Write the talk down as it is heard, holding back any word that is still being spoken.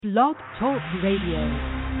Blog Talk Radio.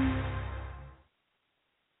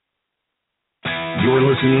 You're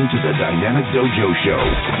listening to the Dynamic Dojo Show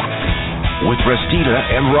with Restita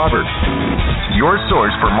and Robert, your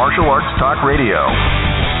source for martial arts talk radio.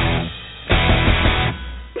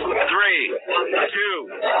 3, 2,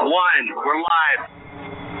 1, we're live.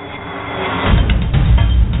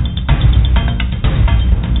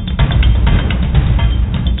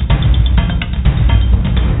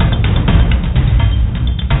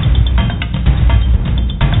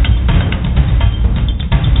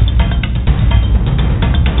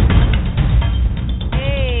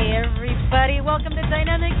 Welcome to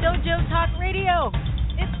Dynamic Dojo Talk Radio.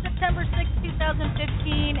 It's September 6,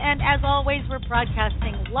 2015, and as always, we're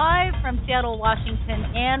broadcasting live from Seattle, Washington,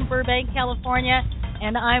 and Burbank, California,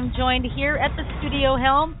 and I'm joined here at the studio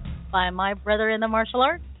helm by my brother in the martial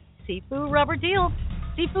arts, Sifu Robert Deal.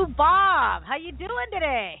 Sifu Bob, how you doing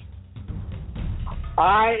today?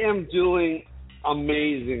 I am doing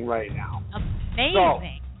amazing right now.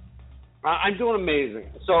 Amazing. So, I'm doing amazing.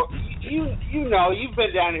 So, you know, you've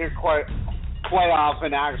been down here quite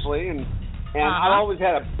often, actually, and I've always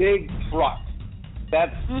had a big truck.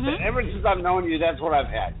 That's ever since I've known you, that's what I've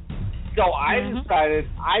had. So I decided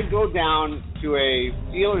I'd go down to a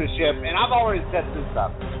dealership, and I've already set this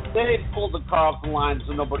up. They pulled the car off the line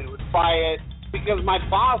so nobody would buy it, because my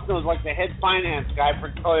boss knows, like, the head finance guy for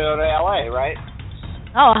Toyota LA, right?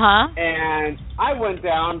 And I went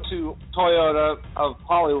down to Toyota of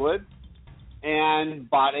Hollywood and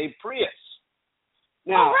bought a Prius.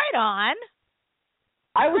 Now, right on.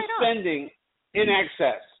 I was spending in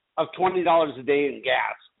excess of $20 a day in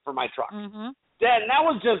gas for my truck. And that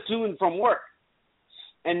was just to and from work.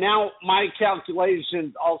 And now my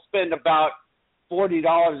calculations, I'll spend about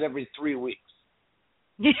 $40 every 3 weeks.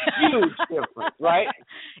 Huge difference, right?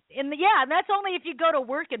 And that's only if you go to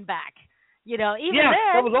work and back. You know, even then.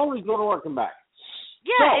 Yeah, that was only go to work and back.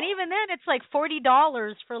 Yeah, so, and even then it's like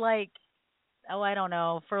 $40 for like,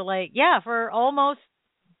 for almost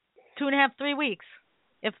 2.5, 3 weeks.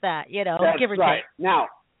 If that, that's give or right. take. Now,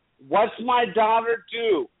 what's my daughter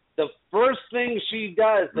do? The first thing she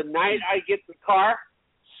does the night I get the car,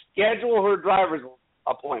 schedule her driver's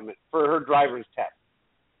appointment for her driver's test.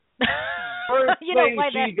 First thing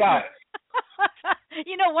she does.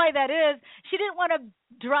 You know why that is? She didn't want to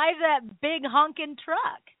drive that big honking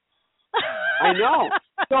truck. I know.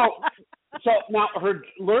 So now her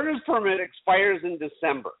learner's permit expires in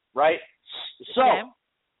December, right? So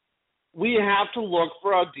we have to look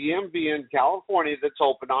for a DMV in California that's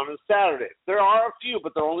open on a Saturday. There are a few,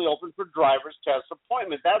 but they're only open for driver's test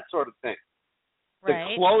appointment, that sort of thing.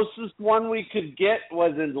 Right. The closest one we could get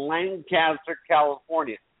was in Lancaster,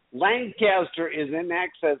 California. Lancaster is in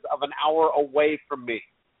excess of an hour away from me.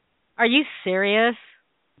 Are you serious?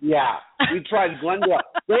 Yeah. We tried Glendale.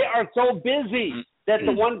 They are so busy that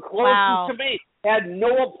the one closest to me had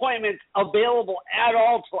no appointments available at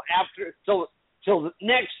all till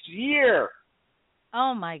next year.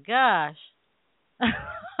 Oh, my gosh.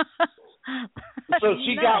 So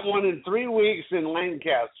she got one in 3 weeks in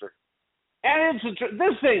Lancaster. And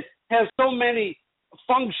this thing has so many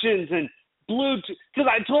functions and Bluetooth. Because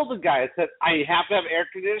I told the guy, I said, I have to have air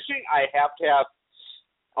conditioning. I have to have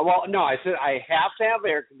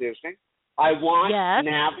air conditioning. I want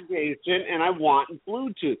navigation, and I want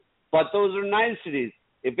Bluetooth. But those are niceties.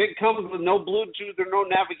 If it comes with no Bluetooth or no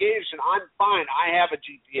navigation, I'm fine. I have a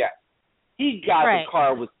GPS. He got the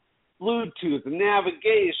car with Bluetooth,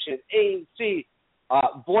 navigation, AC,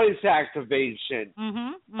 voice activation,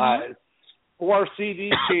 4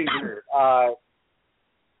 CD changer.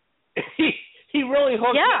 He really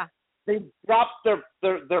hooked me. They dropped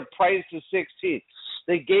their price to $16,000.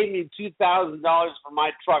 They gave me $2,000 for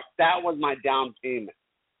my truck. That was my down payment.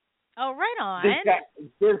 Oh, right on.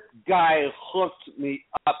 This guy hooked me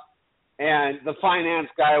up, and the finance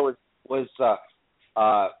guy was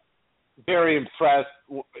very impressed.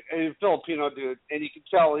 A Filipino dude, and you could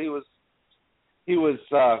tell he was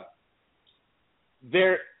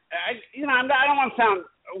very. I don't want to sound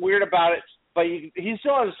weird about it, but he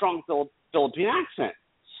still has a strong Philippine accent.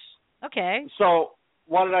 Okay. So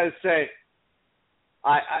what did I say?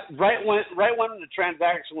 Right when the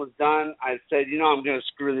transaction was done, I said, I'm going to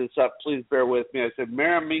screw this up. Please bear with me. I said,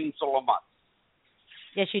 Maraming Salamat.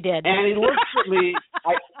 Yes, you did. And he looks at me.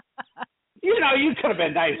 You could have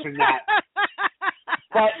been nicer than that.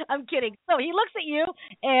 But I'm kidding. So he looks at you,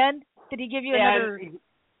 and did he give you another?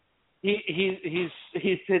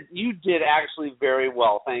 He said, you did actually very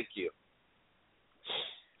well. Thank you.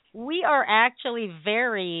 We are actually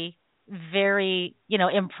very, very,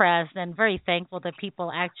 impressed and very thankful that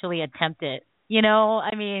people actually attempt it. You know,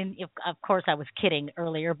 I mean, of course I was kidding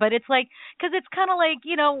earlier, but it's like, because it's kind of like,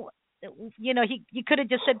 you could have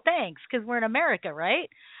just said thanks because we're in America, right?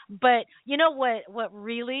 But you know what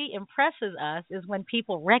really impresses us is when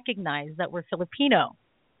people recognize that we're Filipino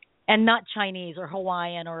and not Chinese or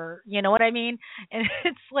Hawaiian, or you know what I mean? And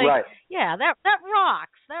it's like, right. Yeah, that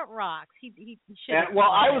rocks. That rocks. He should. Well,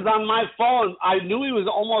 I was on my phone. I knew he was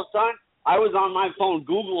almost done. I was on my phone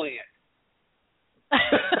Googling it.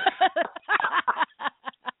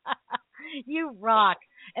 You rock.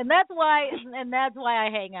 And that's why I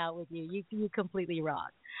hang out with you. You completely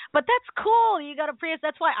rock. But that's cool. You got a Prius.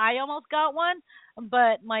 That's why I almost got one.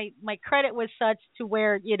 But my credit was such to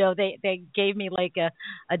where, they gave me like a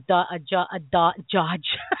Dodge a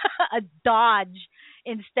Dodge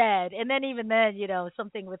instead. And then even then,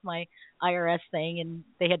 something with my IRS thing, and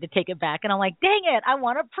they had to take it back. And I'm like, dang it, I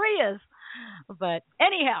want a Prius. But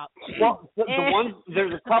anyhow. Well,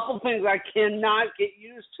 there's a couple things I cannot get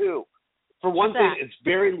used to. For one thing, it's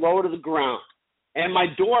very low to the ground, and my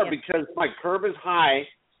door, because my curb is high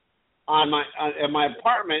on my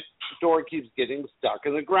apartment, the door keeps getting stuck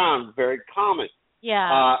in the ground. Very common.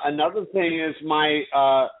 Yeah. Another thing is my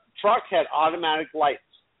truck had automatic lights.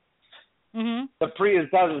 Mm-hmm. The Prius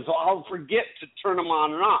doesn't, so I'll forget to turn them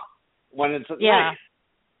on and off when it's at night.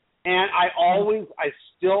 And I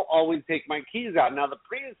still always take my keys out. Now the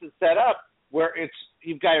Prius is set up where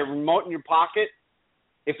you've got a remote in your pocket.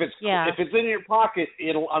 If it's in your pocket,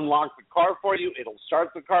 it'll unlock the car for you. It'll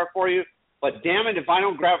start the car for you. But damn it, if I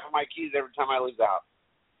don't grab for my keys every time I leave the house.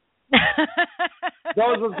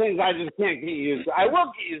 Those are the things I just can't get used to. I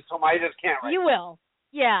will get used to them. I just can't. Right you now. Will.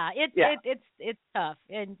 Yeah, it's tough.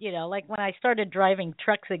 And like when I started driving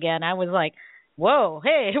trucks again, I was like, whoa,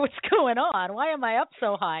 hey, what's going on? Why am I up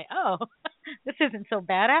so high? Oh, this isn't so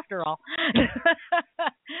bad after all.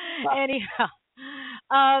 Anyhow.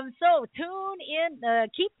 So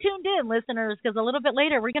keep tuned in, listeners, because a little bit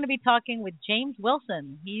later we're going to be talking with James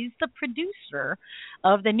Wilson. He's the producer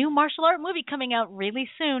of the new martial art movie coming out really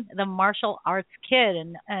soon, The Martial Arts Kid,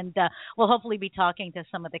 and we'll hopefully be talking to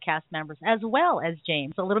some of the cast members as well as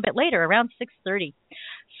James a little bit later, around 6:30.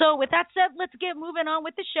 So with that said, let's get moving on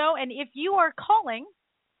with the show. And if you are calling,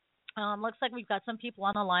 looks like we've got some people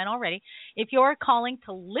on the line already. If you're calling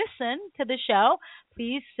to listen to the show,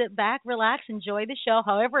 please sit back, relax, enjoy the show.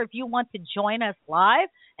 However, if you want to join us live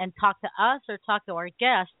and talk to us or talk to our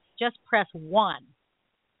guests, just press 1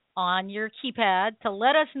 on your keypad to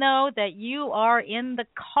let us know that you are in the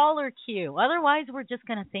caller queue. Otherwise, we're just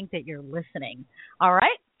going to think that you're listening. All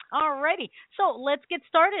right? All righty. So let's get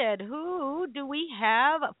started. Who do we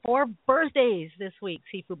have for birthdays this week,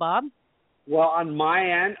 Sifu Bob? Well, on my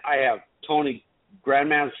end, I have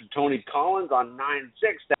Grandmaster Tony Collins on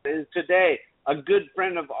 9/6. That is today. A good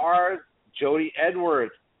friend of ours, Jody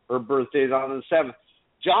Edwards. Her birthday's on the 7th.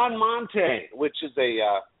 John Monte, which is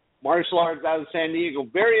a martial arts out of San Diego.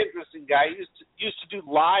 Very interesting guy. Used to do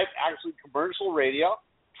live, actually, commercial radio,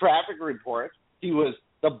 traffic reports. He was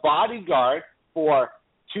the bodyguard for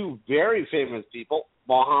two very famous people,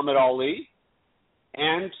 Muhammad Ali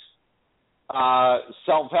and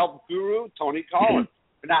self-help guru Tony Collins.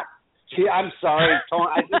 I'm sorry,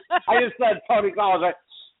 Tony. I just said Tony Collins. Right?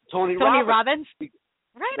 Tony Robbins.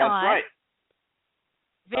 Right That's on. right.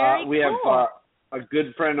 Very we cool. have a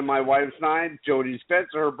good friend of my wife's and I, Jody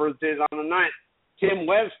Spencer. Her birthday's on the 9th. Tim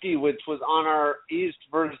Wesky, which was on our East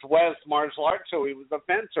versus West martial arts show. He was a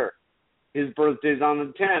fencer. His birthday's on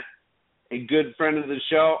the 10th. A good friend of the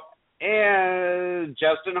show. And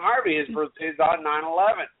Justin Harvey, his birthday's on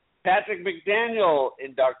 9/11. Patrick McDaniel,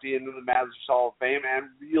 inductee into the Masters Hall of Fame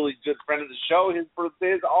and really good friend of the show. His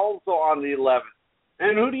birthday is also on the 11th.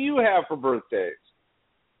 And who do you have for birthdays?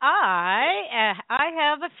 I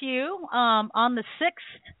have a few. On the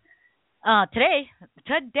 6th,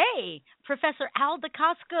 today, Professor Al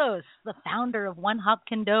Dacascos, the founder of One Hop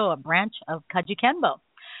Kendo, a branch of Kajukenbo.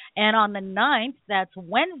 And on the 9th, that's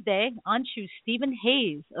Wednesday, Anshu Stephen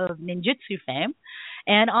Hayes of ninjutsu fame.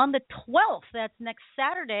 And on the 12th, that's next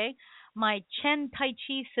Saturday, my Chen Tai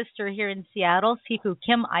Chi sister here in Seattle, Sifu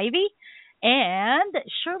Kim Ivy, and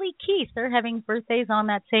Shirley Keith. They're having birthdays on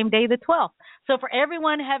that same day, the 12th. So for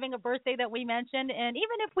everyone having a birthday that we mentioned, and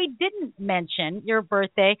even if we didn't mention your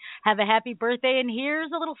birthday, have a happy birthday, and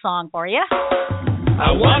here's a little song for you.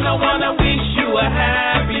 I wanna wish you a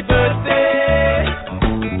happy birthday.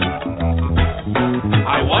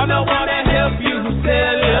 I wanna help you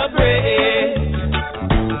celebrate.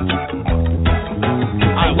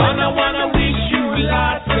 I wanna wish you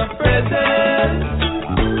lots of presents.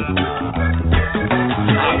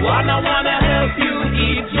 I wanna help you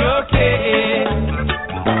eat your cake.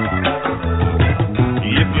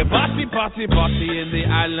 If you bossy,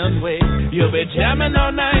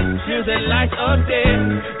 to the light of day.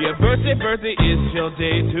 Your birthday is your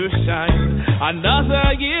day to shine.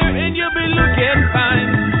 Another year and you'll be looking fine.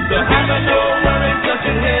 So have no worries, don't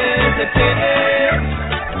you hesitate.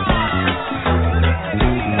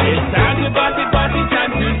 It's time to party,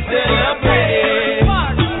 time to celebrate. It's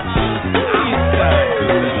time to celebrate.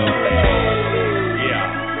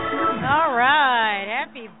 Yeah. All right.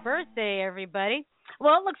 Happy birthday, everybody.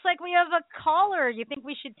 Well, it looks like we have a caller. You think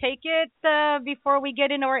we should take it before we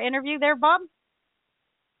get into our interview there, Bob?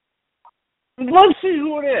 Let's see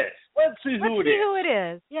who it is. Let's see who it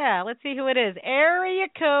is. Yeah, let's see who it is. Area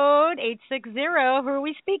code 860. Who are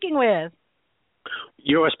we speaking with?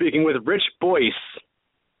 You are speaking with Rich Boyce.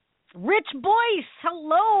 Rich Boyce.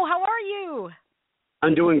 Hello. How are you?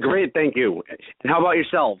 I'm doing great, thank you. And how about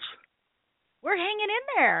yourselves? We're hanging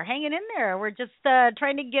in there. We're just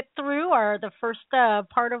trying to get through the first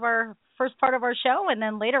part of our show, and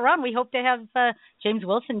then later on we hope to have James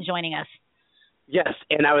Wilson joining us. Yes,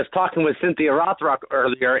 and I was talking with Cynthia Rothrock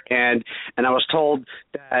earlier, and I was told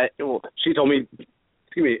that she told me,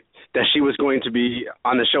 that she was going to be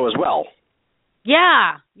on the show as well.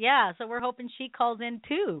 Yeah. So we're hoping she calls in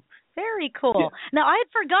too. Very cool. Yeah. Now, I had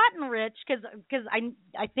forgotten, Rich, because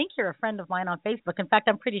I think you're a friend of mine on Facebook. In fact,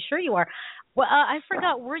 I'm pretty sure you are. Well, I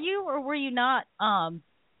forgot. Were you or were you not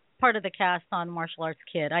part of the cast on Martial Arts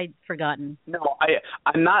Kid? I'd forgotten. No,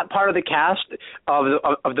 I'm not part of the cast of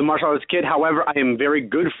the Martial Arts Kid. However, I am very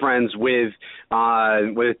good friends with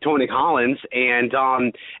Tony Collins and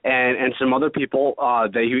some other people. I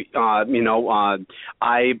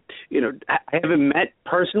haven't met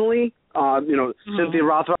personally. Cynthia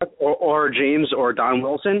Rothrock or James or Don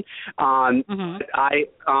Wilson.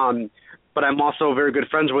 But I'm also very good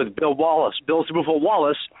friends with Bill Wallace, Bill Superful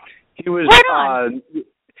Wallace. He was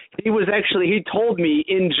he told me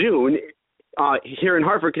in June here in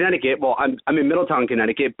Hartford, Connecticut. Well, I'm in Middletown,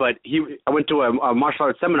 Connecticut, but I went to a martial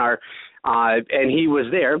arts seminar and he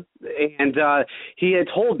was there, and he had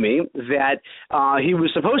told me that he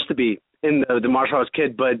was supposed to be in the Martial Arts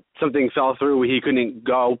Kid, but something fell through. He couldn't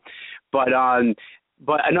go. But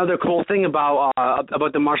another cool thing about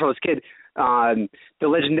the Martial Arts Kid, the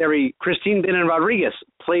legendary Christine Benin Rodriguez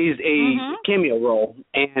plays a cameo role,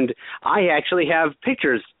 and I actually have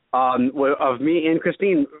pictures of me and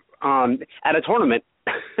Christine at a tournament.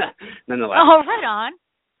 Nonetheless. Oh, right on.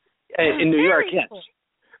 In New York, yes. Cool.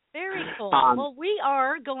 Very cool. Well, we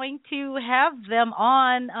are going to have them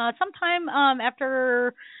on sometime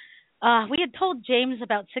after. We had told James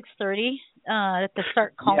about 6:30 to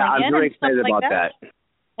start calling in. Yeah, I'm very excited about that.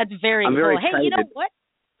 That's very cool. Very excited. Hey,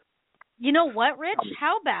 you know what, Rich?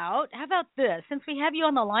 How about this? Since we have you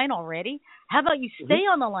on the line already, how about you stay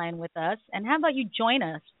on the line with us, and how about you join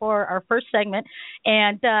us for our first segment?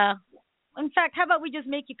 And in fact, how about we just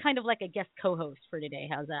make you kind of like a guest co-host for today?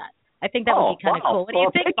 How's that? I think that would be kind of cool. What do you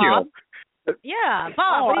think, Bob? Yeah,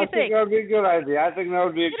 Bob. What do you think? I think that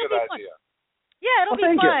would be a good idea. Yeah, it'll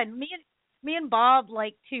be fun. Me and Bob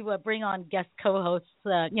like to bring on guest co-hosts,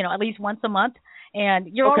 at least once a month. And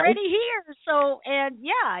you're already here, and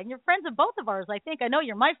you're friends of both of ours. I think I know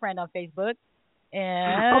you're my friend on Facebook.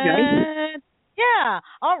 And yeah,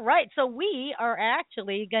 all right. So we are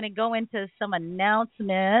actually going to go into some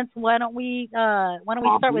announcements. Why don't we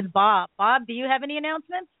start with Bob? Bob, do you have any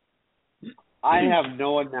announcements? I have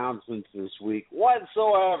no announcements this week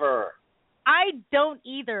whatsoever. I don't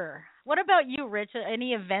either. What about you, Rich?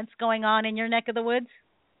 Any events going on in your neck of the woods?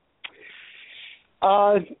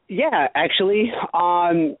 Yeah, actually,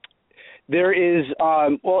 there is.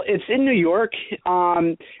 It's in New York, and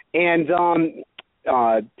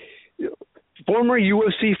former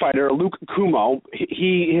UFC fighter Luke Kumo.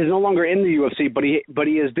 He is no longer in the UFC, but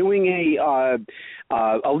he is doing a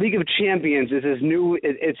League of Champions.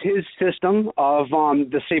 It's his system of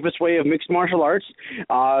the safest way of mixed martial arts.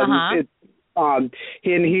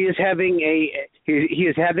 And he is having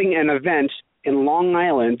an event in Long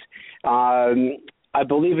Island. I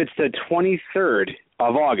believe it's the 23rd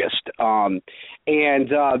of August. And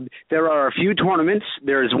there are a few tournaments.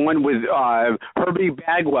 There's one with Herbie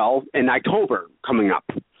Bagwell in October coming up.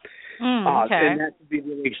 And that should be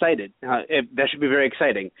really excited. That should be very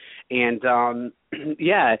exciting. And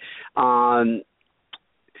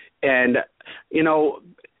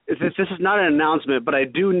this is not an announcement, but I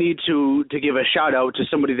do need to give a shout out to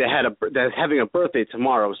somebody that's having a birthday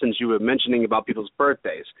tomorrow. Since you were mentioning about people's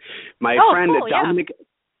birthdays, my friend Dominic,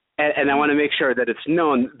 and I want to make sure that it's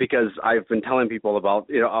known because I've been telling people about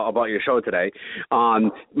your show today.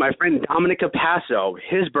 My friend Dominic Capasso,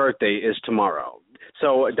 his birthday is tomorrow.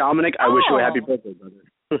 So Dominic, I wish you a happy birthday, brother.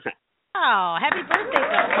 Oh, happy birthday,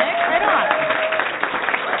 Dominic! Right on.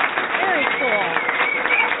 Very cool.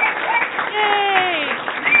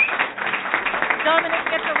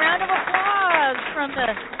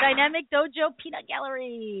 Dynamic Dojo Peanut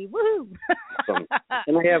Gallery. Woohoo! Awesome.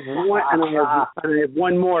 And I have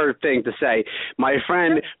one more thing to say. My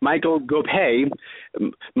friend Michael Gopay,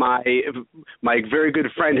 my very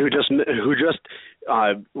good friend who just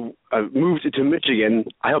moved to Michigan.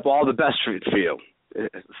 I hope all the best for you.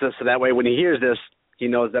 So that way, when he hears this, he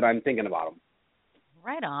knows that I'm thinking about him.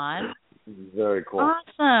 Right on. Very cool.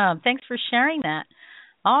 Awesome. Thanks for sharing that.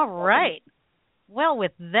 All right. Well,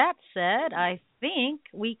 with that said, I think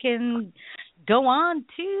we can go on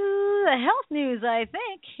to the health news, I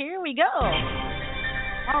think. Here we go.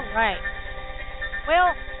 All right.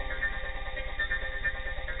 Well,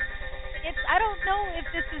 I don't know if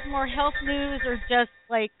this is more health news or just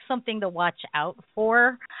like something to watch out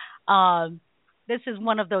for. This is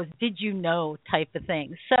one of those did you know type of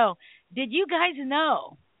things. So, did you guys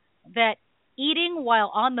know that eating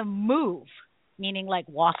while on the move, meaning like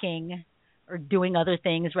walking or doing other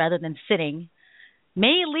things rather than sitting,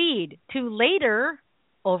 may lead to later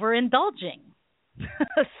overindulging?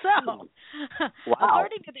 So, wow.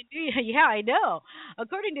 According to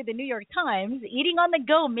the New York Times, eating on the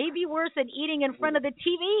go may be worse than eating in front of the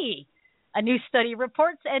TV. A new study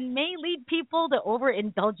reports and may lead people to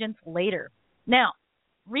overindulgence later. Now,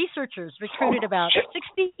 researchers recruited about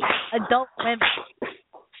 60 adult women,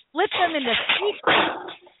 split them into 3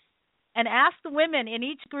 groups, and asked the women in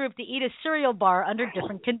each group to eat a cereal bar under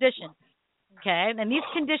different conditions. Okay, and these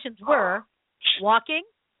conditions were walking,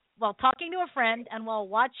 while talking to a friend, and while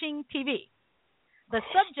watching TV. The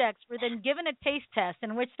subjects were then given a taste test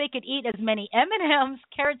in which they could eat as many M&Ms,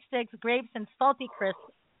 carrot sticks, grapes, and salty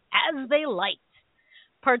crisps as they liked.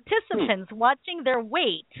 Participants watching their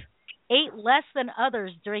weight ate less than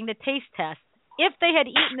others during the taste test if they had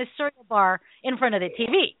eaten the cereal bar in front of the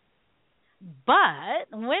TV.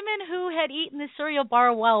 But women who had eaten the cereal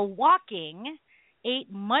bar while walking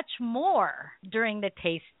ate much more during the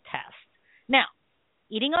taste test. Now,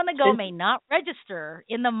 eating on the go may not register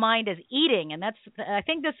in the mind as eating, and I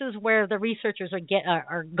think this is where the researchers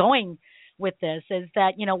are going with this, is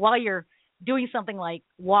that, you know, while you're doing something like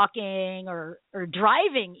walking or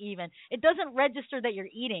driving even, it doesn't register that you're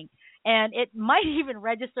eating. And it might even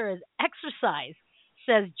register as exercise,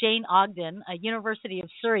 says Jane Ogden, a University of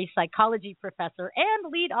Surrey psychology professor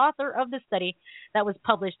and lead author of the study that was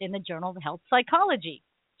published in the Journal of Health Psychology.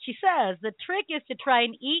 She says the trick is to try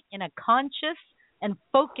and eat in a conscious and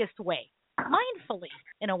focused way, mindfully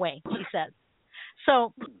in a way, she says.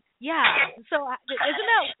 So, yeah, so isn't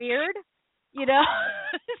that weird? You know,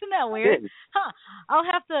 isn't that weird? Huh? I'll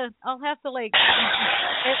have to like.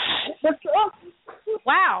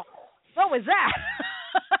 Wow, what was that?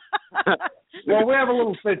 Well, we have a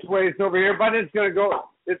little situation over here, but it's gonna go.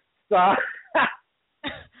 It's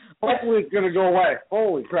hopefully it's gonna go away.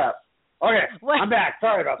 Holy crap! Okay, I'm back.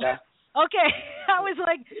 Sorry about that. Okay, I was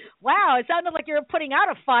like, wow, it sounded like you were putting out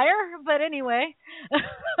a fire, but anyway.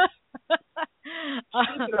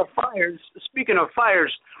 Speaking of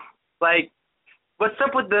fires, like, what's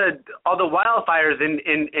up with all the wildfires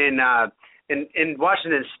in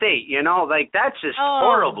Washington State? You know, like, that's just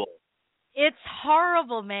horrible. It's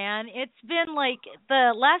horrible, man. It's been like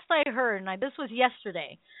the last I heard, and this was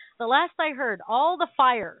yesterday. The last I heard, all the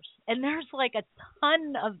fires, and there's like a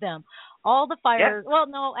ton of them. All the fires. Yeah. Well,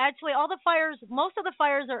 no, actually, all the fires. Most of the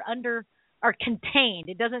fires are contained.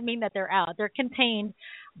 It doesn't mean that they're out. They're contained,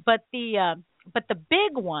 but the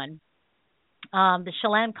big one, the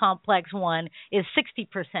Chelan Complex one, is 60%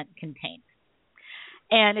 contained.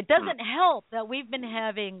 And it doesn't help that we've been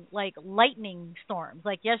having like lightning storms.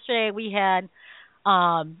 Like yesterday, we had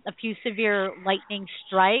a few severe lightning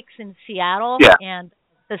strikes in Seattle, and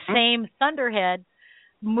the same thunderhead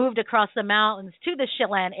moved across the mountains to the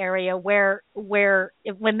Chelan area where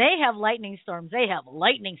when they have lightning storms, they have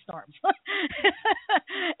lightning storms.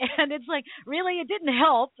 And it's like, really, it didn't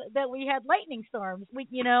help that we had lightning storms.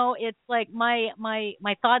 It's like my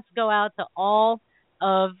thoughts go out to all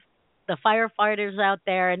of the firefighters out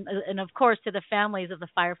there, and of course to the families of the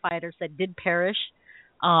firefighters that did perish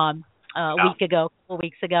a couple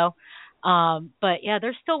weeks ago. But yeah,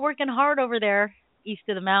 they're still working hard over there east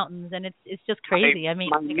of the mountains, and it's just crazy.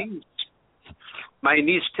 My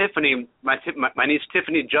niece Tiffany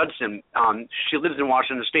Judson, she lives in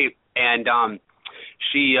Washington State, and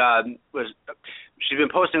she's been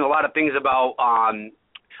posting a lot of things about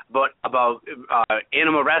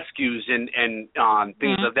animal rescues and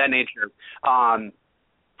things of that nature.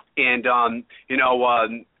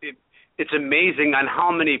 It's amazing on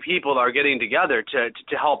how many people are getting together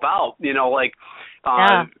to help out.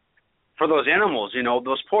 For those animals,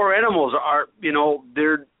 those poor animals are,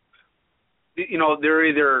 they're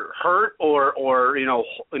either hurt or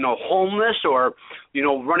homeless or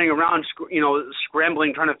running around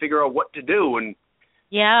scrambling trying to figure out what to do, and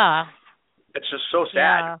it's just so sad.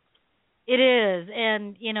 Yeah. It is,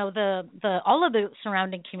 and the all of the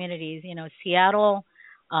surrounding communities, Seattle,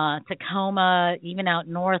 Tacoma, even out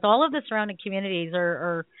north, all of the surrounding communities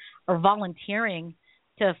are volunteering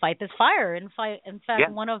to fight this fire. In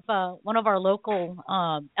fact, one of our local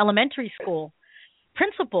elementary school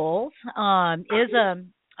principals is a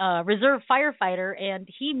reserve firefighter, and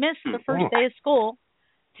he missed the first day of school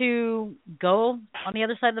to go on the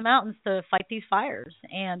other side of the mountains to fight these fires.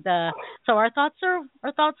 And so our thoughts are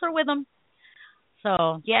with him.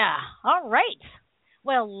 So yeah, all right.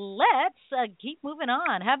 Well, let's keep moving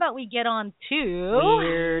on. How about we get on to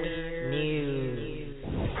weird news?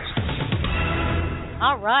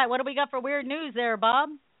 All right, what do we got for weird news there, Bob?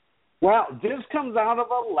 Well, this comes out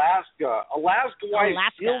of Alaska. Alaska wife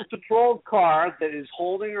steals patrol car that is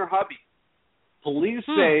holding her hubby. Police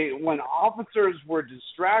say when officers were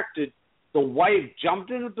distracted, the wife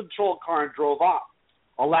jumped in the patrol car and drove off.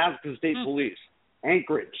 Alaska State Police,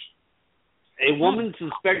 Anchorage. A woman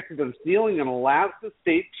suspected of stealing an Alaska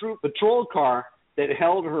State Troop patrol car that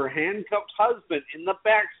held her handcuffed husband in the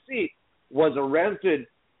back seat was arrested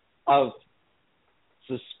of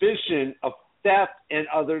suspicion of theft and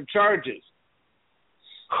other charges.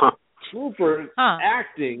 Troopers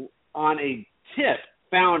acting on a tip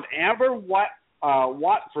found Amber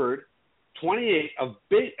Watford, 28, of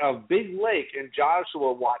Big Lake, and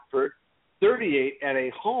Joshua Watford, 38, at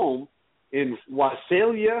a home in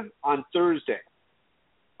Wasalia on Thursday.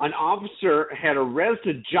 An officer had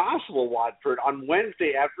arrested Joshua Watford on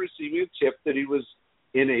Wednesday after receiving a tip that he was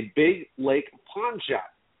in a Big Lake pawn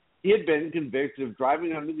shop. He had been convicted of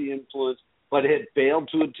driving under the influence, but had failed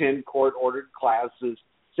to attend court-ordered classes,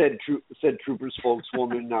 said Trooper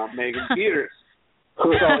spokeswoman Megan Peters. So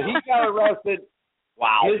he got arrested.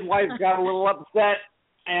 Wow. His wife got a little upset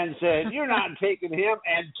and said, "You're not taking him,"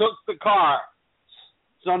 and took the car.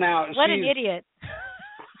 So now what an idiot.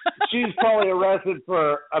 She's probably arrested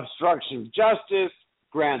for obstruction of justice,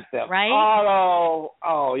 grand theft auto.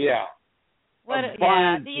 Oh, yeah. What?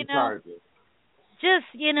 Charges. Just,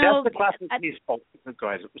 That's the classic case. Oh, go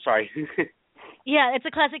ahead. Sorry. Yeah, it's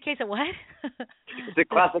a classic case of what? It's a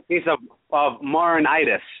classic case of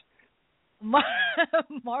moronitis. Moronitis.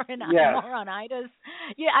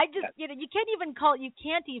 Yeah, I just, you can't even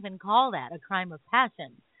call that a crime of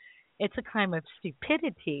passion. It's a crime of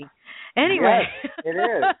stupidity. Anyway. Yes, it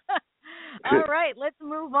is. All right, let's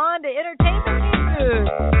move on to entertainment news.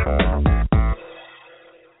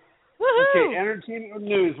 Woohoo! Okay, entertainment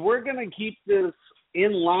news. We're going to keep this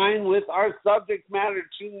in line with our subject matter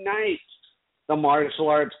tonight, the martial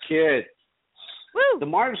arts kid. Woo! The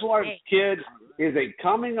martial arts kid is a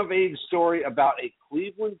coming-of-age story about a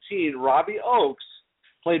Cleveland teen, Robbie Oakes,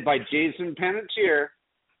 played by Jansen Panettiere,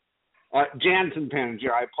 I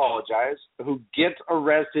apologize, who gets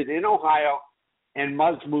arrested in Ohio and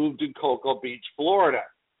must move to Cocoa Beach, Florida,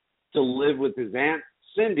 to live with his Aunt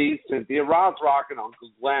Cindy, Cynthia Rothrock, and Uncle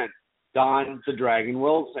Glen, Don the Dragon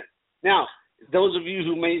Wilson. Now, those of you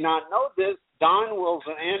who may not know this, Don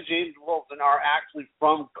Wilson and James Wilson are actually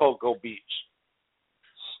from Cocoa Beach.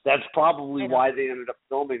 That's probably why they ended up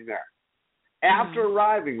filming there. After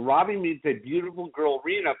arriving, Robbie meets a beautiful girl,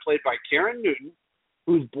 Rina, played by Karen Newton,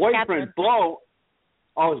 whose boyfriend, Bo,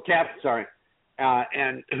 and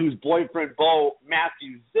whose boyfriend, Bo,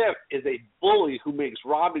 Matthew Ziff, is a bully who makes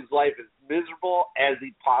Robbie's life as miserable as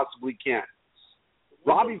he possibly can.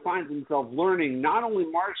 Robbie finds himself learning not only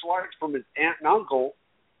martial arts from his aunt and uncle,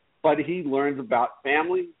 but he learns about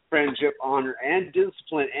family, friendship, honor, and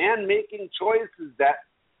discipline, and making choices that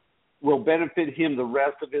will benefit him the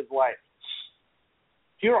rest of his life.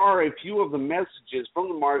 Here are a few of the messages from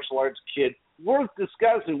the martial arts kid worth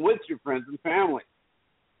discussing with your friends and family.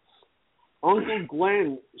 Uncle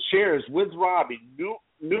Glen shares with Robbie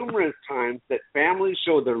numerous times that families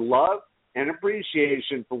show their love and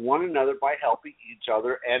appreciation for one another by helping each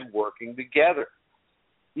other and working together.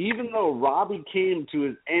 Even though Robbie came to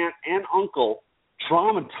his aunt and uncle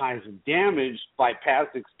traumatized and damaged by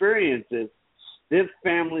past experiences, this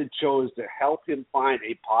family chose to help him find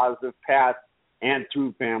a positive path and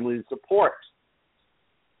through family support.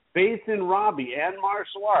 Faith in Robbie and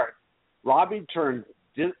martial arts, Robbie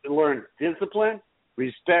learns discipline,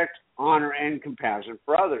 respect, honor, and compassion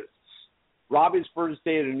for others. Robbie's first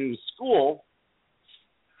day at a new school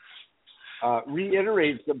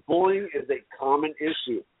reiterates that bullying is a common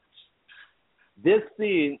issue. This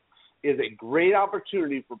scene is a great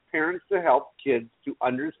opportunity for parents to help kids to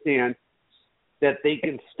understand that they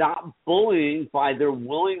can stop bullying by their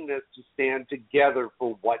willingness to stand together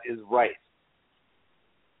for what is right,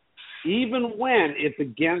 even when it's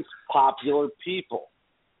against popular people.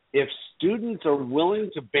 If students are willing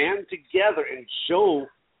to band together and show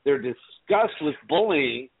their disgust with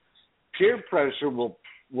bullying, peer pressure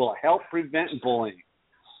will help prevent bullying.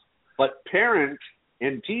 But parents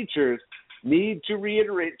and teachers need to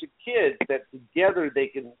reiterate to kids that together they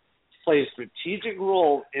can play strategic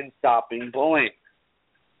roles in stopping bullying.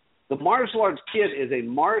 The Martial Arts Kid is a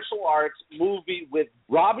martial arts movie with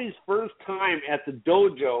Robbie's first time at the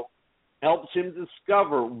dojo helps him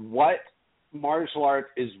discover what martial arts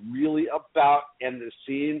is really about, and the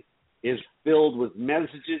scene is filled with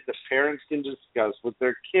messages that parents can discuss with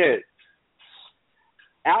their kids.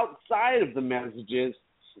 Outside of the messages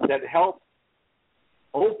that help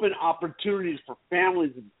open opportunities for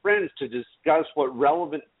families and friends to discuss what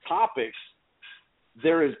relevant topics,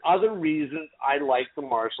 there is other reasons I like The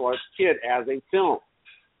Martial Arts Kid as a film.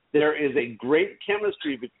 There is a great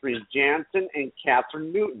chemistry between Jansen and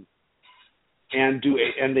Catherine Newton, and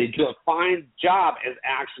they do a fine job as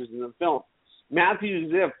actors in the film. Matthew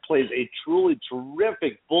Ziff plays a truly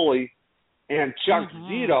terrific bully, and Chuck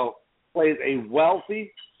Zito plays a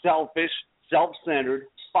wealthy, selfish, self-centered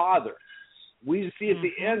father. We see at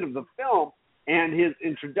the end of the film, and his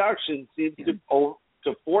introduction seems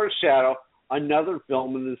to foreshadow another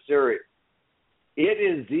film in the series. It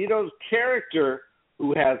is Zito's character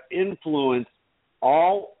who has influenced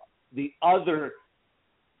all the other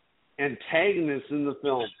antagonists in the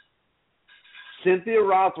film. Cynthia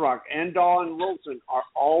Rothrock and Dawn Wilson are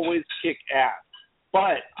always kick-ass,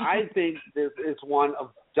 but I think this is one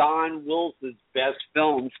of Don Wilson's best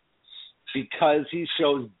films because he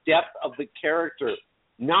shows depth of the character,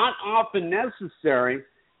 not often necessary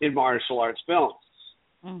in martial arts films.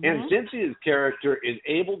 And Cynthia's character is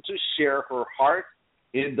able to share her heart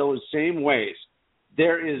in those same ways.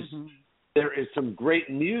 There is some great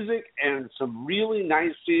music and some really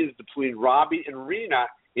nice scenes between Robbie and Rina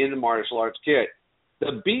in The Martial Arts Kid.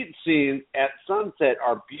 The beat scenes at sunset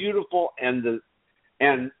are beautiful, and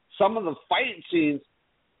some of the fight scenes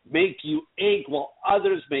make you ache while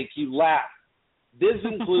others make you laugh. This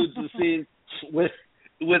includes the scene with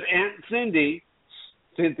Aunt Cindy,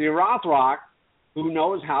 Cynthia Rothrock, who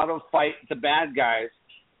knows how to fight the bad guys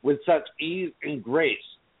with such ease and grace.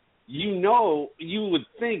 You would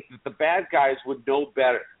think that the bad guys would know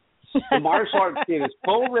better. The Martial Arts Kid is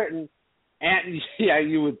co-written, and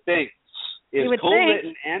you would think,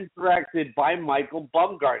 co-written and directed by Michael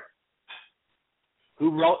Bumgarner,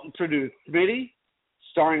 who wrote and produced Smitty,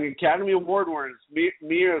 starring Academy Award winners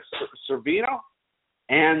Mira Sorvino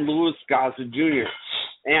and Louis Gossett Jr.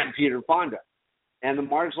 and Peter Fonda. And The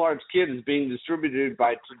Martial Arts Kid is being distributed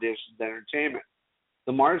by Traditions Entertainment.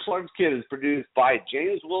 The Martial Arts Kid is produced by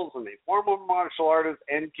James Wilson, a former martial artist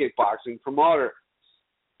and kickboxing promoter,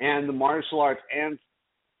 and the martial arts and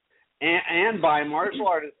by martial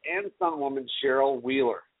artist and stuntwoman Cheryl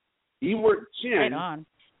Wheeler. Ewart Chin,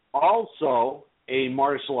 also a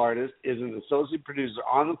martial artist, is an associate producer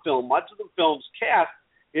on the film. Much of the film's cast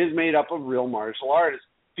is made up of real martial artists,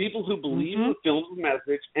 people who believe in the film's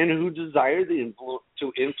message and who desire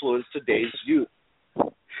to influence today's youth,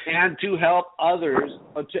 and to help others,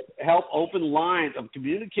 to help open lines of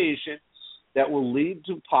communication that will lead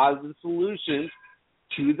to positive solutions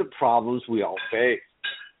to the problems we all face.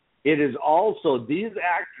 It is also these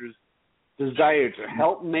actors' desire to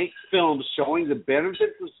help make films showing the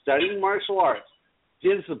benefits of studying martial arts,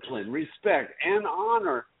 discipline, respect, and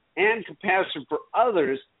honor, and compassion for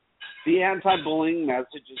others. The anti-bullying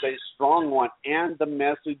message is a strong one, and the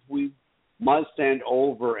message we must send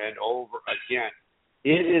over and over again.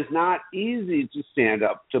 It is not easy to stand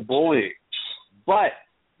up to bullying, but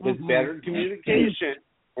with better communication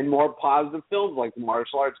and more positive films like The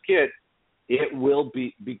Martial Arts Kid, it will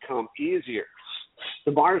become easier.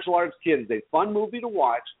 The Martial Arts Kid is a fun movie to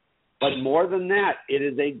watch, but more than that, it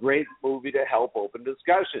is a great movie to help open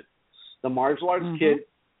discussion. The Martial Arts Kid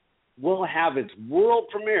will have its world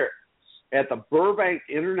premiere at the Burbank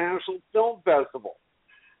International Film Festival,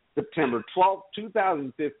 September 12th,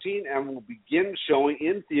 2015, and will begin showing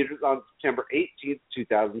in theaters on September 18th,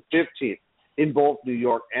 2015, in both New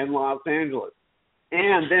York and Los Angeles,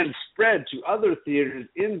 and then spread to other theaters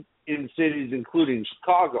in cities including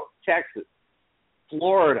Chicago, Texas,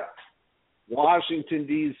 Florida, Washington,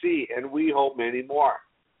 D.C., and we hope many more.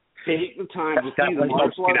 Take the time to see The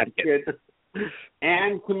Martial Arts Kid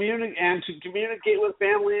and to communicate with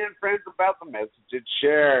family and friends about the message it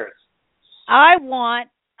shares. I want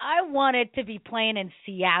it to be playing in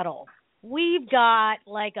Seattle. we've got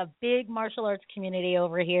like a big martial arts community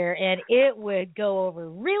over here, and it would go over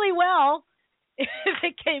really well if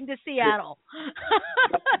it came to Seattle.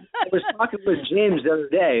 I was talking with James the other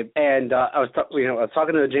day, and I was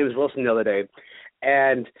talking to James Wilson the other day,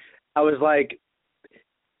 and I was like,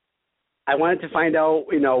 I wanted to find out,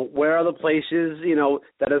 where are the places,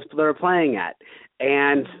 that are playing at,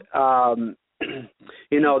 and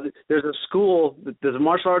there's a school, there's a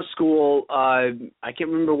martial arts school. I can't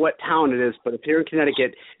remember what town it is, but it's here in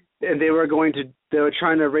Connecticut. And they were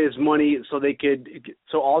trying to raise money so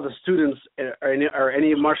all the students or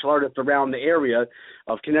any martial artists around the area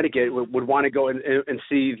of Connecticut would want to go and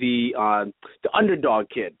see the Underdog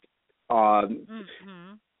Kid.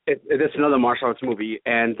 It's another martial arts movie,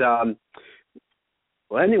 and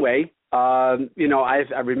anyway, I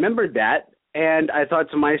remembered that, and I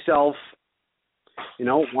thought to myself,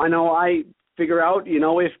 why don't I figure out,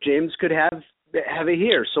 if James could have it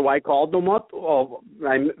here. So I called them up.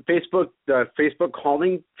 The Facebook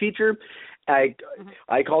calling feature. I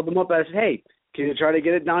called them up. I said, hey, can you try to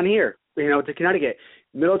get it down here, to Connecticut?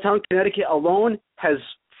 Middletown, Connecticut alone has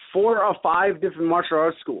 4 or 5 different martial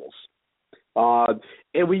arts schools. And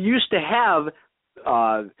we used to have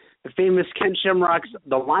the famous Ken Shamrock's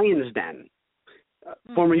The Lion's Den.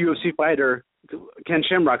 Former UFC fighter Ken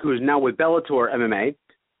Shamrock, who is now with Bellator MMA,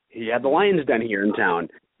 he had The Lion's Den here in town.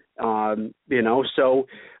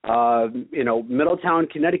 Middletown,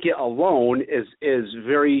 Connecticut alone is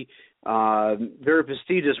very, very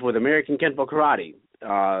prestigious with American Kenpo Karate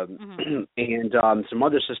and some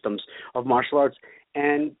other systems of martial arts.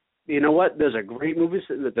 And you know what? There's a great movie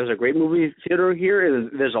theater here.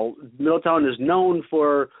 And Middletown is known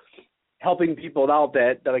for helping people out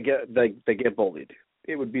that get bullied.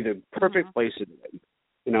 It would be the perfect place to do it.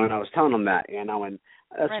 And I was telling them that, and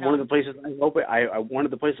that's right one on. Of the places I hope one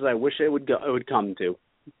of the places I wish it would come to.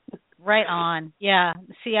 Right on, yeah.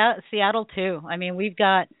 Seattle too. I mean, we've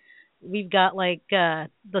got like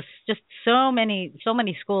just so many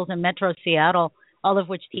schools in Metro Seattle, all of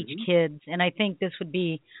which teach kids, and I think this would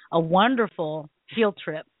be a wonderful field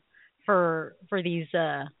trip for these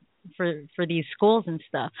for these schools and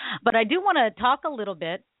stuff. But I do want to talk a little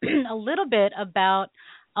bit about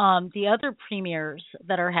the other premieres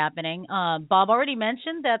that are happening. Bob already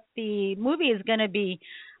mentioned that the movie is going to be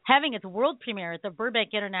having its world premiere at the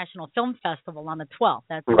Burbank International Film Festival on the 12th.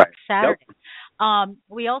 That's right. Saturday. Yep.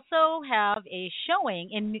 We also have a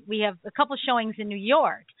showing we have a couple showings in New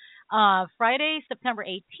York. Friday, September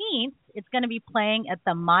 18th, it's going to be playing at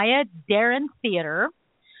the Maya Deren Theater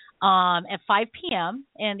at 5 p.m.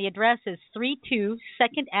 And the address is 32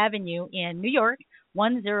 2nd Avenue in New York,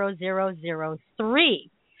 10003.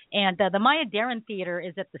 And the Maya Deren Theater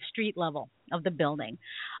is at the street level of the building.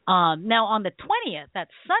 Now, on the 20th,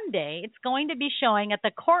 that's Sunday, it's going to be showing at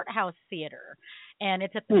the Courthouse Theater. And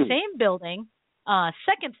it's at the same building,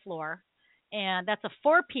 second floor. And that's a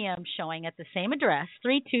 4 p.m. showing at the same address,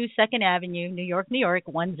 32 2nd Avenue, New York,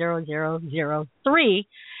 10003.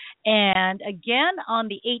 And again, on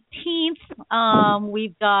the 18th,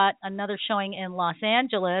 we've got another showing in Los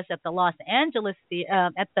Angeles at the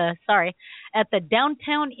at the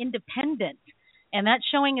Downtown Independent, and that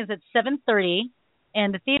showing is at 7:30,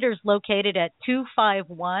 and the theater is located at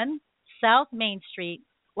 251 South Main Street,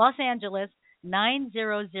 Los Angeles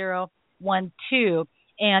 90012.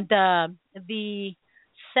 And the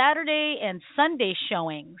Saturday and Sunday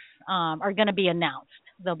showings are going to be announced.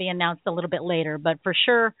 They'll be announced a little bit later, but for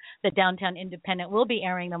sure, the Downtown Independent will be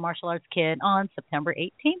airing The Martial Arts Kid on September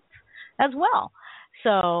 18th as well.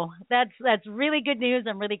 So that's really good news.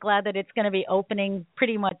 I'm really glad that it's going to be opening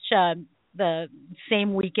pretty much the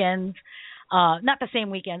same weekends, not the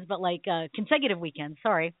same weekends, but like consecutive weekends.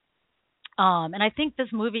 Sorry. And I think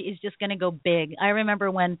this movie is just going to go big. I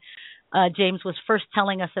remember when James was first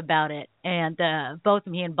telling us about it, and both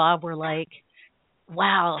me and Bob were like,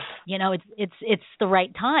 wow, it's the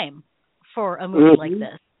right time for a movie like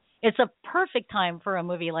this. It's a perfect time for a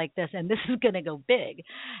movie like this, and this is going to go big.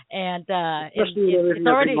 And especially with everything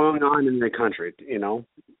that's going on in the country,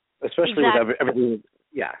 especially exactly. with everything.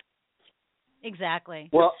 Yeah. Exactly.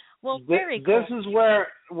 Well, very cool. This is where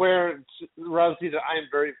Rosita, I am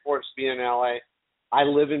very fortunate to be in LA. I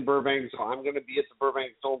live in Burbank, so I'm going to be at the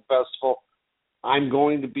Burbank Film Festival. I'm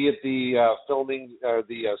going to be at the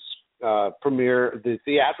premiere, the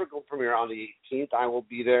theatrical premiere on the 18th. I will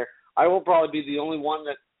be there. I will probably be the only one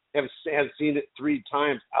that has seen it 3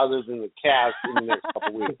 times, other than the cast, in the next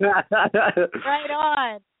couple weeks. Right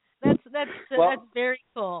on. That's very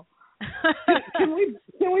cool. Can we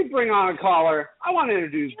bring on a caller? I want to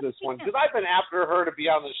introduce this one because I've been after her to be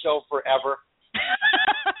on the show forever.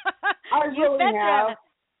 I really have.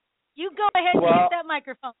 You go ahead and hit that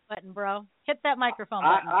microphone button, bro. Hit that microphone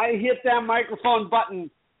button. I hit that microphone button.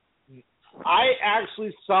 I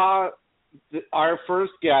actually saw our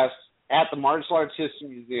first guest at the Martial Arts History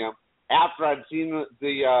Museum after I'd seen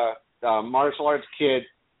the martial arts kid,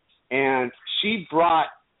 and she brought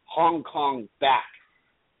Hong Kong back.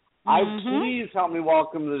 Please help me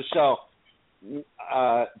welcome to the show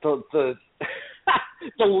the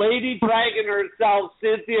the lady dragon herself,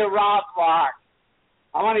 Cynthia Rothrock.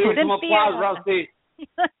 I want to hear some applause, Rusty.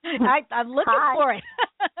 I'm looking for it.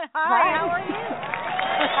 Hi, how are you?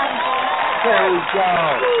 There we go.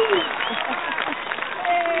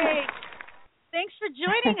 Hey, thanks for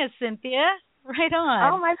joining us, Cynthia. Right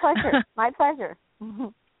on. Oh, my pleasure. My pleasure.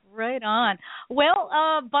 Right on. Well,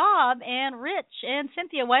 Bob and Rich and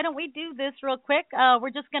Cynthia, why don't we do this real quick? We're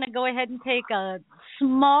just going to go ahead and take a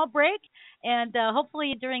small break, and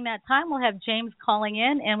hopefully during that time we'll have James calling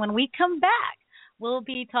in, and when we come back, we'll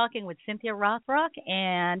be talking with Cynthia Rothrock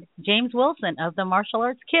and James Wilson of the Martial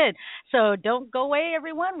Arts Kid. So don't go away,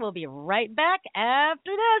 everyone. We'll be right back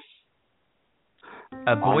after this.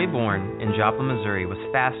 A boy born in Joplin, Missouri was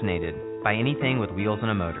fascinated by anything with wheels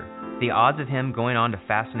and a motor. The odds of him going on to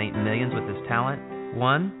fascinate millions with his talent,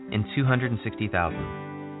 1 in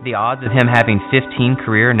 260,000. The odds of him having 15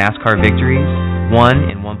 career NASCAR victories, 1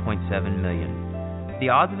 in 1.7 million. The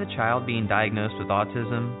odds of a child being diagnosed with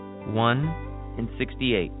autism, 1 in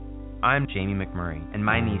 68. I'm Jamie McMurray, and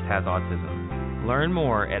my niece has autism. Learn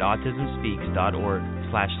more at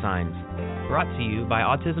autismspeaks.org/signs. Brought to you by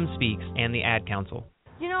Autism Speaks and the Ad Council.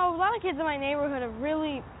 You know, a lot of kids in my neighborhood have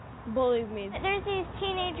really bullied me. There's these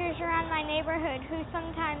teenagers around my neighborhood who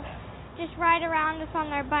sometimes just ride around us on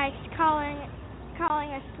their bikes calling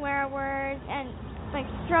us swear words and like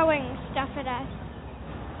throwing stuff at us.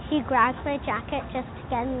 He grabbed my jacket just to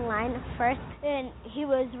get in line first, and he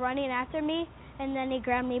was running after me, and then he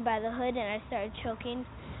grabbed me by the hood and I started choking.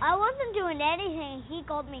 I wasn't doing anything. He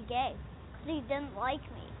called me gay because he didn't like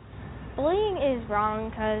me. Bullying is wrong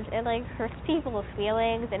because it hurts people's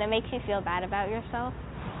feelings and it makes you feel bad about yourself.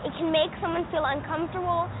 It can make someone feel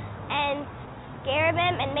uncomfortable and scare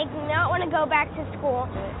them and make them not want to go back to school.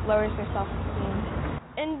 It lowers their self-esteem.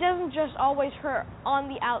 And it doesn't just always hurt on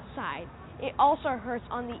the outside. It also hurts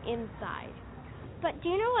on the inside. But do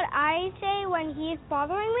you know what I say when he's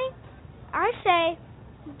bothering me? I say,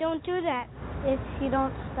 don't do that. If you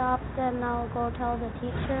don't stop, then I'll go tell the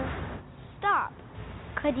teacher. Stop.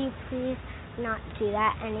 Could you please not do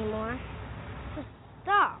that anymore? Just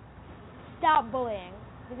stop. Stop bullying.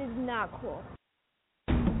 It is not cool.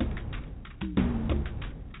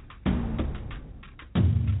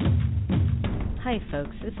 Hi,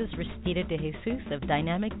 folks. This is Restita De Jesus of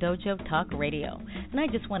Dynamic Dojo Talk Radio, and I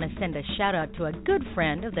just want to send a shout-out to a good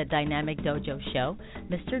friend of the Dynamic Dojo show,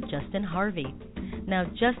 Mr. Justin Harvey. Now,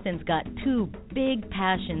 Justin's got 2 big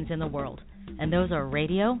passions in the world, and those are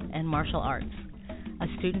radio and martial arts. A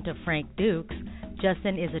student of Frank Dukes,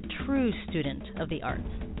 Justin is a true student of the arts.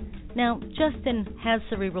 Now, Justin has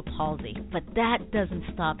cerebral palsy, but that doesn't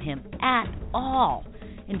stop him at all.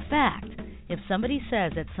 In fact, if somebody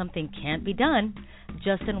says that something can't be done,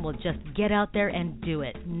 Justin will just get out there and do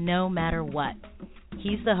it, no matter what.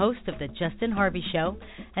 He's the host of the Justin Harvey Show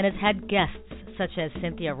and has had guests such as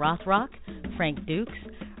Cynthia Rothrock, Frank Dukes,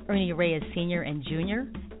 Ernie Reyes Sr. and Jr.,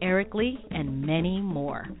 Eric Lee, and many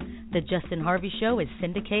more. The Justin Harvey Show is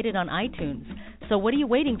syndicated on iTunes, so what are you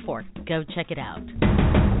waiting for? Go check it out.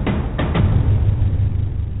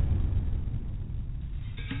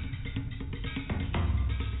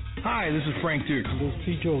 Hi, this is Frank Dukes. This is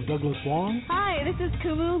Pijo Douglas Wong. Hi, this is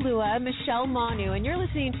Kumulua Michelle Manu, and you're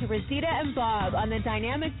listening to Restita and Bob on the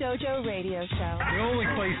Dynamic Dojo Radio Show. The only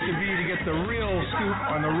place to be to get the real scoop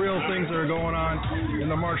on the real things that are going on in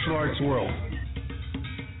the martial arts world.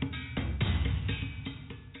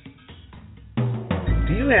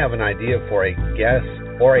 Do you have an idea for a guest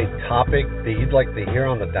or a topic that you'd like to hear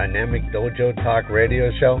on the Dynamic Dojo Talk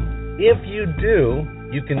Radio Show? If you do,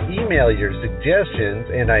 you can email your suggestions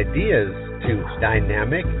and ideas to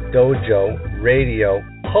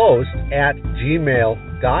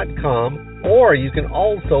dynamicdojoradiohost@gmail.com, or you can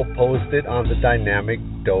also post it on the Dynamic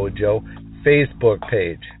Dojo Facebook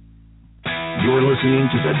page. You're listening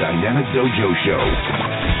to the Dynamic Dojo Show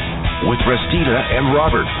with Restita and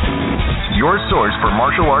Robert, your source for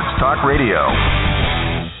martial arts talk radio.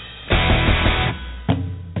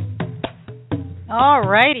 All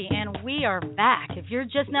righty, and we are back. If you're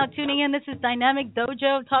just now tuning in, this is Dynamic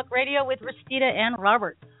Dojo Talk Radio with Restita and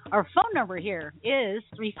Robert. Our phone number here is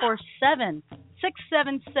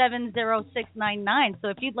 677-0699. So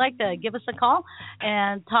if you'd like to give us a call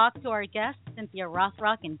and talk to our guests, Cynthia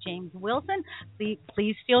Rothrock and James Wilson,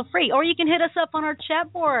 please feel free. Or you can hit us up on our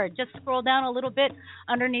chat board. Just scroll down a little bit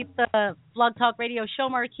underneath the Blog Talk Radio show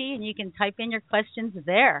marquee, and you can type in your questions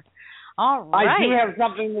there. All right. I do have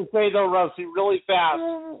something to say, though, Rusty, really fast.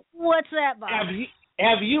 What's that, Bob?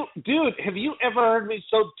 Have you ever heard me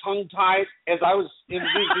so tongue-tied as I was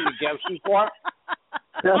introducing the guests before?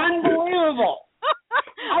 Unbelievable.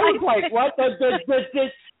 I was like, what?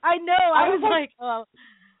 I know. I was like, oh.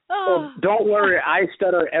 Well, don't worry. I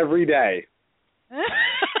stutter every day.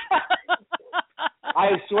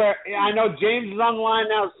 I swear. I know James is on the line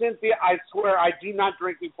now. Cynthia, I swear I do not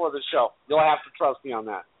drink before the show. You'll have to trust me on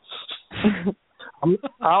that.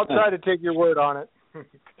 I'll try to take your word on it.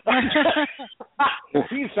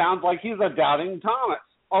 He sounds like he's a doubting Thomas.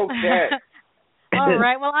 Okay. All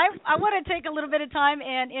right. Well, I want to take a little bit of time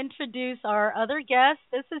and introduce our other guest.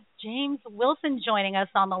 This is James Wilson joining us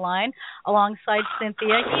on the line alongside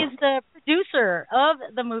Cynthia. He is the producer of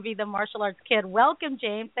the movie The Martial Arts Kid. Welcome,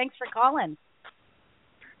 James. Thanks for calling.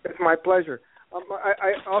 It's my pleasure.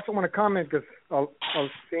 I also want to comment because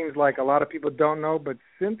it seems like a lot of people don't know, but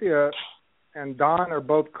Cynthia and Don are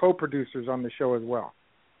both co-producers on the show as well.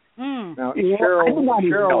 Now,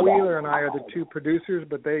 Cheryl Wheeler and I are the two producers,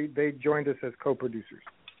 but they joined us as co-producers.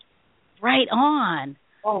 Right on.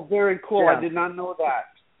 Oh, very cool. Yeah. I did not know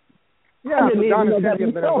that. Yeah, so Don and Cynthia have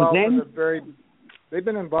been involved they've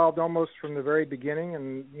been involved almost from the very beginning,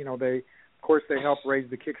 and they helped raise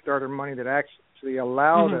the Kickstarter money that actually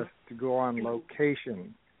allowed us to go on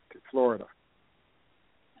location to Florida.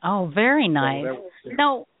 Oh, very nice. So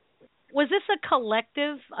Now, was this a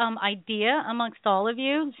collective idea amongst all of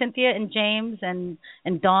you, Cynthia and James and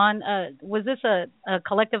Dawn? Was this a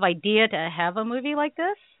collective idea to have a movie like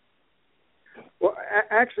this? Well,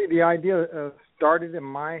 actually, the idea started in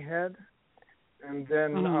my head, and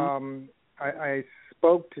then I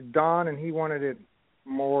spoke to Don, and he wanted it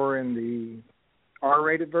more in the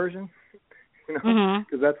R-rated version,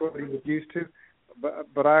 because that's what he was used to.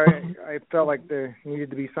 But I felt like there needed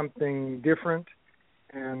to be something different.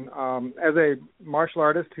 And as a martial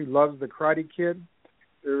artist who loves the Karate Kid,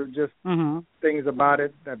 there were just things about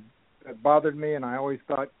it that bothered me, and I always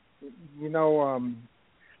thought,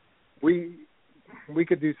 we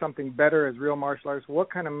could do something better as real martial artists. What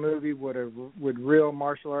kind of movie would real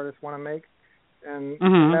martial artists want to make? And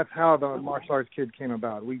that's how the Martial Arts Kid came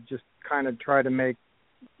about. We just kind of try to make,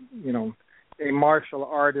 a martial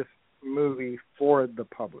artist movie for the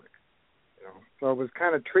public. So it was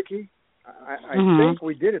kind of tricky. I think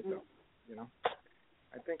we did it, though.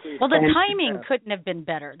 I think we. Well, the timing couldn't have been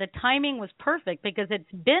better. The timing was perfect because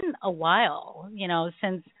it's been a while,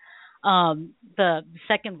 since the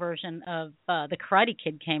second version of the Karate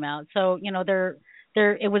Kid came out. So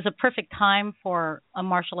it was a perfect time for a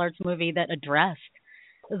martial arts movie that addressed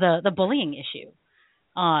the bullying issue.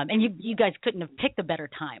 And you guys couldn't have picked a better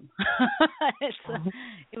time. It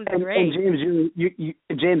was great. And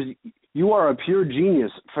James, you are a pure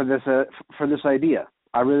genius for this idea.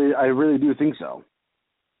 I really do think so.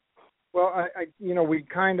 Well, we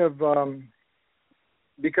kind of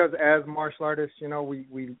because as martial artists,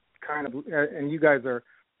 we kind of, and you guys are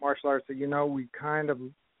martial artists, so we kind of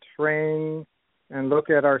train and look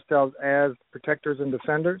at ourselves as protectors and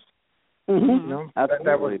defenders.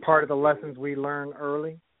 That was part of the lessons we learned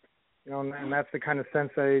early, and that's the kind of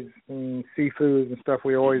senseis and seafood and stuff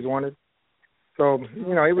we always wanted. So, it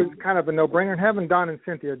was kind of a no-brainer. And having Don and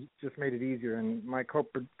Cynthia just made it easier. And my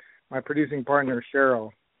producing partner,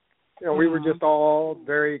 Cheryl, we were just all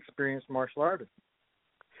very experienced martial artists.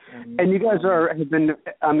 And you guys have been,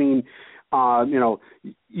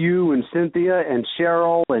 you and Cynthia and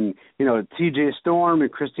Cheryl and, TJ Storm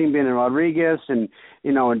and Christine Bannon Rodriguez and,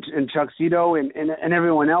 and Chuck Zito and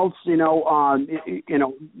everyone else, Matthew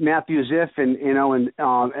Ziff and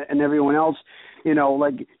everyone else,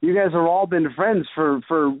 like you guys have all been friends for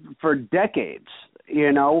decades,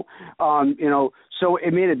 so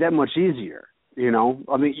it made it that much easier.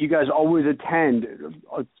 You guys always attend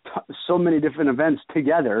so many different events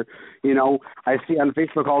together. I see on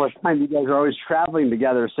Facebook all the time you guys are always traveling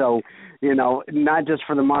together. So, not just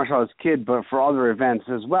for the Martial Arts Kid, but for other events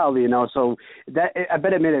as well. So that I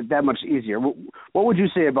bet it made it that much easier. What would you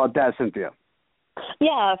say about that, Cynthia?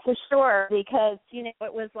 Yeah, for sure, because, it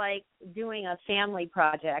was like doing a family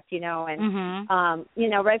project, and,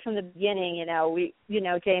 right from the beginning,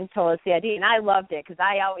 James told us the idea, and I loved it because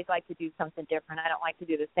I always like to do something different. I don't like to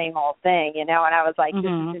do the same old thing, and I was like, this is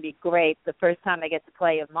going to be great the first time I get to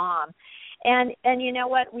play a mom. And you know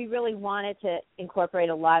what? We really wanted to incorporate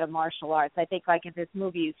a lot of martial arts. I think like in this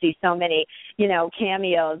movie you see so many,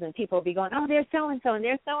 cameos, and people will be going, oh, there's so-and-so, and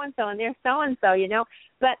there's so-and-so, and there's so-and-so,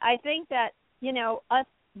 But I think that, us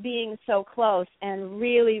being so close and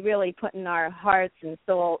really, really putting our hearts and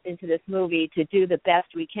soul into this movie to do the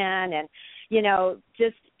best we can, and,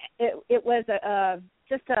 just it was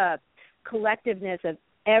just a collectiveness of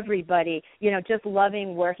everybody, just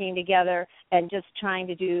loving working together and just trying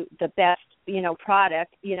to do the best,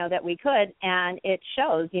 product, that we could. And it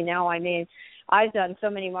shows, I mean, I've done so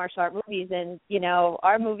many martial art movies, and,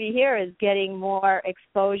 our movie here is getting more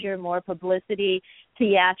exposure, more publicity,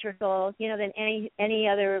 theatrical, than any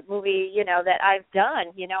other movie, that I've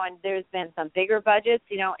done, and there's been some bigger budgets,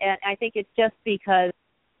 and I think it's just because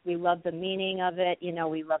we love the meaning of it,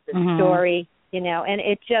 we love the story, and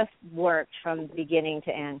it just worked from beginning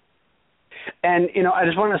to end. And I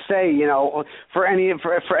just want to say, for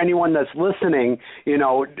anyone that's listening,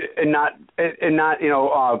 and not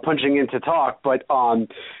punching in to talk, but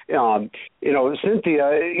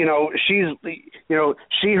Cynthia, she's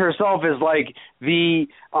she herself is like the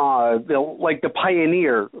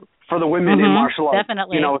pioneer for the women in martial arts.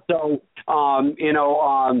 Definitely. So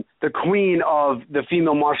the queen of the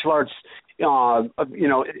female martial arts.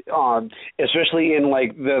 Especially in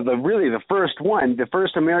like the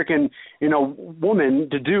first American, woman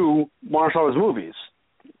to do martial arts movies,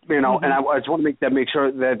 and I just want to make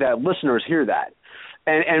sure that listeners hear that.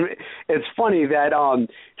 And it's funny that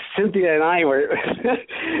Cynthia and I were,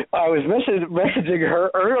 I was messaging her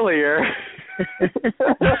earlier.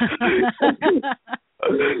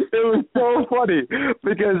 It was so funny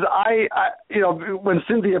because I when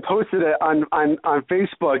Cynthia posted it on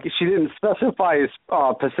Facebook, she didn't specify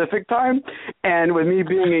Pacific time, and with me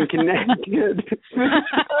being in Connecticut,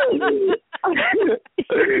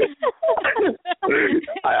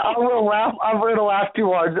 I'm gonna laugh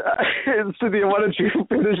too hard. Cynthia, why don't you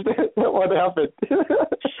finish what happened?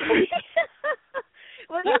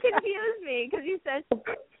 Well, you confused me because you said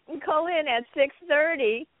call in at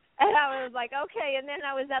 6:30. And I was like, okay. And then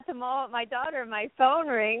I was at the mall with my daughter, and my phone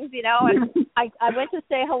rings, and I went to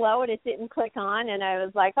say hello, and it didn't click on. And I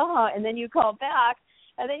was like, oh. And then you called back,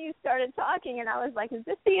 and then you started talking, and I was like, is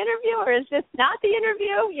this the interview or is this not the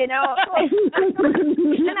interview?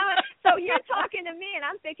 So you're talking to me, and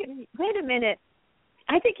I'm thinking, wait a minute.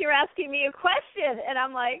 I think you're asking me a question. And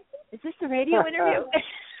I'm like, is this the radio interview?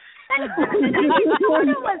 I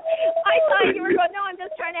thought you were going, no, I'm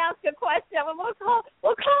just trying to ask a question. We'll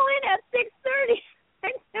call in at 6:30.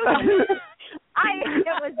 It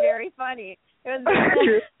was very funny. It was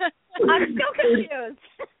very, I'm still confused.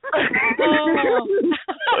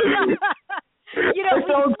 We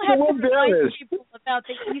still have to remind people about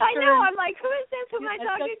the Eastern. I know. I'm like, who is this? Who am I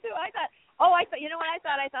talking to? I thought, you know what I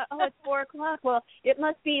thought? I thought, it's 4 o'clock. Well, it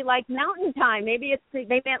must be like Mountain Time. Maybe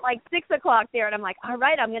they meant like 6 o'clock there. And I'm like, all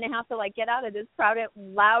right, I'm going to have to like get out of this crowded,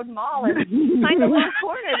 loud mall and find a little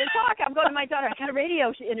corner to talk. I'm going to my daughter. I got a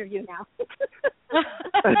radio interview now.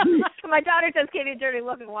 My daughter just gave me a dirty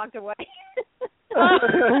look and walked away.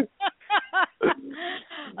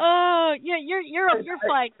 Oh, yeah, you're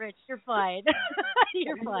fine, Rich. You're fine.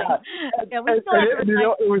 You're fine. Yeah, we still have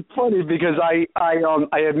it was funny because I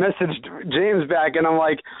had messaged James back, and I'm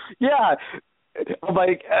like, yeah. I'm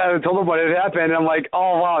like, I told him what had happened, and I'm like,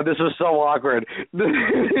 oh wow, this was so awkward.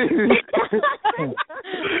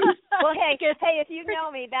 Well, hey, if you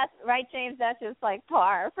know me, that's right, James. That's just like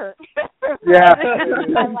par for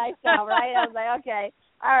my lifestyle, right? I was like, okay.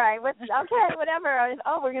 All right, whatever.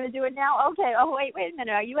 We're going to do it now? Okay. Oh, wait a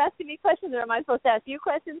minute. Are you asking me questions, or am I supposed to ask you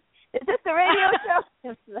questions? Is this the radio show?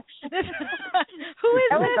 Who is this?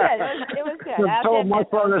 It was good.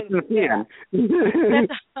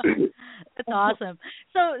 That's awesome.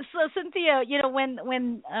 So Cynthia,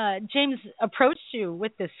 when James approached you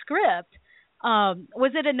with the script,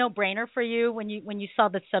 was it a no-brainer for you when you saw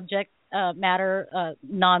the subject matter,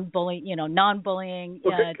 non-bullying?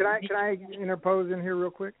 Can I interpose in here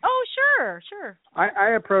real quick? Oh, sure.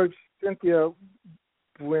 I approached Cynthia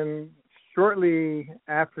shortly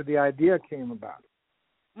after the idea came about.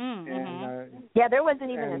 Mm-hmm. There wasn't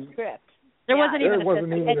even a script. There wasn't even a script.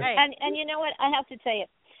 And you know what? I have to tell you,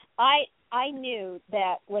 I knew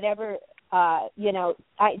that whatever,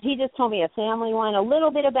 he just told me a family one, a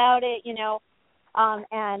little bit about it,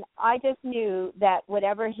 and I just knew that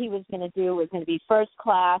whatever he was going to do was going to be first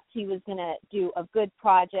class. He was going to do a good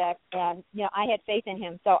project, and I had faith in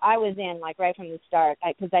him. So I was in like right from the start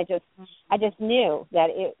because I just knew that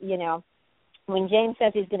it, when James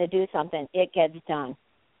says he's going to do something, it gets done.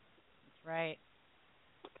 Right.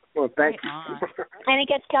 Well, thank you. And it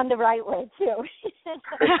gets done the right way too.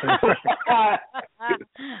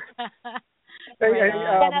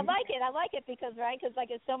 And I like it because because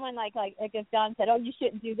like if someone like if Don said, "Oh, you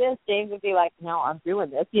shouldn't do this," James would be like, "No, I'm doing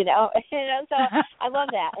this," So I love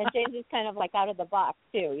that. And James is kind of like out of the box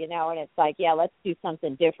too, And it's like, yeah, let's do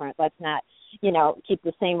something different. Let's not, keep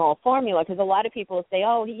the same old formula, because a lot of people say,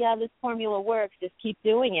 "Oh, yeah, this formula works. Just keep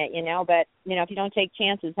doing it," But if you don't take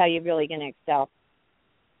chances, how are you really going to excel?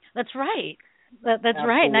 That's right. That's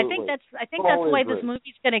right, and I think that's the way this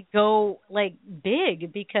movie's going to go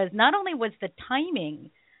big, because not only was the timing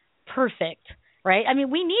perfect, right? I mean,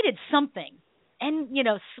 we needed something, and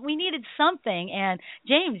and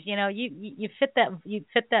James, you fit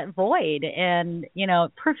that void, and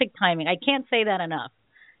perfect timing. I can't say that enough,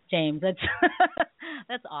 James.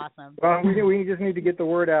 That's awesome. Well, we just need to get the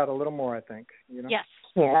word out a little more, I think. Yes.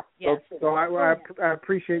 Yeah. Yes. So I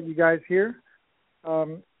appreciate you guys here.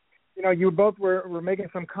 You both were making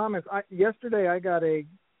some comments. Yesterday I got a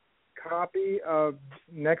copy of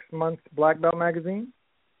next month's Black Belt magazine,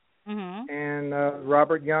 and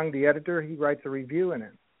Robert Young, the editor, he writes a review in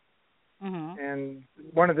it. And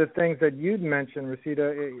one of the things that you'd mentioned,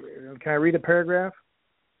 Restita, can I read a paragraph?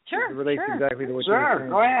 Sure. It relates exactly to what you were saying.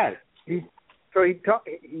 Go ahead. He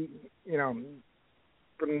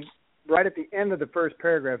from right at the end of the first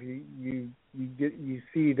paragraph, you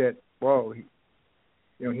see that, whoa,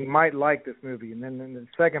 he might like this movie, and then in the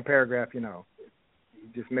second paragraph, he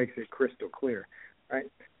just makes it crystal clear, right?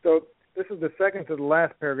 So this is the second to the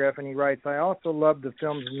last paragraph, and he writes, "I also love the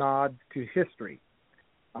film's nod to history.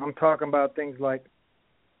 I'm talking about things like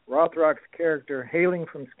Rothrock's character hailing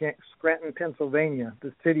from Scranton, Pennsylvania,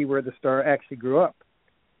 the city where the star actually grew up,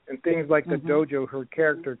 and things like the dojo her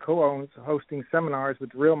character co-owns, hosting seminars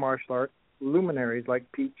with real martial art luminaries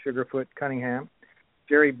like Pete Sugarfoot Cunningham,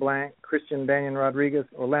 Jerry Blank, Christian Daniel Rodriguez,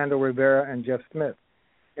 Orlando Rivera, and Jeff Smith,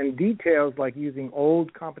 and details like using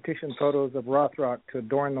old competition photos of Rothrock to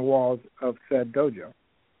adorn the walls of said dojo."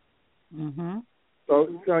 So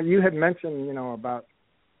you had mentioned, about,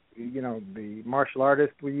 the martial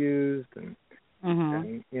artists we used and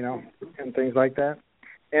things like that.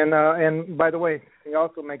 And by the way, he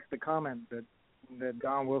also makes the comment that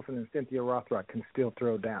Don Wilson and Cynthia Rothrock can still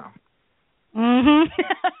throw down. Oh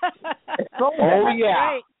yeah,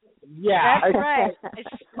 right. Yeah, that's right. I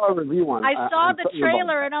saw a review one. I saw the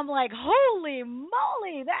trailer and I'm like, holy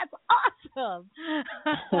moly, that's awesome.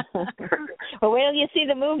 Well, wait till you see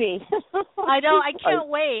the movie. I know, I can't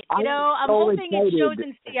wait. I'm hoping it shows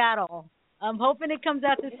in Seattle. I'm hoping it comes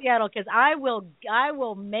out to Seattle, because I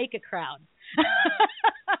will make a crowd.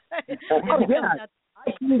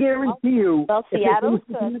 I can guarantee you. Well, Seattle's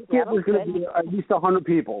good. There's going to be at least 100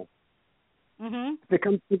 people. If it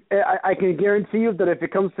comes to, I can guarantee you that if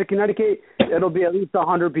it comes to Connecticut, it'll be at least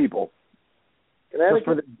 100 people.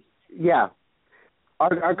 Connecticut?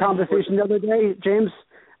 Our conversation the other day, James,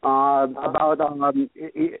 about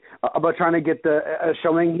trying to get the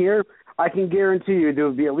showing here, I can guarantee you there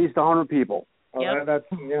will be at least 100 people. That's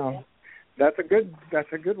That's a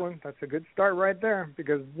good one. That's a good start right there,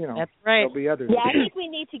 because that's right. There'll be others. Yeah, I think we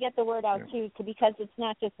need to get the word out too, because it's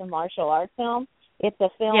not just a martial arts film. It's a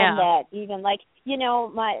film that even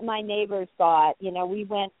my neighbors thought, we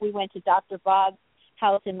went to Dr. Bob's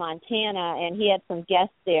house in Montana, and he had some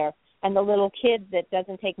guests there, and the little kid that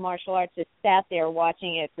doesn't take martial arts just sat there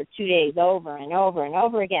watching it for 2 days over and over and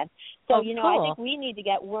over again. So, cool. I think we need to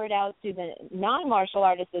get word out to the non-martial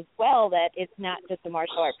artists as well that it's not just a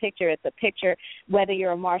martial art picture. It's a picture, whether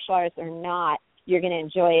you're a martial artist or not, you're going to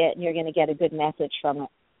enjoy it and you're going to get a good message from it.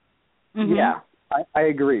 Yeah, I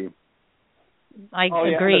agree. I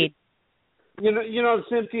agreed.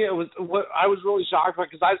 Cynthia, I was really shocked by,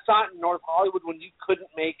 because I saw it in North Hollywood when you couldn't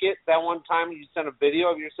make it that one time. You sent a video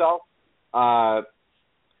of yourself.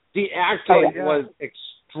 The acting was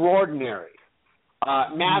extraordinary.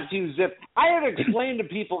 Matthew Zipp. I had to explain to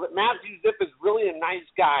people that Matthew Zipp is really a nice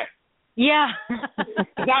guy. Yeah.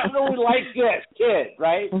 Not really like this kid,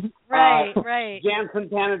 right? Right. Jansen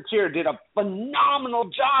Panettiere did a phenomenal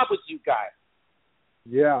job with you guys.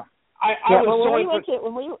 Yeah. When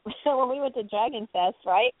we went to Dragon Fest,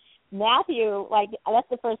 right? Matthew, that's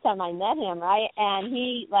the first time I met him, right? And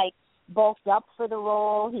he bulked up for the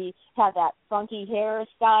role. He had that funky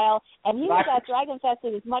hairstyle, and he was at Dragon Fest.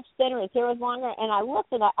 It was much thinner. His hair was longer, and I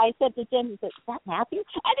looked and I said to Jim, "Is that Matthew?"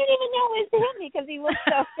 I didn't even know it was him, because he looked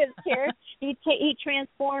so his character. He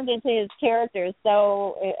transformed into his character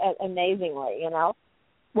so amazingly,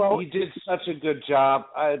 Well, he did such a good job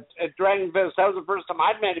at Dragon Fest. That was the first time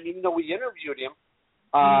I'd met him, even though we interviewed him.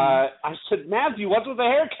 I said, "Matthew, what's with the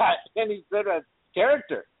haircut?" And he said, "A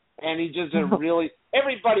character." and he just did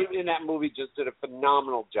everybody in that movie just did a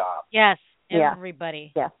phenomenal job. Yes,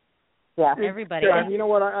 everybody. Yeah. Yeah. Everybody. Yeah, and you know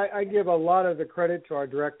what? I give a lot of the credit to our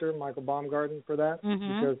director, Michael Baumgarten, for that,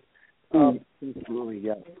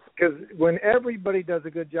 because when everybody does a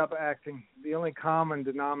good job of acting, the only common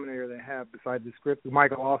denominator they have besides the script that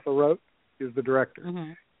Michael also wrote is the director.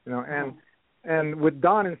 You know, and with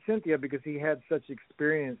Don and Cynthia, because he had such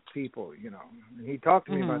experienced people, you know, and he talked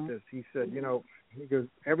to me about this. He said, you know, he goes,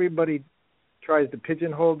 everybody tries to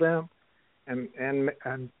pigeonhole them and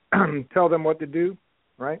tell them what to do,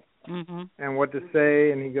 right? And what to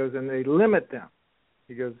say, and he goes, and they limit them.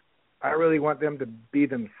 He goes, I really want them to be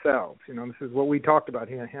themselves. You know, this is what we talked about,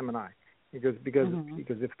 him and I. He goes, because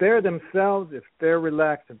if they're themselves, if they're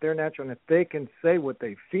relaxed, if they're natural, and if they can say what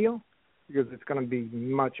they feel, because it's going to be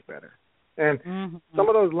much better. And some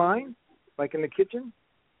of those lines, like in the kitchen,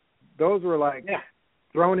 those were like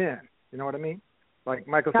thrown in. You know what I mean? Like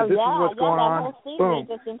Michael said, this is what's going on. Boom.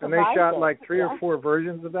 And they shot like 3 or 4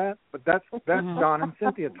 versions of that. But that's Don and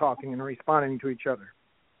Cynthia talking and responding to each other.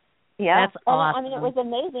 Yeah, that's awesome. I mean, it was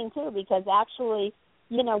amazing too, because actually,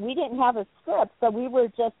 you know, we didn't have a script, so we were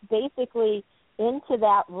just basically into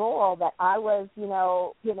that role that I was, you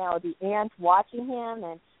know, the aunt watching him,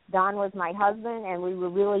 and Don was my husband, and we were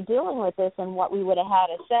really dealing with this and what we would have had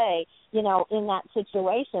to say, you know, in that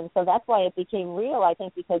situation. So that's why it became real, I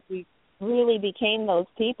think, because we really became those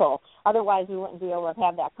people. Otherwise, we wouldn't be able to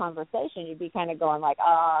have that conversation. You'd be kind of going like,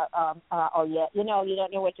 oh, yeah, you know, you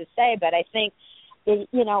don't know what to say. But I think,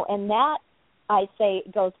 you know, and that, I say,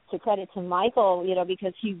 goes to credit to Michael, you know,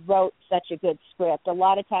 because he wrote such a good script. A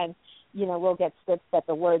lot of times, you know, we'll get scripts that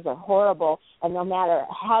the words are horrible, and no matter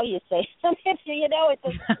how you say them, you know, it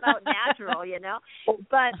just comes out natural, you know.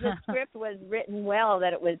 But the script was written well,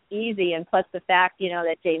 that it was easy, and plus the fact, you know,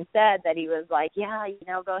 that James said that he was like, yeah, you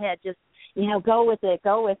know, go ahead, just, you know, go with it,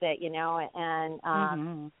 you know,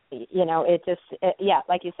 and, you know, it just,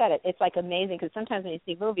 like you said, it's like amazing, because sometimes when you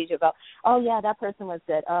see movies, you go, oh, yeah, that person was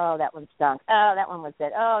good, oh, that one stunk, oh, that one was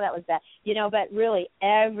good, oh, that was bad, you know, but really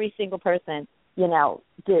every single person, you know,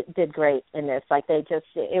 did great in this. Like it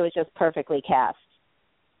was just perfectly cast.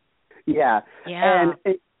 Yeah. And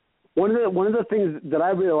one of the things that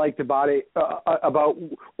I really liked about it, about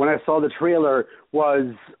when I saw the trailer,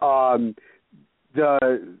 was the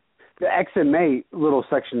XMA little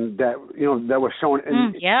section that, you know, that was shown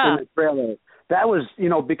in the trailer. That was, you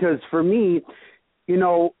know, because for me, you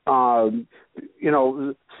know,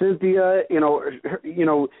 Cynthia, you know,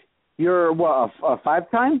 you're what, a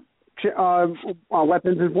 5-time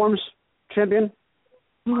weapons and forms champion.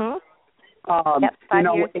 Yep, 5 you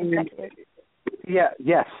know, years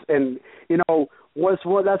yes, and you know,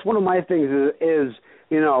 that's one of my things is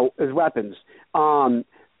you know, is weapons. And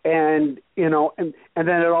you know, and then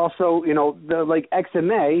it also, you know, the like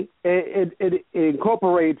XMA, it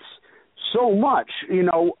incorporates so much. You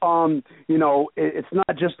know, it's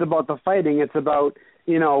not just about the fighting; it's about,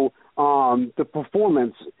 you know, the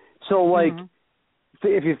performance. So like.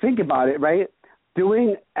 If you think about it, right,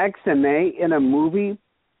 doing XMA in a movie,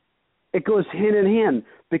 it goes hand in hand,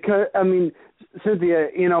 because I mean, Cynthia,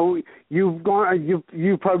 you know, you've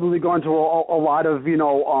probably gone to a lot of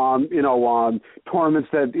tournaments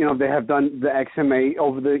that, you know, they have done the XMA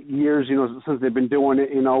over the years, you know, since they've been doing it,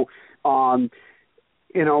 you know, obviously,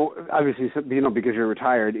 you know, because you're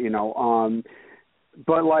retired, you know,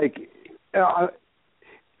 but like.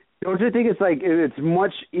 Don't you think it's like it's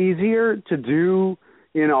much easier to do,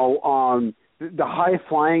 you know, the high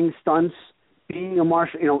flying stunts being a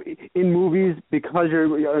martial, you know, in movies, because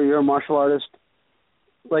you're a martial artist?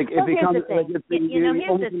 Like it becomes like it's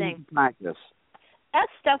here's the thing. Practice. That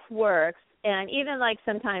stuff works, and even like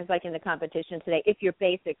sometimes, like in the competition today, if your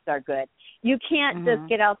basics are good, you can't just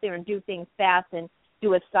get out there and do things fast and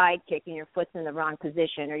do a side kick and your foot's in the wrong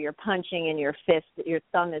position, or you're punching and your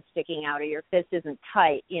thumb is sticking out, or your fist isn't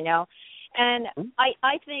tight, you know. And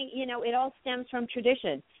I think, you know, it all stems from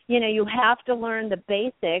tradition. You know, you have to learn the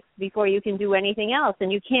basics before you can do anything else,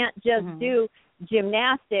 and you can't just do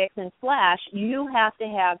gymnastics and flash. You have to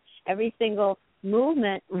have every single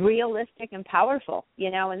movement realistic and powerful, you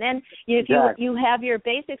know. And then if you have your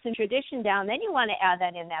basics and tradition down, then you want to add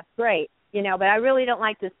that in. That's great. You know, but I really don't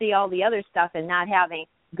like to see all the other stuff and not having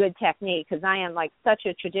good technique, because I am like such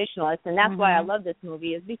a traditionalist, and that's why I love this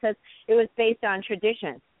movie, is because it was based on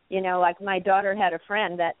tradition. You know, like my daughter had a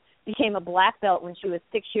friend that became a black belt when she was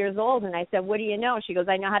 6 years old, and I said, what do you know? She goes,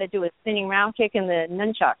 I know how to do a spinning round kick and the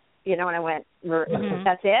nunchuck. You know, and I went,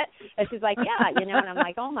 that's it? And she's like, yeah, you know, and I'm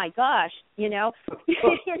like, oh my gosh, you know,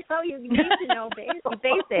 you need to know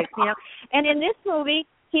basics, you know. And in this movie,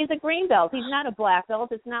 he's a green belt. He's not a black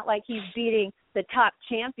belt. It's not like he's beating the top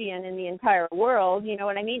champion in the entire world. You know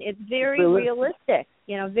what I mean? It's very realistic.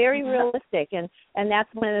 You know, very realistic, and that's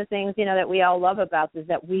one of the things, you know, that we all love about this, is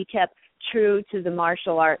that we kept true to the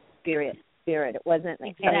martial arts spirit. It wasn't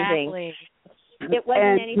like anything. It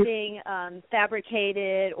wasn't anything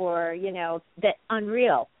fabricated or, you know, that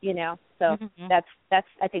unreal. You know, so that's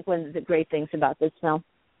I think one of the great things about this film.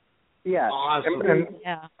 Yeah. Awesome.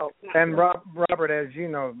 And Robert, as you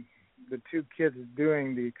know, the two kids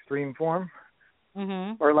doing the extreme form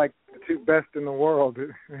are like the two best in the world.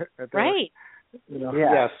 Right. You know,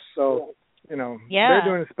 yes. So, you know, they're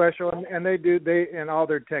doing special, and they all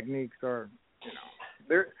their techniques are, you know,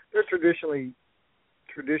 they're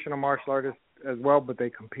traditional martial artists as well, but they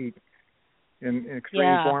compete in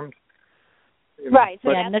extreme forms. You know. Right. So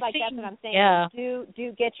that's what I'm saying. Yeah. Do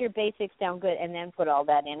get your basics down good, and then put all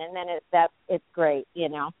that in, and then it's great. You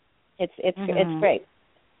know, it's great.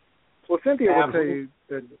 Well, Cynthia will tell you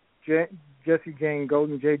that Jesse Jane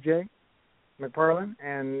Golden, JJ McFarlane,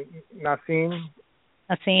 and Nassim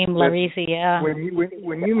Larisi,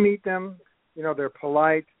 When you meet them, you know, they're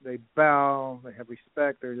polite, they bow, they have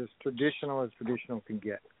respect, they're just traditional as traditional can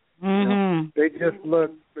get. You know? They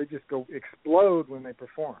just go explode when they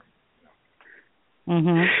perform.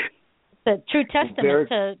 It's a true testament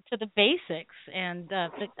to the basics, and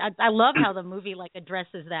I love how the movie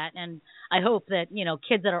addresses that, and I hope that, you know,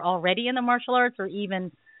 kids that are already in the martial arts or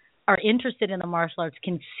even are interested in the martial arts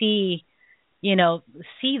can see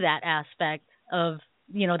that aspect of,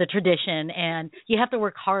 you know, the tradition, and you have to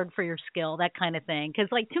work hard for your skill, that kind of thing. Because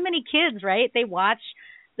too many kids, right? They watch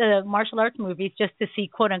the martial arts movies just to see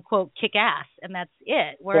quote unquote kick ass, and that's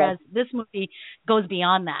it. Whereas this movie goes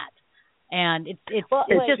beyond that, and it's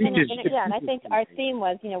just. And I think our theme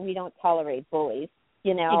was, you know, we don't tolerate bullies.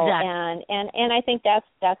 You know, exactly. and I think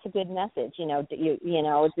that's a good message. You know,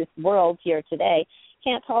 this world here today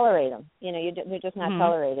can't tolerate them. You know, you're just not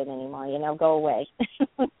tolerated anymore. You know, go away.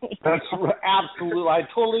 That's absolutely. I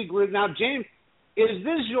totally agree. Now, James, is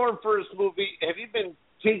this your first movie? Have you been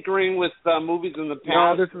tinkering with movies in the past?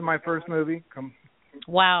 No, this is my first movie.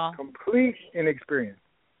 Wow. Complete inexperience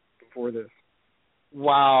before this.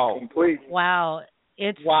 Wow. Complete. Wow.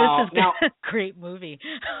 This has been a great movie.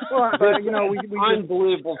 Well, but, you know, we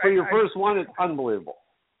unbelievable. For your first one, it's unbelievable.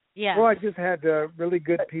 Yeah. Well, I just had really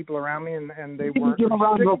good people around me, and they weren't. We need to give a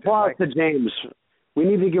round of applause to James. We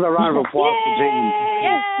need to give a round of applause to James.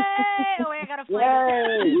 Yay! Oh, I got a flavor.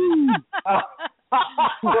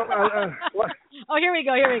 Oh, here we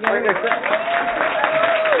go.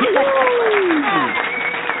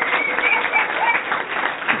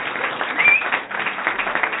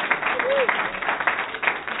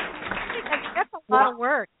 That's a lot of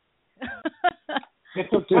work.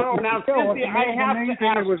 Now, Cynthia, I have to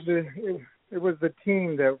ask. It was the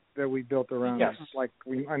team that we built around us. Like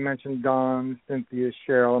I mentioned, Don, Cynthia,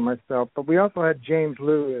 Cheryl, and myself. But we also had James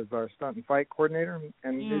Liu as our stunt and fight coordinator,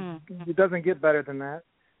 and it doesn't get better than that.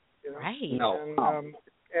 You know? Right. No.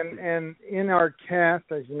 And in our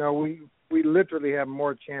cast, as you know, we literally have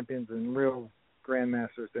more champions and real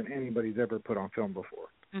grandmasters than anybody's ever put on film before.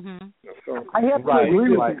 So I have to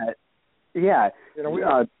agree with that. Yeah. You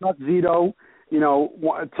know, Chuck Zito, you know,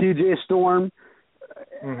 TJ Storm.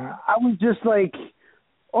 I was just like,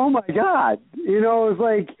 oh my God. You know, it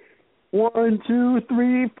was like 1, 2,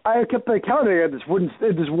 3. I kept counting. It just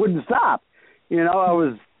wouldn't stop. You know, I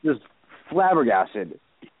was just flabbergasted.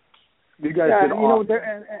 You guys did awesome.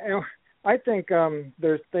 You know, I think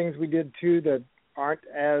there's things we did too that aren't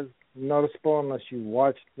as noticeable unless you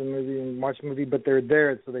watch the movie, but they're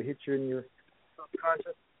there, so they hit you in your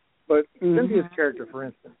subconscious. But Cynthia's character, for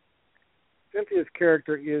instance, Cynthia's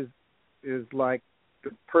character is like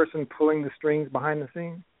the person pulling the strings behind the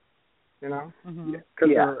scenes, you know,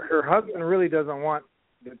 because her husband really doesn't want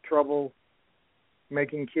the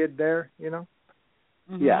trouble-making kid there, you know.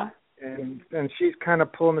 Yeah. And she's kind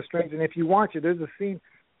of pulling the strings, and if you watch it, there's a scene,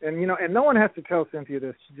 and you know, and no one has to tell Cynthia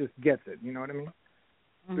this; she just gets it. You know what I mean?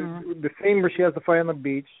 The scene where she has to fight on the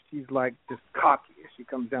beach, she's like just cocky as she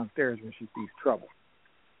comes downstairs when she sees trouble.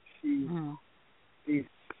 She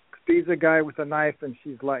sees a guy with a knife, and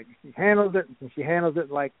she handles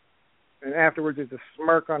it like, and afterwards there's a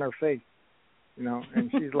smirk on her face, you know, and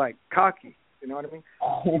she's like cocky. You know what I mean?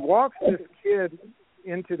 She walks this kid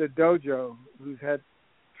into the dojo who's had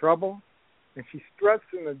trouble, and she struts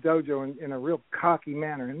in the dojo in a real cocky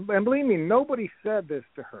manner. And believe me, nobody said this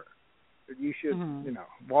to her, that you should, you know,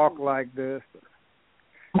 walk like this, or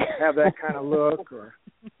have that kind of look, or,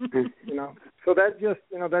 you know. So that's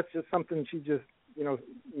just something she just, you know,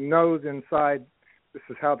 knows inside. This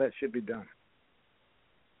is how that should be done.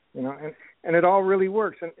 You know, and it all really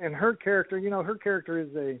works. And her character, you know, her character is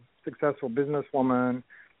successful businesswoman.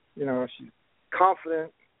 You know, she's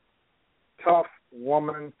confident, tough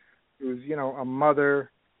woman who's, you know, a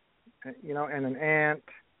mother, you know, and an aunt,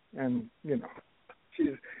 and, you know,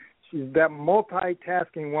 she's that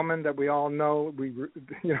multitasking woman that we all know. Know.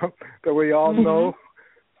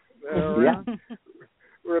 Yeah.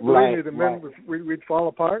 Believe me, the men we'd fall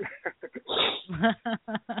apart.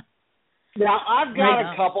 Now, I've got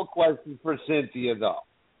a couple questions for Cynthia, though,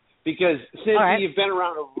 because Cynthia, you've been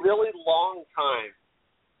around a really long time,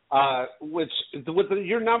 which with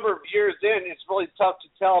your number of years in, it's really tough to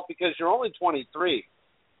tell because you're only 23.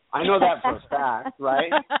 I know that for a fact,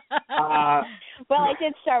 right? Well, I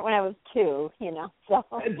did start when I was 2, you know. So.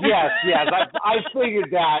 Yes, I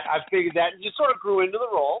figured that. You sort of grew into the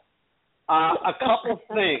role. A couple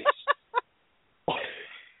things.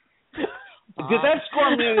 Did that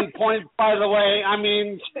score me any points, by the way? I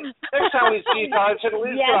mean, next time we see each other, I should at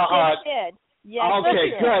least get a hug. Yes, it did. Yes,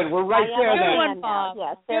 okay, good. We're right there then. Good one, Bob.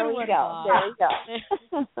 Yes, there we go. There we go.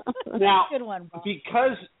 Now, good one, Bob.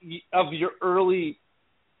 Because of your early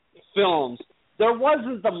films, there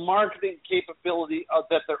wasn't the marketing capability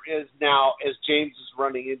that there is now as James is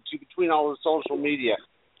running into between all the social media.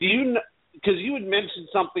 Because you had mentioned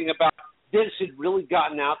something about this had really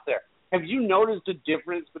gotten out there. Have you noticed a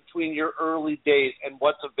difference between your early days and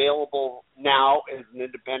what's available now as an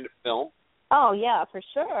independent film? Oh, yeah, for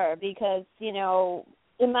sure. Because, you know,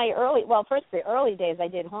 in my the early days I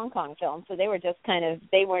did Hong Kong films, so they were just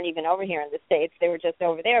they weren't even over here in the States. They were just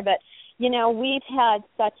over there. But, you know, we've had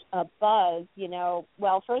such a buzz, you know,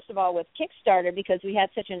 well, first of all with Kickstarter because we had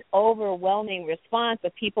such an overwhelming response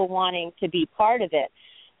of people wanting to be part of it.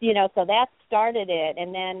 You know, so that started it.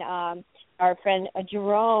 And then our friend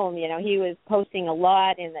Jerome, you know, he was posting a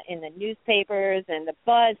lot in the newspapers, and the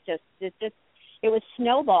buzz it was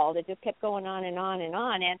snowballed. It just kept going on and on and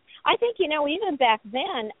on. And I think, you know, even back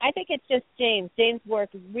then, I think it's just James. James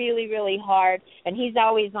worked really, really hard, and he's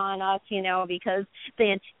always on us, you know, because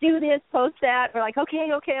saying, do this, post that. We're like, okay,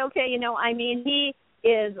 you know, I mean, he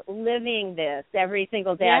is living this every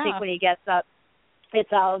single day. Yeah. I think when he gets up, it's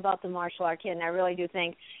all about the martial art kid, and I really do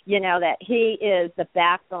think, you know, that he is the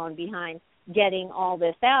backbone behind getting all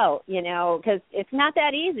this out, you know, because it's not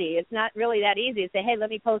that easy. It's not really that easy to say, hey, let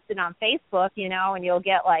me post it on Facebook, you know, and you'll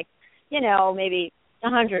get like, you know, maybe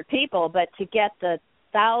 100 people, but to get the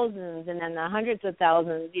thousands and then the hundreds of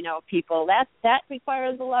thousands, you know, people, that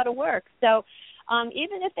requires a lot of work. So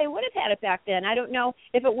even if they would have had it back then, I don't know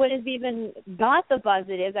if it would have even got the buzz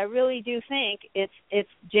it is. I really do think it's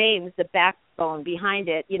James, the backbone behind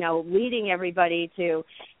it, you know, leading everybody to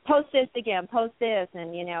post this again, post this,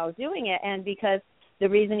 and, you know, doing it. And because the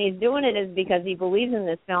reason he's doing it is because he believes in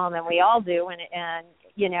this film, and we all do, and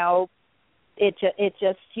you know, it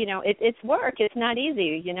just, you know, it's work. It's not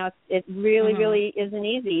easy. You know, it really, really isn't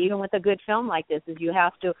easy, even with a good film like this, is you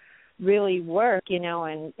have to really work, you know,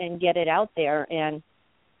 and get it out there. And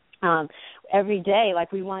every day,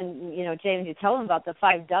 like we won, you know, James, you tell him about the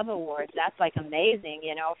 5 Dove Awards. That's like amazing,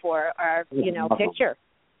 you know, for our, you know, picture,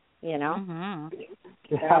 you know.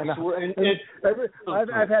 Yeah,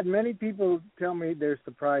 I've had many people tell me they're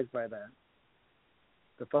surprised by that.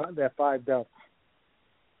 That 5 Dove,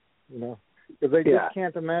 you know, because they just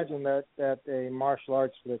can't imagine that a martial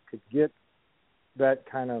arts that could get that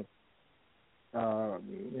kind of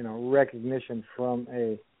you know, recognition from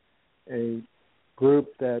a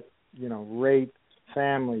group that, you know, rates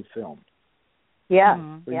family films. Yeah.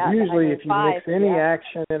 So usually if you mix any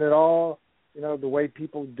action in it at all, you know, the way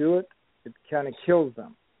people do it, it kind of kills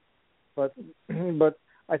them. But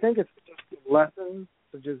I think it's just lessons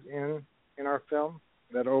such as in our film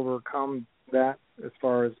that overcome that as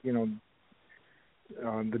far as, you know,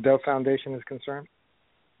 the Dove Foundation is concerned.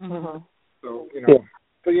 Mm-hmm. So, you know,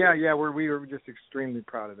 so we were just extremely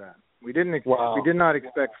proud of that. We did not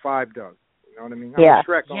expect 5 Doves. You know what I mean? Yeah.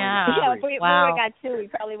 Shrek If we would have got 2, we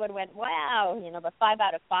probably would have went, wow, you know, but 5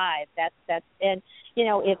 out of 5. That's and you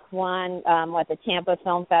know, it's won the Tampa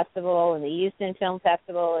Film Festival and the Houston Film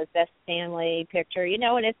Festival is Best Family Picture, you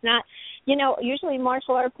know, and it's not, you know, usually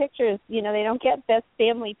martial art pictures, you know, they don't get Best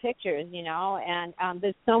Family Pictures, you know, and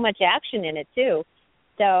there's so much action in it too.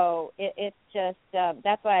 So it's just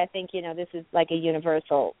that's why I think, you know, this is like a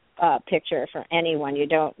universal picture for anyone. You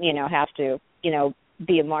don't, you know, have to, you know,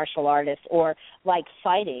 be a martial artist or like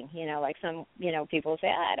fighting, you know, like some, you know, people say,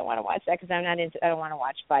 I don't want to watch that because I don't want to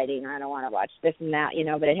watch fighting, or I don't want to watch this and that, you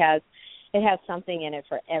know, but it has something in it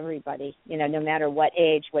for everybody, you know, no matter what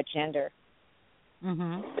age, what gender.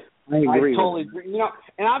 I agree. I totally agree. You know,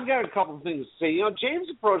 and I've got a couple of things to say. You know, James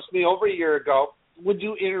approached me over a year ago. Would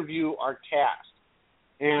you interview our cast?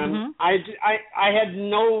 And I had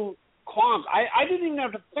no qualms. I didn't even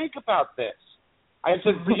have to think about this. I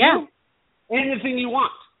said, for you, anything you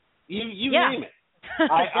want. You name it.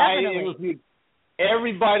 I interviewed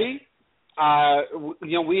everybody.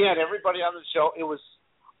 We had everybody on the show. It was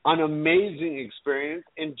an amazing experience.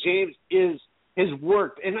 And James has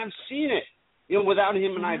worked, and I've seen it. Without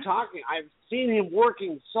him and I talking, I've seen him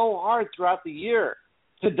working so hard throughout the year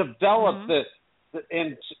to develop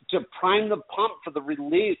and to prime the pump for the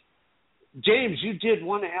release. James, you did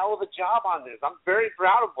one hell of a job on this. I'm very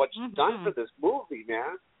proud of what you've done for this movie,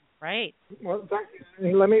 man. Right. Well,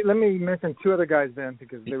 let me mention two other guys then,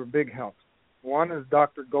 because they were big helps. One is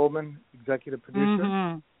Dr. Goldman, executive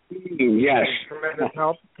producer. Yes. Tremendous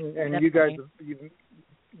help, and you guys,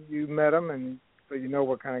 you met him, and so you know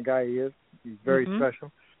what kind of guy he is. He's very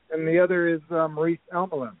special. And the other is Maurice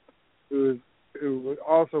Elmelin, who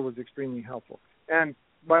also was extremely helpful. And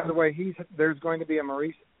by the way, there's going to be a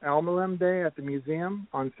Maurice Elmelin Day at the museum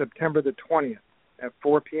on September the 20th at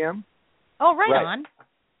 4 p.m. Oh, right on.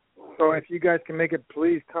 So if you guys can make it,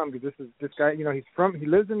 please come, because this guy, he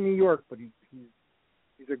lives in New York, but he's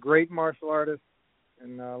a great martial artist,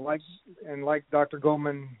 and like Dr.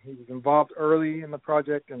 Goldman, he was involved early in the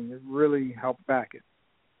project, and it really helped back it.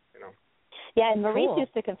 Yeah, and Maurice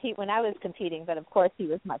used to compete when I was competing, but of course he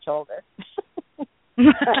was much older. Okay,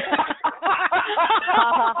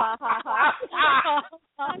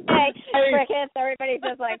 crickets, everybody's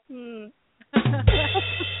just like,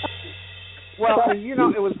 Well,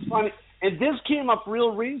 it was funny. And this came up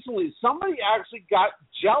real recently. Somebody actually got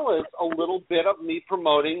jealous a little bit of me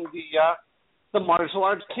promoting the martial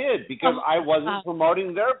arts kid, because I wasn't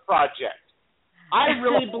promoting their project. I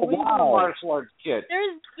really believe in the martial arts kid.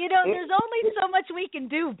 There's only so much we can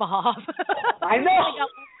do, Bob. I know.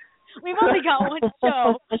 We've only got one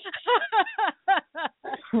show.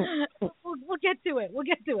 We'll get to it.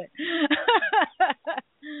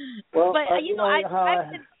 Well, but I've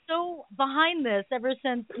been so behind this ever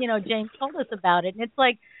since James told us about it, and it's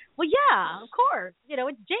like, well, yeah, of course,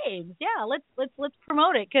 it's James. Yeah, let's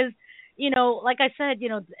promote it, because like I said,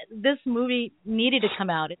 this movie needed to come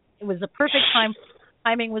out. It was the perfect time.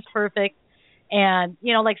 Timing was perfect. And,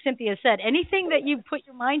 like Cynthia said, anything that you put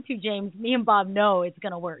your mind to, James, me and Bob know it's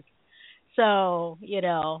going to work. So,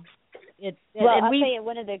 it's... Well, I'll tell you,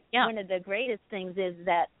 one of the greatest things is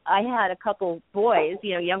that I had a couple boys,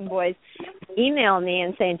 young boys, email me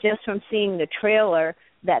and saying, just from seeing the trailer,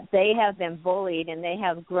 that they have been bullied and they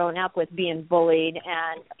have grown up with being bullied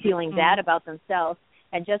and feeling bad about themselves.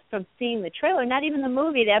 And just from seeing the trailer, not even the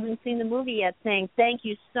movie, they haven't seen the movie yet, saying, thank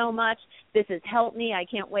you so much. This has helped me. I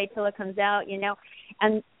can't wait till it comes out,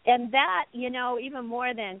 And that, even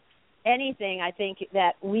more than anything, I think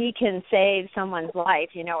that we can save someone's life,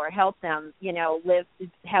 or help them,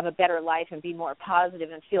 have a better life and be more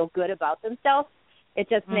positive and feel good about themselves. It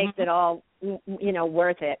just makes it all,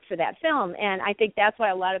 worth it for that film. And I think that's why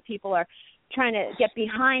a lot of people are trying to get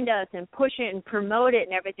behind us and push it and promote it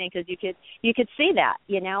and everything, because you could see that,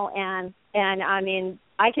 and I mean,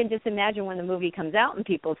 I can just imagine when the movie comes out and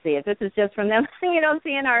people see it. This is just from them, seeing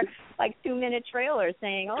our 2-minute trailer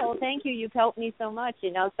saying, "Oh, thank you, you've helped me so much,"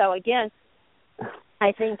 So again,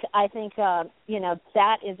 I think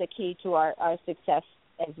that is a key to our success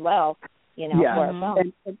as well, for our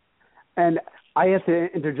film. And I have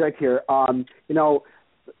to interject here.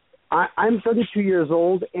 I'm 32 years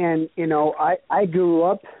old, and I grew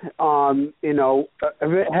up, having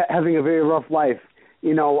a very rough life.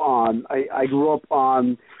 I grew up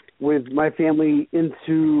with my family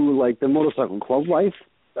into the motorcycle club life,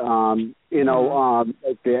 the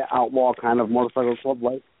outlaw kind of motorcycle club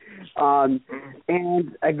life,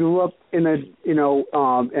 and I grew up in a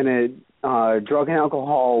drug and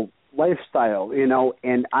alcohol lifestyle,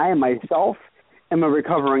 and I myself am a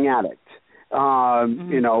recovering addict.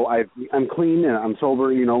 I'm clean and I'm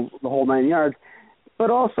sober, the whole 9 yards. But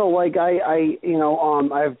also,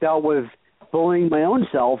 I've dealt with bullying my own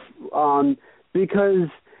self, because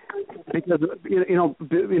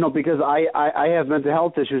I have mental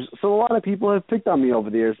health issues. So a lot of people have picked on me over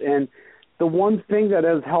the years, and the one thing that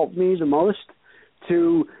has helped me the most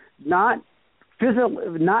to not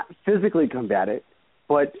physically combat it,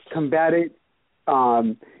 but combat it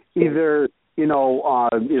either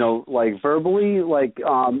verbally,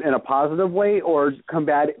 in a positive way, or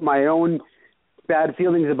combat my own bad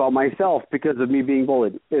feelings about myself because of me being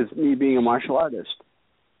bullied, is me being a martial artist.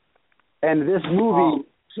 And this movie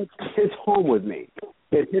hits home with me.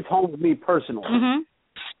 It hits home with me personally.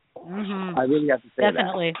 I really have to say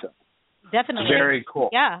Definitely. that. Definitely. Very cool.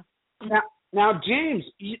 Yeah. Now, James,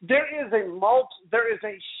 there is a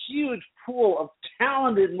huge pool of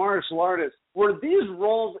talented martial artists. Were these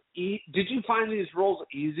roles? Did you find these roles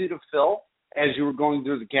easy to fill as you were going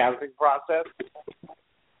through the casting process?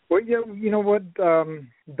 Well, yeah, you know what? Don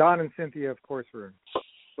and Cynthia, of course, were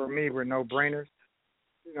no-brainers.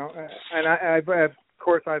 You know, and I've of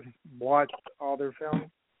course I've watched all their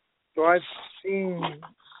films, so I've seen,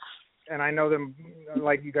 and I know them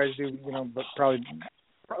like you guys do. You know, but probably.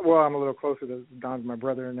 Well, I'm a little closer to Don's my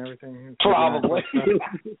brother and everything. Probably.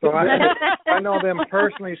 So I know them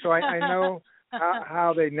personally, so I know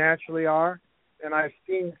how they naturally are, and I've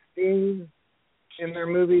seen scenes in their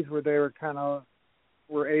movies where they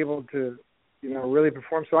were able to, you know, really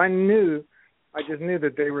perform. So I just knew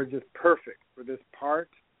that they were just perfect for this part,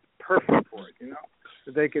 perfect for it, you know,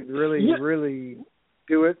 that they could really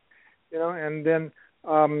do it, you know. And then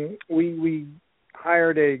we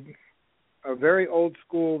hired a very old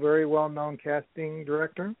school, very well known casting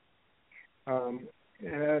director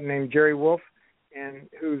named Jerry Wolf, and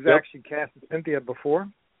who's actually casted Cynthia before.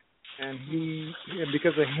 And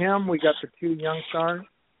because of him, we got the two young stars.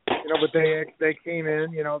 You know, but they came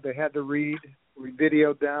in. You know, they had to read. We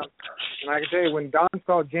videoed them, and I can tell you, when Don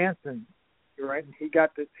saw Jansen, right, he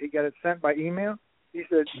got it sent by email.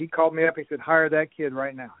 He called me up. He said, "Hire that kid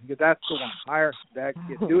right now." He goes, "That's the one. Hire that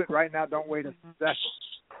kid. Do it right now. Don't wait a second."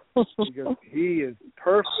 He goes, "He is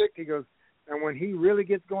perfect." He goes, "And when he really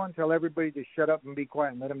gets going, tell everybody to shut up and be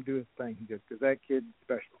quiet and let him do his thing." He goes, "Because that kid's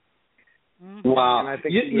special." Wow. And I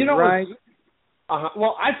think you know, right.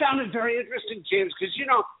 Well, I found it very interesting, James, because, you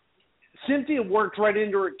know, Cynthia worked right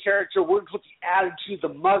into her character, worked with the attitude, the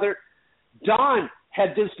mother. Don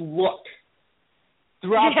had this look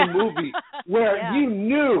throughout the movie where you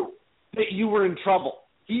knew that you were in trouble.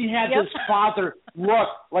 He had this father look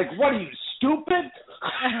like, "What are you, stupid?"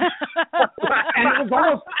 And it was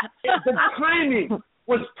almost, the timing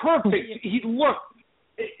was perfect. He looked,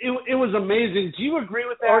 it was amazing. Do you agree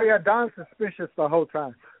with that? Oh, yeah, Don's suspicious the whole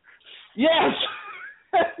time. Yes.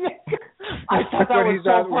 I thought that was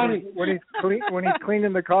so funny. When he's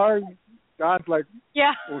cleaning the car, Don's like,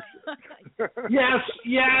 "Oh, shit." Yes.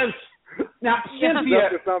 Now,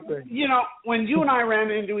 Cynthia, you know, when you and I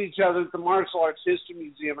ran into each other at the Martial Arts History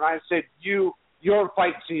Museum, and I said, your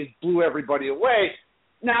fight scenes blew everybody away.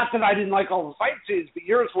 Not that I didn't like all the fight scenes, but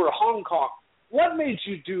yours were Hong Kong. What made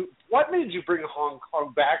you bring Hong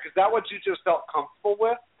Kong back? Is that what you just felt comfortable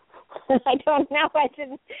with? I don't know. I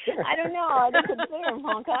don't know. I didn't consider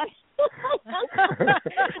Hong Kong.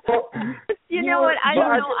 You know what? I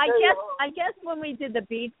don't know. I guess when we did the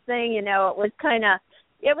beach thing, you know, it was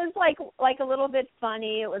like a little bit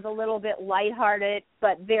funny. It was a little bit lighthearted,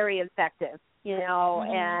 but very effective. You know,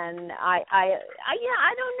 and I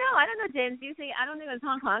don't know. I don't know, James. Do you think? I don't think it was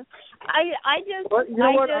Hong Kong. I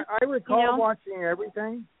recall watching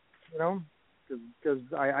everything. You know, because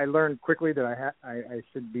I learned quickly that I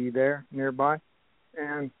should be there nearby,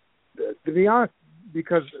 and to be honest,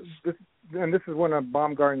 because this is one of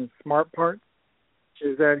Baumgarten's smart parts,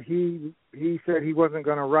 is that he said he wasn't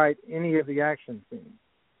going to write any of the action scenes,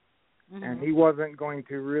 and he wasn't going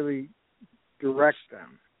to really direct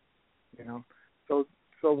them. You know,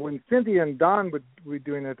 so when Cynthia and Don would be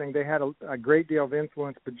doing their thing, they had a great deal of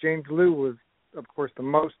influence, but James Liu was, of course, the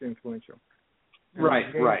most influential.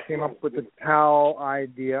 And James came up with the towel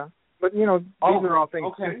idea, but you know, these are all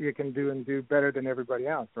things Cynthia can do better than everybody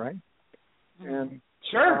else, right? And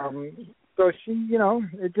so she, you know,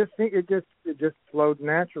 it just flowed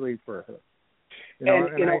naturally for her.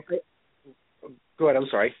 You know, go ahead. I'm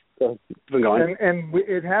sorry. Keep going. And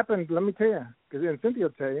it happened. Let me tell you, and Cynthia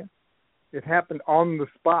will tell you, it happened on the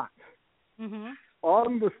spot.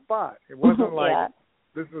 On the spot. It wasn't like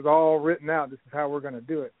this is all written out. This is how we're going to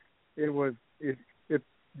do it. It was. If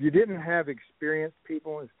you didn't have experienced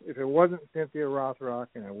people, if it wasn't Cynthia Rothrock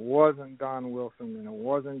and it wasn't Don Wilson and it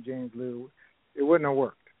wasn't James Liu, it wouldn't have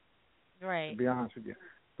worked. Right. To be honest with you,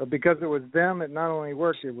 but because it was them, it not only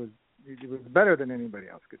worked. It was better than anybody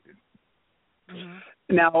else could do.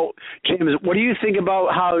 Now, James, what do you think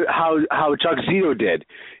about how Chuck Zito did?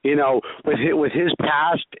 You know, with his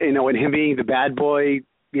past, you know, and him being the bad boy,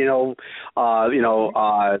 and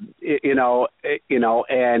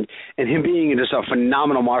him being just a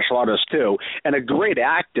phenomenal martial artist too, and a great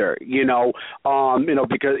actor. Because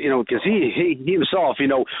he himself,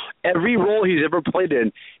 every role he's ever played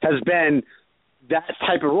in has been that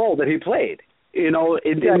type of role that he played. In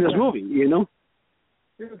this movie,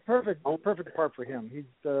 It was perfect part for him. He's,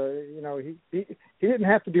 he didn't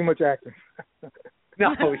have to do much acting.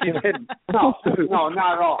 No, he didn't. No,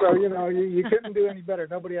 not at all. So you couldn't do any better.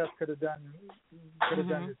 Nobody else could have done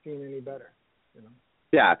the scene any better.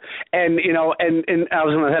 Yeah, and I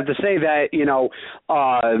was going to have to say that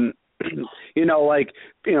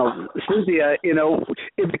Cynthia,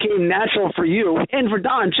 it became natural for you and for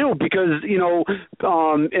Don too, because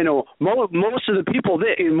most of the people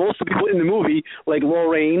in the movie, like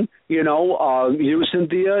Lorraine, you,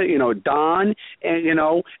 Cynthia, Don,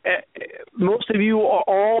 and most of you are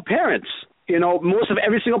all parents. Most of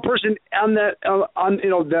every single person that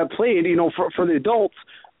played, for the adults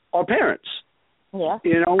are parents. Yeah.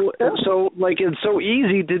 So it's so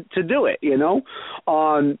easy to do it,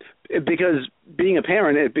 because being a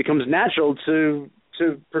parent, it becomes natural to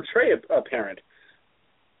portray a parent.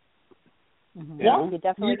 Mm-hmm. Yeah, you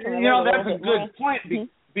definitely can. That's a good point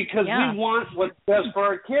because we want what's best for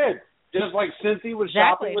our kids. Just like Cynthia was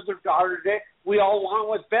shopping with her daughter today, we all want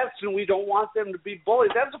what's best, and we don't want them to be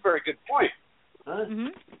bullied. That's a very good point. Huh? Mm-hmm.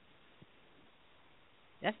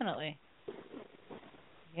 Definitely.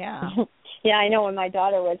 Yeah. Yeah, I know when my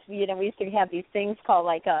daughter was, we used to have these things called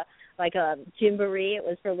like a gymboree. It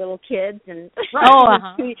was for little kids, and she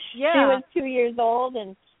was 2 years old,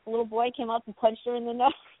 and a little boy came up and punched her in the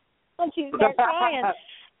nose, and she started crying.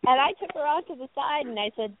 And I took her out to the side, and I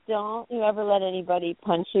said, "Don't you ever let anybody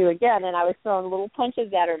punch you again." And I was throwing little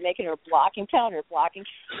punches at her, making her block and counter, blocking.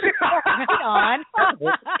 Right on.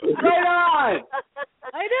 Right on.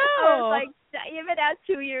 I know. I was like, even at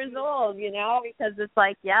 2 years old, because it's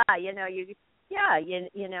like,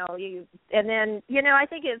 and then, I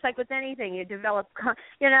think it's like with anything, you develop, not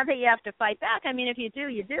that you have to fight back. I mean, if you do,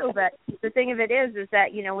 you do. But the thing of it is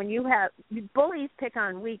that, when you have, bullies pick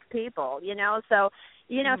on weak people, so,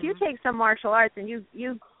 if you take some martial arts and you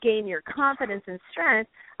gain your confidence and strength,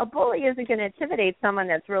 a bully isn't going to intimidate someone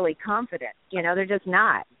that's really confident. They're just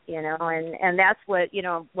not, and that's what,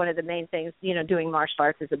 one of the main things, doing martial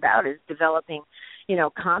arts is about, is developing,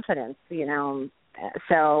 confidence, So,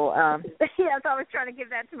 so I was trying to give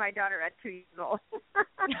that to my daughter at 2 years old.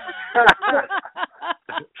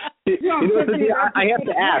 Cynthia, I have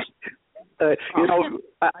to ask.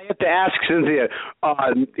 I have to ask Cynthia.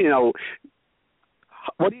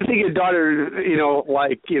 What do you think your daughter?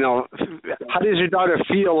 How does your daughter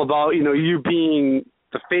feel about you being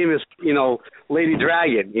the famous Lady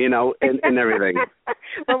Dragon? And everything.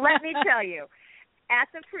 Well, let me tell you. At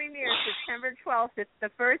the premiere, September 12th, it's the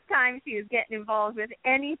first time she is getting involved with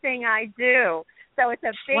anything I do. So it's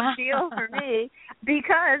a big deal for me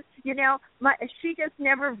because, she just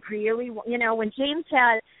never really, when James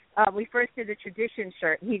had, we first did the tradition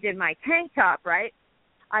shirt, and he did my tank top, right?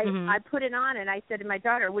 I put it on, and I said to my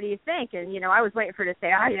daughter, "What do you think?" And, I was waiting for her to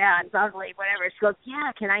say, "Oh, yeah, it's ugly, whatever." She goes,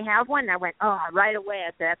 "Yeah, can I have one?" And I went, "Oh," right away.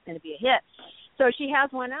 I said, "That's going to be a hit." So she has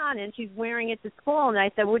one on, and she's wearing it to school. And I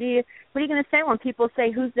said, "What are you going to say when people say,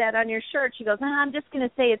 'Who's that on your shirt?'" She goes, "I'm just going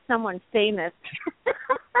to say it's someone famous."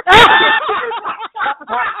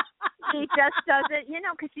 She just doesn't,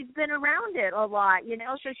 because she's been around it a lot,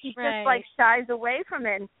 so she just shies away from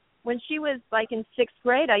it. And when she was in 6th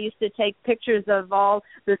grade, I used to take pictures of all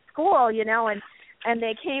the school, and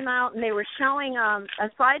they came out and they were showing a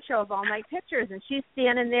slideshow of all my pictures, and she's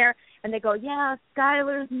standing there, and they go, "Yeah,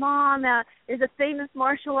 Skylar's mom is a famous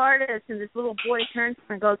martial artist," and this little boy turns to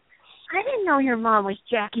her and goes, "I didn't know your mom was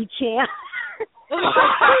Jackie Chan."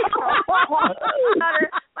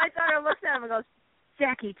 My daughter looks at him and goes,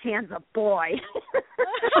 "Jackie Chan's a boy."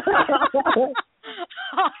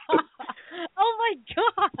 Oh my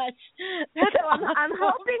gosh! So I'm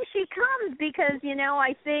hoping she comes because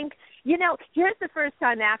I think here's the first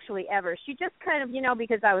time actually ever. She just kind of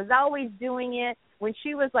because I was always doing it. When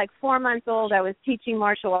she was 4 months old, I was teaching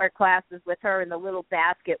martial art classes with her in the little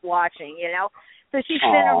basket watching. So she's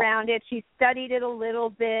been around it. She studied it a little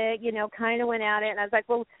bit. Kind of went at it. And I was like,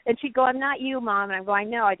 well, and she'd go, "I'm not you, Mom." And I'm going,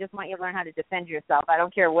 "No, I just want you to learn how to defend yourself. I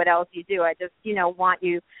don't care what else you do. I just want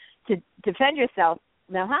you to defend yourself."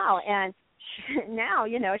 Know how. And now,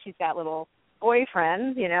 she's got little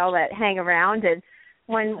boyfriends, that hang around, and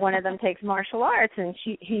one of them takes martial arts, and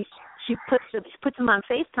she puts him on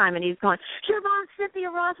FaceTime, and he's going, "Your mom's Cynthia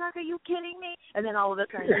Rothrock, are you kidding me?" And then all of a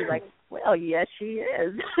sudden she's like, "Well, yes, she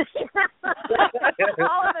is."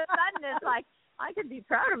 All of a sudden it's like, I could be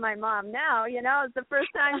proud of my mom now, it's the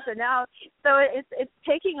first time. So it's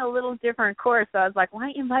taking a little different course. So I was like, why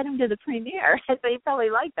don't you invite him to the premiere? So you probably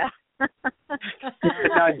like that.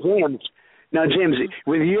 Now, James,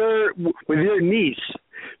 with your niece,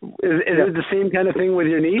 is it the same kind of thing with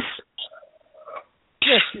your niece?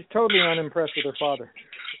 Yes, she's totally unimpressed with her father.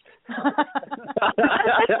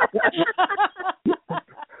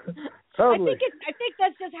 Totally. I think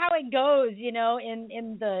that's just how it goes, in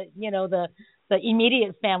the the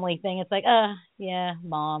immediate family thing. It's like, yeah,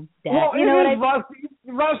 Mom, Dad. Well,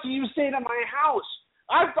 Rusty, you stayed at my house.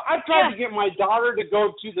 I've tried to get my daughter to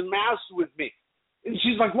go to the mass with me. And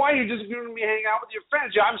she's like, why? You're just going to be hanging out with your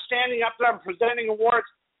friends. I'm standing up there. I'm presenting awards.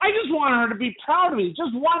 I just want her to be proud of me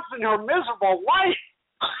just once in her miserable life.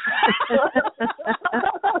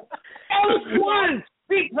 That was once.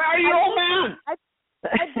 Be proud of your old man.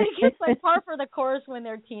 I think it's like par for the course when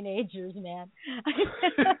they're teenagers, man.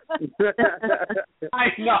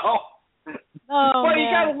 I know. Oh, but man. You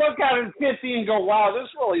got to look at it at 50 and go, wow, this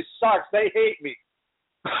really sucks. They hate me.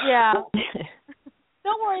 Yeah.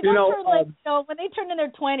 Don't worry. When they turn in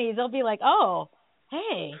their 20s, they'll be like, oh,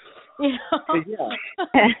 hey. Yeah.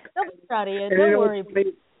 They'll be proud of you. Don't worry.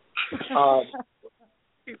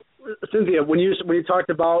 Cynthia, when you talked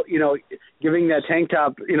about, giving that tank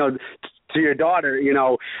top, to your daughter,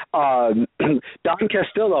 Don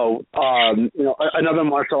Castillo, another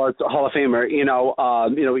martial arts Hall of Famer, he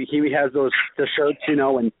has the shirts,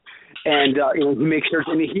 and he makes shirts,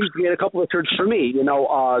 and he made a couple of shirts for me,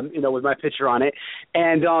 with my picture on it,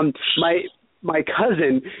 and my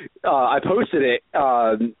cousin, I posted it,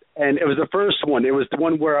 and it was the first one. It was the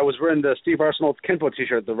one where I was wearing the Steve Arsenault Kenpo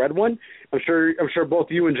T-shirt, the red one. I'm sure both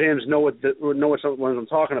you and James know what ones I'm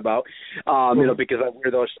talking about, because I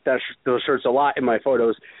wear those shirts a lot in my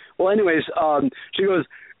photos. Well, anyways, she goes,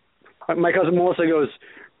 my cousin Melissa goes,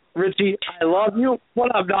 Richie, I love you,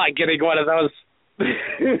 but I'm not getting one of those.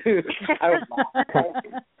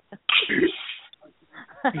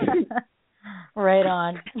 Right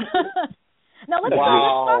on. Now let's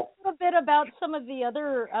talk a little bit about some of the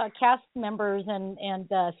other cast members and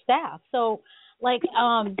staff. So, like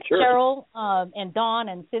Cheryl and Dawn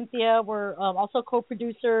and Cynthia were also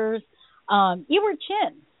co-producers. Ewart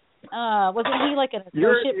Chin, wasn't he like an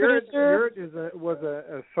associate producer? Ewart was an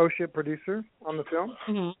associate producer on the film,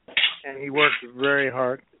 and he worked very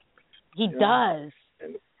hard. He does.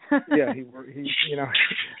 And,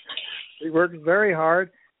 he works very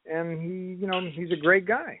hard, and he's a great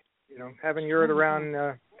guy. Having Ewart around,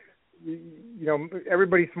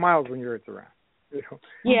 everybody smiles when Ewart around.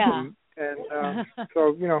 Yeah. And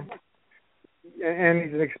so and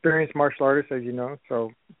he's an experienced martial artist, as you know.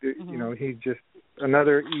 So he's just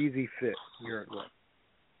another easy fit Ewart was.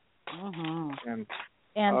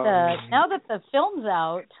 And now that the film's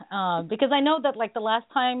out, because I know that like the last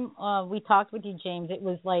time we talked with you, James, it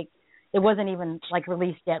was like it wasn't even like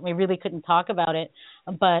released yet. We really couldn't talk about it.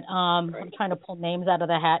 But I'm trying to pull names out of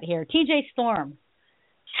the hat here. TJ Storm.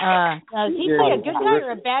 Is he a good guy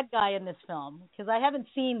or a bad guy in this film? Because I haven't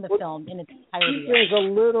seen the film in its entirety. He's a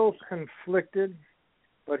little conflicted,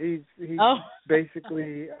 but he's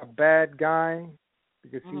basically a bad guy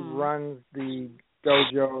because he runs the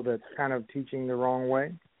dojo that's kind of teaching the wrong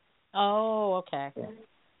way. Oh, okay. Yeah.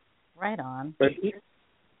 Right on. But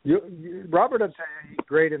Robert, I'd say he's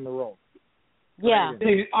great in the role. Yeah.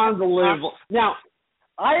 He's unbelievable. Now,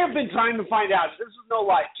 I have been trying to find out, this is no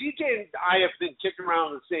lie, TJ and I have been kicking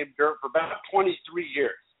around in the same dirt for about 23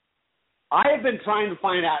 years. I have been trying to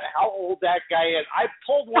find out how old that guy is. I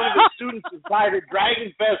pulled one of the students aside at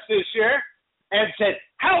Dragon Fest this year and said,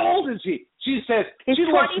 how old is he? She says, she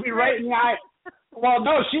looks me right in the eye. Well,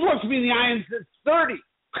 no, she looks me in the eye and says 30.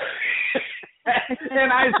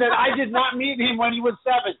 And I said, I did not meet him when he was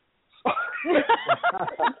 7.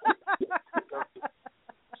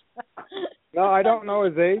 No, I don't know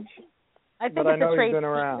his age, but I know he's been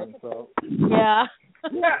around. So yeah.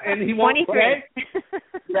 Yeah, and he won't play.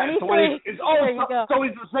 Yeah, 20. So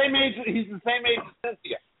he's the same age. He's the same age as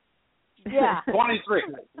Cynthia. Yeah. 23.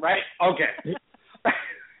 Right? Okay.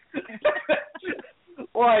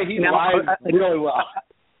 Boy, he lies really well.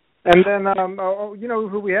 And then,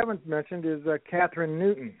 who we haven't mentioned is Catherine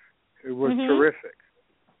Newton, who was terrific.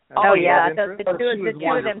 The two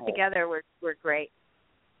of them together were great.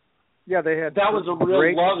 Yeah, they had. That was a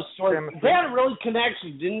real love story. chemistry. They had a real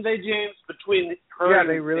connection, didn't they, James? Between her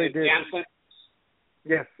they really did. Jansen?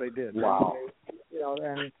 Yes, they did. Wow.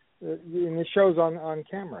 And it shows on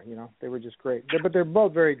camera. They were just great. But they're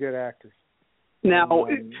both very good actors. Now,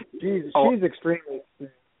 she's extremely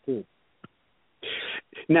too.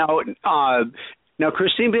 Now,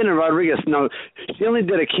 Christine Bennett Rodriguez. No, she only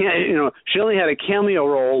did she only had a cameo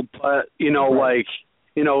role, but she's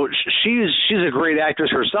a great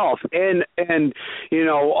actress herself, and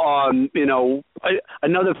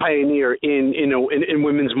another pioneer in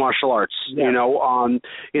women's martial arts. Yeah.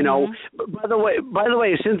 By the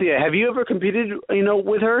way, Cynthia, have you ever competed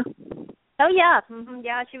with her? Oh yeah,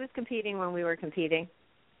 yeah, she was competing when we were competing.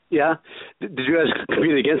 Yeah, did you guys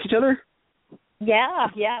compete against each other? Yeah,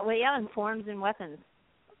 in forms and weapons.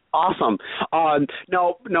 Awesome.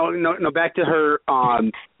 No. Back to her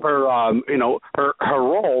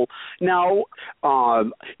role. Now,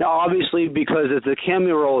 obviously, because it's a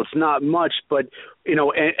cameo role, it's not much. But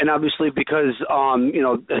and obviously because I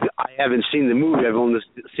haven't seen the movie. I've only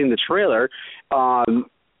seen the trailer.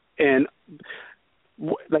 And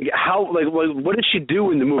what did she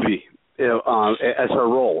do in the movie as her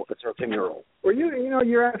role, as her cameo role? Well,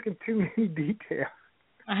 you're asking too many details.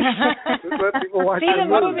 Let people watch the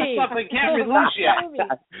movie. Stuff they can't release yet.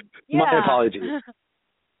 My apologies.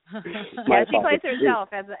 Yeah, she plays herself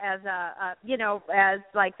as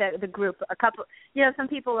like the group. A couple, some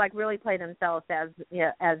people like really play themselves as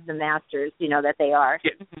the masters, that they are.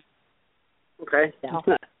 Yeah. Okay. So.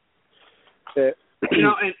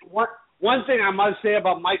 And one thing I must say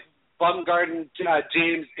about Mike Bumgarden,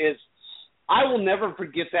 James, is I will never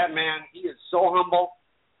forget that man. He is so humble.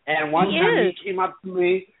 And one time he came up to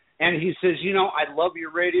me and he says, I love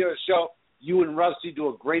your radio show. You and Rusty do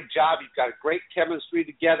a great job. You've got a great chemistry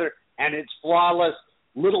together, and it's flawless.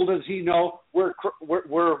 Little does he know, we're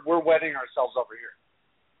wedding ourselves over here.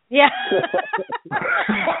 Yeah.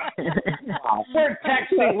 We're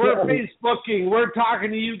texting, we're Facebooking, we're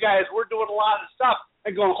talking to you guys, we're doing a lot of stuff.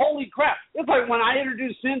 And going, holy crap! It's like when I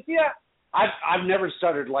introduced Cynthia, I've never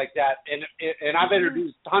stuttered like that, and I've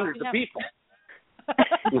introduced hundreds of people.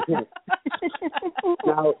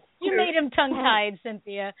 Now, you made him tongue-tied,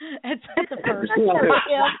 Cynthia. It's the first.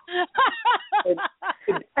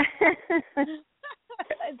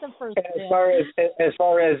 It's the first. As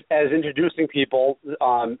far as introducing people,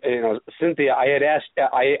 Cynthia, I had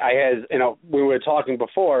we were talking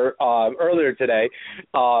before earlier today,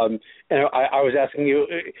 and I was asking you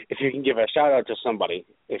if you can give a shout out to somebody,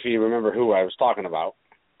 if you remember who I was talking about.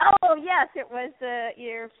 Oh yes, it was the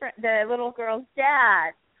little girl's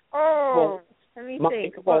dad. Oh, let me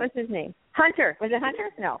think. What was his name? Hunter. Was it Hunter?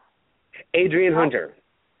 No. Adrian Hunter.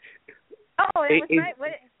 Oh, it was right.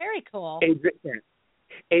 Very cool.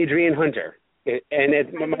 Adrian Hunter, and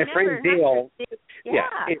my friend Dale. Yeah.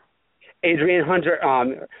 Adrian Hunter.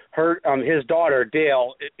 His daughter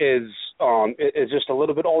Dale is just a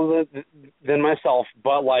little bit older than myself,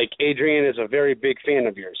 but like Adrian is a very big fan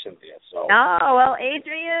of yours, Cynthia. So. Oh well,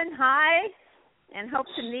 Adrian, hi, and hope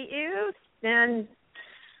to meet you, and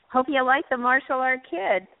hope you like the martial art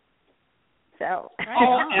kid. So.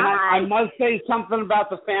 And I must say something about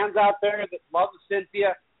the fans out there that love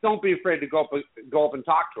Cynthia. Don't be afraid to go up and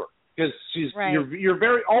talk to her, because you're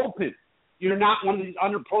very open. You're not one of these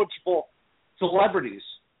unapproachable celebrities.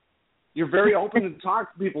 You're very open to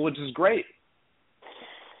talk to people, which is great.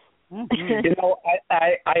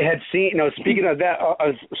 I had seen. Speaking of that,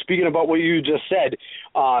 speaking about what you just said,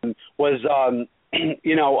 I was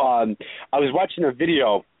watching a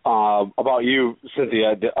video about you,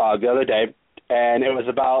 Cynthia, the other day, and it was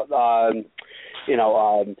about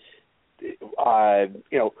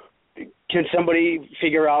can somebody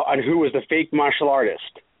figure out on who was the fake martial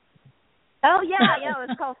artist? Oh yeah, it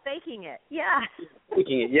was called Faking It. Yeah.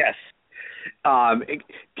 Faking It, yes.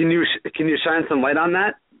 Can you shine some light on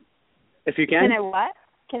that, if you can? Can I what?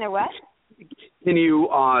 Can you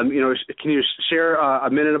can you share a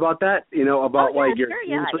minute about that? About your. Sure,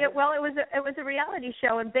 yeah. It was a reality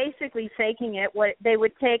show, and basically Faking It. What they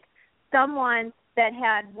would take someone that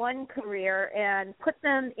had one career and put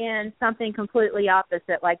them in something completely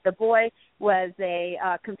opposite. Like the boy was a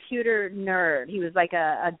computer nerd. He was like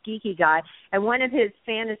a geeky guy. And one of his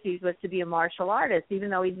fantasies was to be a martial artist, even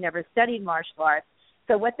though he'd never studied martial arts.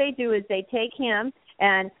 So what they do is they take him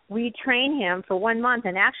and we train him for 1 month.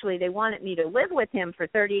 And actually they wanted me to live with him for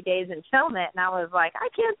 30 days and film it. And I was like, I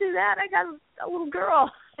can't do that. I got a little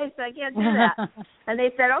girl. I said, I can't do that. And they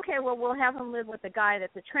said, okay, well, we'll have him live with a guy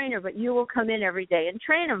that's a trainer, but you will come in every day and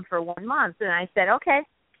train him for 1 month. And I said, okay.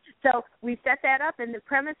 So we set that up, and the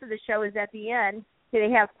premise of the show is at the end, they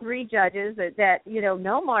have 3 judges that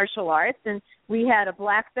know martial arts, and we had a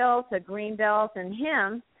black belt, a green belt, and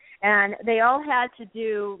him, and they all had to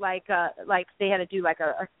do like they had to do like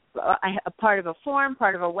a part of a form,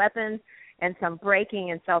 part of a weapon, and some breaking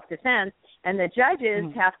and self-defense. And the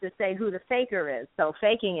judges have to say who the faker is, so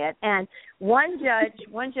faking it. And one judge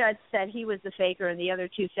said he was the faker, and the other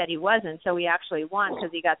 2 said he wasn't. So he actually won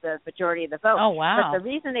because he got the majority of the vote. Oh, wow. But the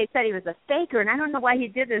reason they said he was a faker, and I don't know why he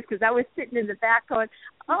did this, because I was sitting in the back going,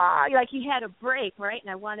 like he had a break, right? And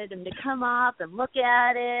I wanted him to come up and look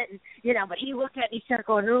at it, and but he looked at it and he started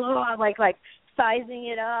going, like sizing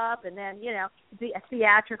it up, and then the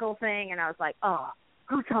theatrical thing, and I was like,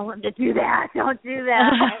 who told him to do that? Don't do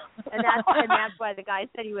that. and that's why the guy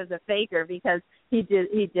said he was a faker, because he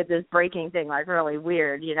did this breaking thing like really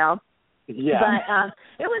weird, Yeah. But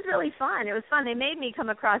it was really fun. It was fun. They made me come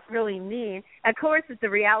across really mean. Of course, it's a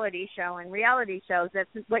reality show, and reality shows, that's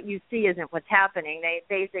what you see isn't what's happening. They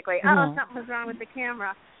basically, something was wrong with the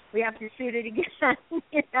camera. We have to shoot it again,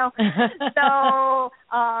 you know. So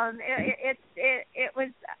it was.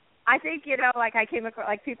 I think, you know, like I came across,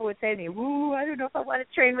 like people would say to me, "Ooh, I don't know if I want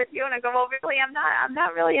to train with you," and I go, "Well, really, I'm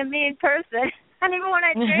not really a mean person." And even when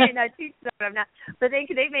I train, I teach them, I'm not. But they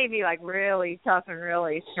made me like really tough and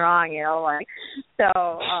really strong, you know, like so.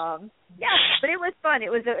 Yeah, but it was fun.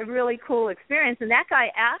 It was a really cool experience. And that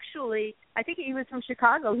guy actually, I think he was from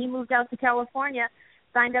Chicago. He moved out to California,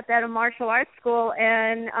 signed up at a martial arts school,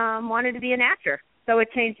 and wanted to be an actor. So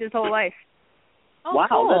it changed his whole life. Oh, wow,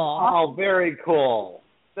 cool. that's very cool.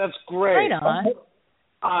 That's great. Right on.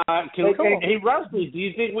 Hey, Rusty, do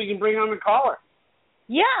you think we can bring on the caller?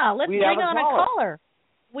 Yeah, let's bring on a caller.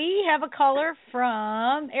 We have a caller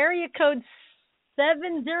from area code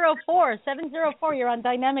 704. 704, you're on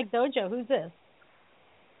Dynamic Dojo. Who's this?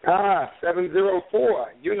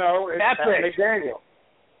 704. You know, it's Patrick McDaniel.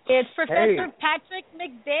 It's Professor Patrick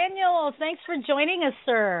McDaniel. Thanks for joining us,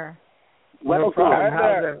 sir. No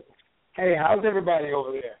problem. How's everybody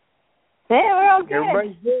over there? Hey, we're all good.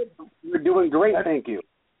 Everybody's good. We're doing great, thank you.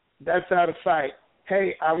 That's out of sight.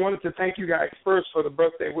 Hey, I wanted to thank you guys first for the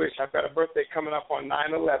birthday wish. I've got a birthday coming up on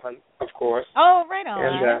 9/11, of course. Oh, right on.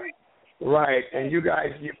 And, right, and you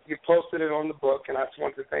guys, you posted it on the book, and I just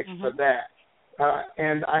wanted to thank you for that.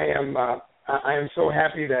 And I am so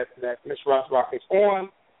happy that Miss Rothrock is on.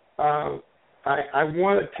 I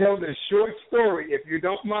want to tell this short story, if you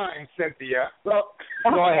don't mind, Cynthia. Well,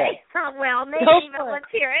 go ahead. Well, maybe, but let's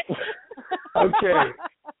hear it. Okay.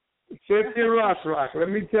 Cynthia Rothrock, let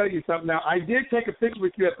me tell you something. Now, I did take a picture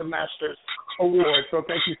with you at the Masters Award, so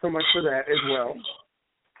thank you so much for that as well.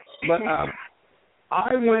 But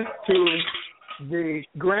I went to the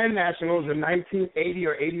Grand Nationals in 1980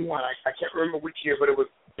 or 81. I can't remember which year, but it was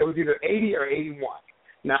either 80 or 81.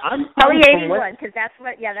 Now I'm probably 81 because that's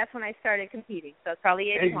when I started competing. So it's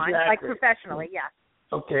probably 81, exactly. Like professionally, yeah.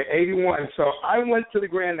 Okay, 81. So I went to the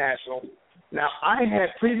Grand National. Now I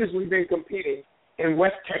had previously been competing in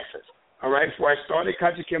West Texas. All right, so I started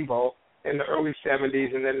Kajikimbo in the early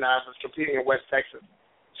 70s, and then I was competing in West Texas.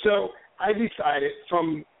 So I decided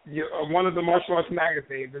from one of the martial arts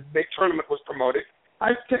magazines, this big tournament was promoted.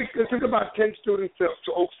 I took about 10 students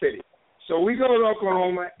to Oak City. So we go to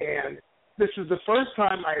Oklahoma, and this is the first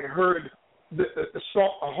time I had heard the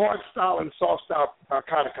hard style and soft style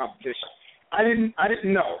kata competition. I didn't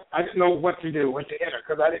know what to do, what to enter,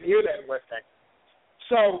 because I didn't hear that in West Texas.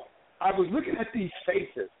 So I was looking at these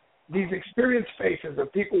faces, these experienced faces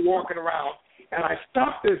of people walking around, and I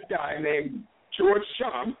stopped this guy named George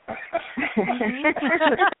Shum.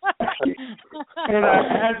 And I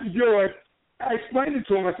asked George, I explained it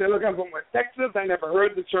to him. I said, look, I'm from West Texas. I never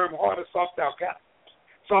heard the term hard or soft style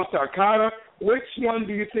kata. Which one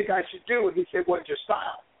do you think I should do? And he said, what's your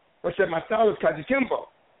style? I said, my style is Kajikimbo.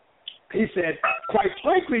 He said, quite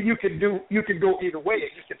frankly, you could go either way.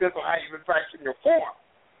 It just depends on how you've been practicing your form.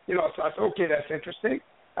 You know, so I said, okay, that's interesting.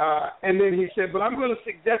 And then he said, but I'm going to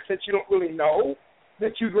suggest that you don't really know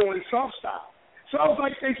that you go in soft style. So I was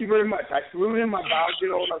like, thank you very much. I threw him my bows,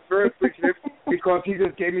 and I was very appreciative because he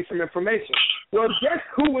just gave me some information. Well, guess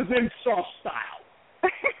who was in soft style?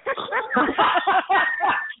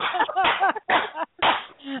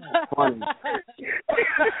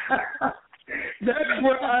 That's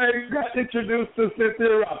where I got introduced to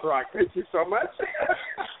Cynthia Rothrock. Thank you so much.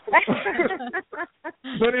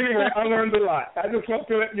 But anyway, I learned a lot. I just want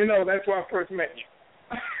to let you know that's where I first met you.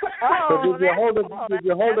 Oh, so did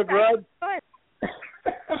you hold a grudge?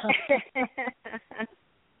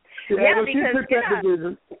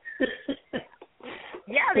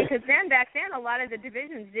 Because back then a lot of the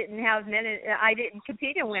divisions didn't have men. I didn't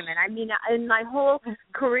compete in women. I mean, in my whole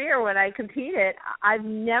career when I competed, I've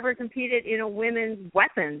never competed in a women's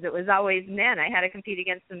weapons. It was always men. I had to compete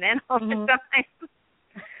against the men all the time.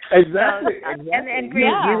 Exactly. And I've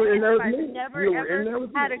never ever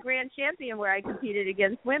had a grand champion where I competed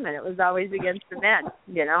against women. It was always against the men.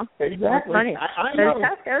 You know. Exactly. That's funny. I know.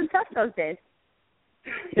 It was tough those days.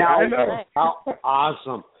 Yeah, I know. How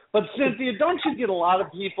awesome. But Cynthia, don't you get a lot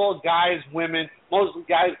of people, guys, women, mostly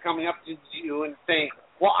guys coming up to you and saying,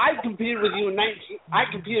 "Well, I competed with you I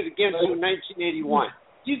competed against you in 1981."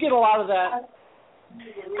 Do you get a lot of that?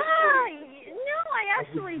 No, I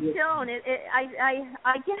actually don't.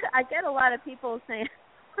 I get a lot of people saying,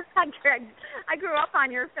 "I grew up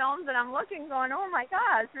on your films," and I'm looking, going, "Oh my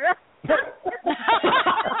gosh, really?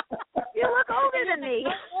 You look older than me."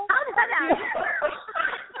 How did that happen?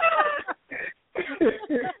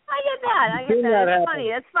 I get that. I get that. It's funny.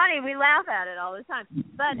 It's funny. We laugh at it all the time.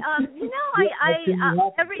 But I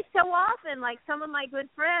every so often, like some of my good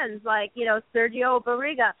friends, like Sergio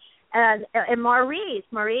Barriga and Maurice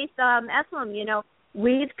Eslam,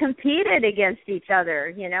 we've competed against each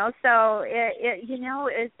other. So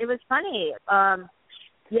it was funny.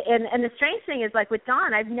 And the strange thing is, like with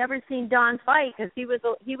Don, I've never seen Don fight because he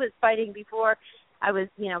was fighting before I was,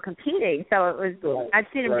 competing. So it was, I've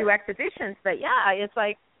seen him do exhibitions, but yeah, it's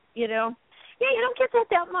like, you don't get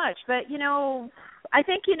that much. But, I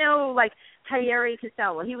think, like Tayeri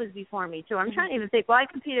Castello, he was before me too. I'm trying to even think, well, I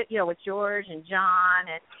competed, with George and John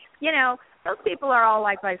and, those people are all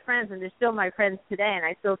like my friends and they're still my friends today and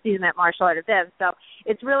I still see them at martial art events. So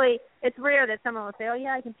it's rare that someone will say, oh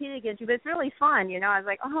yeah, I competed against you, but it's really fun. I was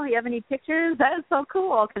like, oh, you have any pictures? That is so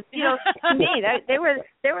cool. Because, to me, they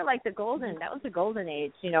were like that was the golden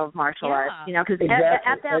age, of martial arts, because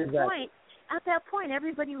at that point,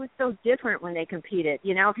 everybody was so different when they competed.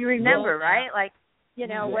 If you remember, right? Like,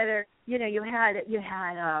 whether you had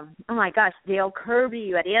oh my gosh, Dale Kirby,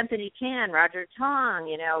 you had Anthony Chan, Roger Tong,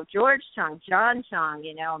 George Tong, John Tong,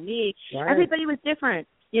 me. Right. Everybody was different.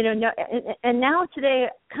 And now today,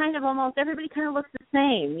 kind of almost everybody kind of looks the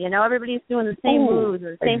same. Everybody's doing the same moves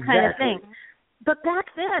and the same kind of thing. But back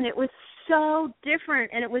then, it was so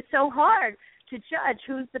different, and it was so hard to judge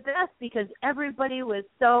who's the best because everybody was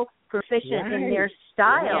so proficient in their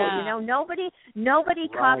style. Yeah. Nobody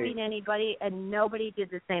copied anybody, and nobody did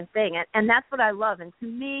the same thing. And that's what I love. And to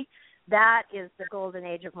me, that is the golden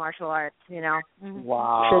age of martial arts. Mm-hmm.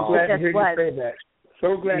 Wow. So glad to hear you say that.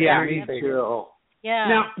 So glad to hear you say that. Yeah.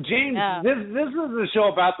 Now, James, this is a show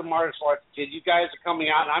about the martial arts kid. You guys are coming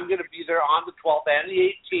out, and I'm going to be there on the 12th and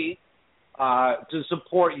the 18th to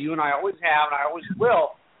support you, and I always have, and I always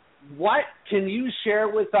will. What can you share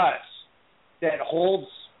with us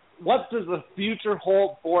what does the future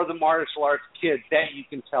hold for the martial arts kids that you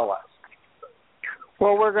can tell us?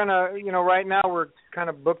 Well, we're going to, right now we're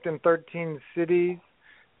kind of booked in 13 cities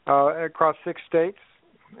across 6 states,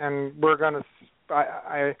 and we're going to,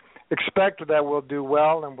 I expect that we'll do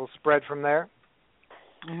well and we'll spread from there.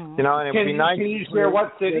 Mm-hmm. And it'd be nice. Can you share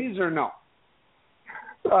what cities or no?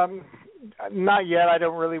 Not yet. I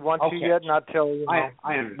don't really want to yet. Not till I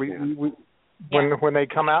understand. When they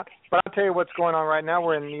come out. But I'll tell you what's going on right now.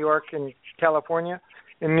 We're in New York and California.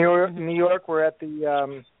 In New York, we're at the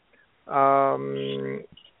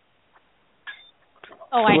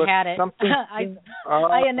I had it. The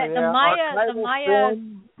Maya.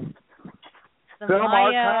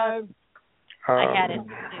 I had it.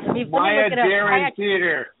 Let me Maya look it up. Deren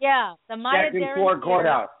Theater. Yeah, the Maya Deren Theater.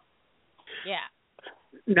 Courthouse. Yeah.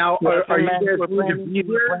 Now, are you guys going to be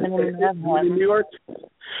there in New York?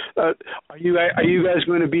 Are you guys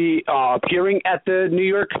going to be appearing at the New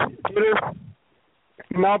York Theater?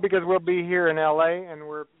 No, because we'll be here in LA, and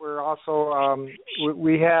we're also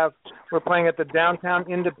we're playing at the Downtown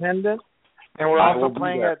Independent, and we're also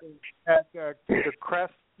playing at the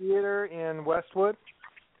Crest Theater in Westwood.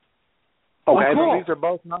 Okay, cool. These are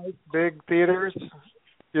both nice big theaters,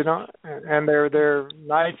 and they're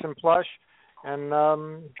nice and plush. And,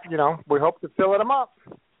 we hope to fill them up.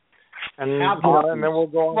 And, and then we'll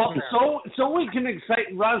go on. Well, so we can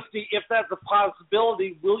excite Rusty, if that's a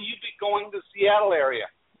possibility, will you be going to Seattle area?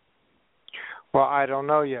 Well, I don't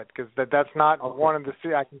know yet, because that's not one of the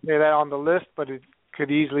cities. I can say that on the list, but it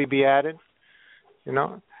could easily be added,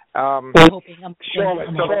 Charlotte,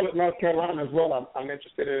 North Carolina as well. I'm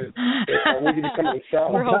interested in will you be coming to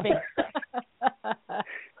Charlotte? We're hoping.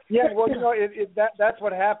 Yeah, well, that's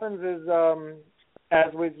what happens is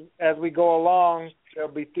as we go along,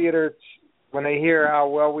 there'll be theaters when they hear how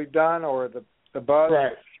well we've done or the buzz,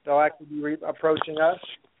 they'll actually be approaching us.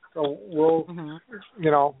 So we'll, and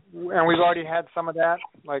we've already had some of that.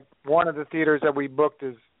 Like one of the theaters that we booked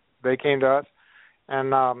they came to us,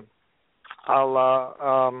 and I'd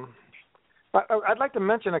like to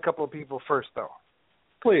mention a couple of people first, though.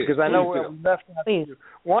 Please, because I know we left out.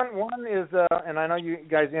 One is, and I know you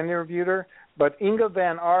guys interviewed her, but Inga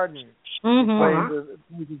Van Arden plays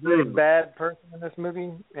a very bad person in this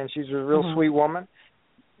movie, and she's a real sweet woman.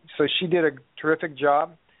 So she did a terrific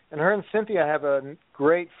job, and her and Cynthia have a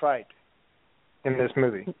great fight in this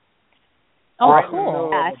movie. Oh,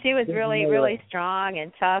 cool! Yeah, she was really strong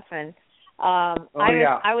and tough, and I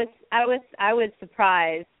was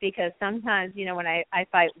surprised because sometimes, when I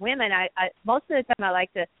fight women, I most of the time I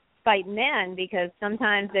like to fight men because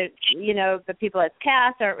sometimes the people that's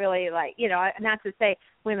cast aren't really like, not to say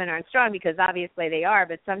women aren't strong because obviously they are,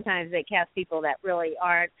 but sometimes they cast people that really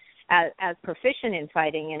aren't as proficient in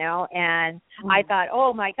fighting, you know. And I thought,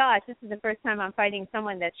 oh my gosh, this is the first time I'm fighting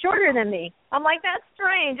someone that's shorter than me. I'm like, that's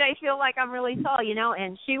strange. I feel like I'm really tall, you know.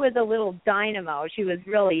 And she was a little dynamo. She was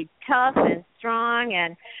really tough and strong,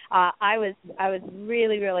 and I was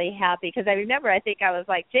really, really happy because I remember, I think I was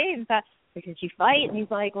like, James, can she fight? And he's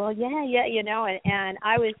like, well, yeah, you know. And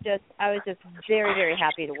I was just very, very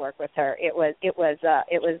happy to work with her. It was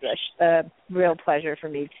a real pleasure for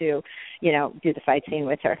me to, you know, do the fight scene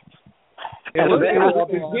with her. James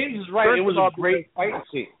is right. It was a great fight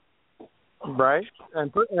scene. Right,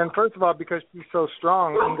 and first of all, because she's so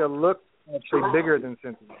strong, Inga looked actually bigger than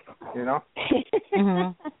Cynthia, you know.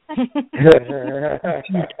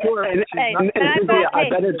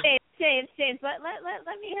 James, let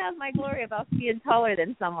me have my glory about being taller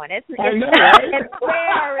than someone. It's rare.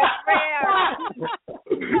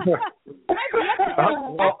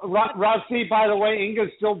 Well, Rusty, by the way,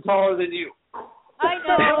 Inga's still taller than you. I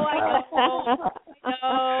know. When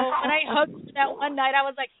I hugged her that one night, I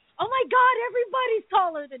was like, oh my God, everybody's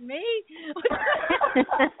taller than me.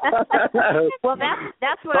 Well,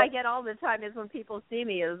 that's what I get all the time is when people see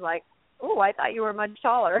me is like, oh, I thought you were much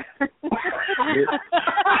taller.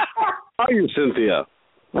 How are you, Cynthia?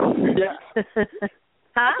 Yeah.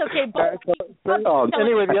 Huh? That's okay.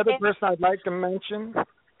 Anyway, the other person I'd like to mention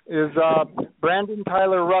is Brandon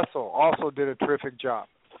Tyler Russell. Also did a terrific job.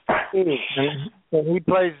 And he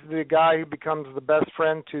plays the guy who becomes the best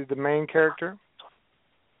friend to the main character,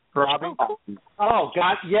 Robbie. Oh,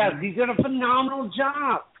 God, yes. He did a phenomenal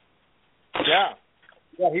job. Yeah,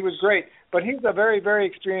 he was great. But he's a very, very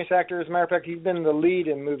experienced actor. As a matter of fact, he's been the lead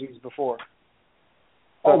in movies before.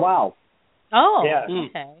 So, wow. Oh, yeah.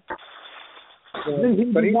 Okay. Isn't he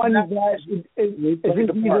the one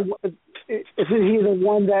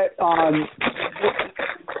that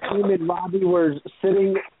him and Robbie were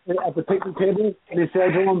sitting at the picnic table and he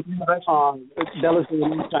said to him, Bella's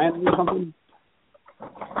in China or something?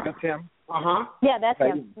 That's him. Yeah, that's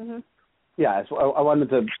him. Mm-hmm. Yeah, so I wanted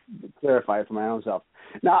to clarify it for my own self.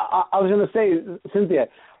 Now, I was going to say, Cynthia,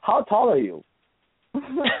 how tall are you? 6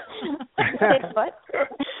 foot.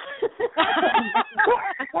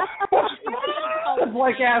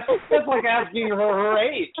 That's like asking her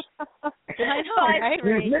age. I know, right?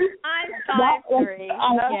 I'm 5'3".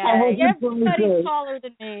 Everybody's taller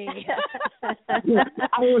than me.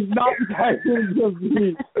 I was not asking of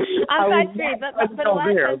me. I'm 5'3", but a lot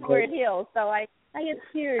of times wear heels, so I get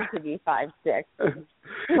scared to be 5'6".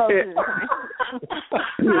 Most of the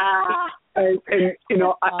time. And you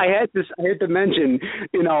know, I had to mention,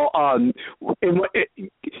 you know,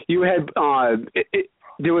 you had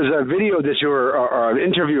there was a video that you were, or an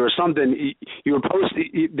interview or something you were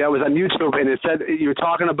posting that was on YouTube, and it said you were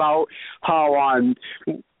talking about how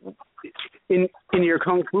in your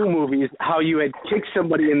kung fu movies how you had kicked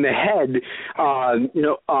somebody in the head. You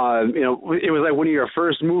know, it was like one of your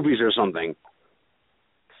first movies or something.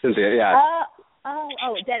 Cynthia, yeah.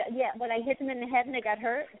 When I hit them in the head and they got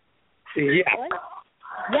hurt. Yeah. What?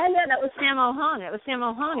 Yeah, that was Sammo Hung.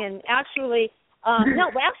 And actually,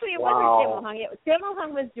 it wasn't Sammo Hung. Sammo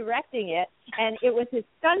Hung was directing it, and it was his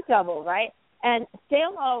stunt double, right? And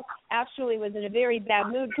Sammo actually was in a very bad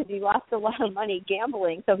mood because he lost a lot of money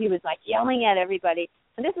gambling, so he was like yelling at everybody.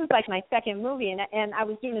 And this was like my second movie, and I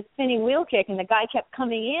was doing a spinning wheel kick, and the guy kept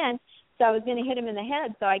coming in, so I was going to hit him in the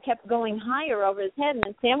head, so I kept going higher over his head, and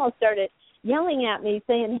then Sammo started yelling at me,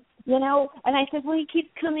 saying, you know, and I said, well, he keeps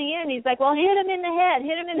coming in. He's like, well, hit him in the head,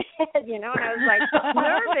 you know, and I was like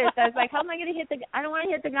nervous. I was like, how am I going to hit I don't want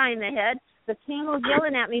to hit the guy in the head. The Sammo's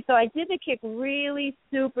yelling at me, so I did the kick really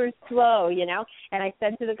super slow, you know, and I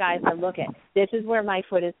said to the guys, look, this is where my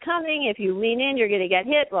foot is coming. If you lean in, you're going to get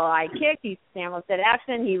hit. Well, I kicked. Sammo said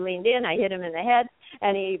action. He leaned in. I hit him in the head,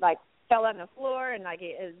 and he, like, fell on the floor, and,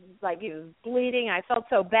 he was bleeding. I felt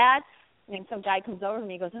so bad. And some guy comes over to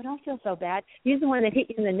me and goes, oh, don't feel so bad. He's the one that hit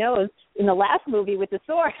you in the nose in the last movie with the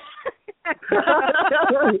sword. I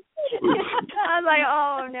was like,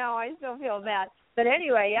 oh, no, I still feel bad. But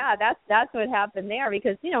anyway, yeah, that's what happened there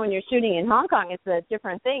because, you know, when you're shooting in Hong Kong, it's a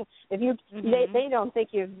different thing. If you they don't think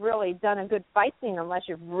you've really done a good fight scene unless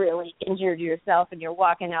you've really injured yourself and you're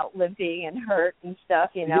walking out limping and hurt and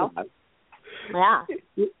stuff, you know. Yeah.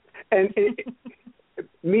 And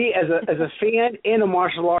me as a fan and a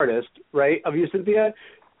martial artist, right, of you, Cynthia,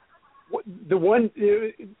 the one,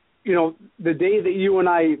 you know, the day that you and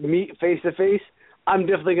I meet face to face, I'm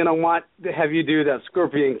definitely going to want to have you do that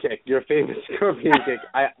scorpion kick, your famous scorpion kick.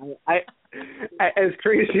 I as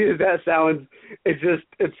crazy as that sounds,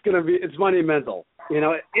 it's monumental. You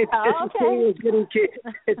know, it's the same as getting kicked.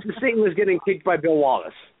 It's the same as getting kicked by Bill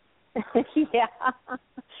Wallace. Yeah.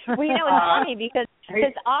 Well, you know, it's funny because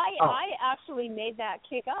I actually made that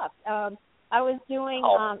kick up. I was doing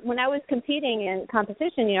when I was competing in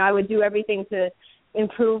competition, you know, I would do everything to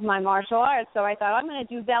improve my martial arts. So I thought I'm going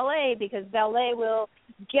to do ballet because ballet will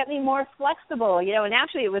get me more flexible, you know. And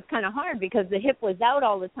actually, it was kind of hard because the hip was out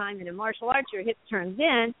all the time, and in martial arts, your hip turns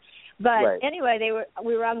in. But anyway,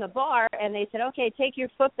 we were on the bar, and they said, "Okay, take your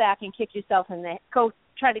foot back and kick yourself in the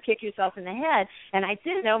try to kick yourself in the head." And I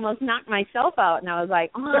did, almost knocked myself out, and I was like,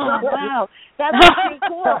 "Oh wow, that's pretty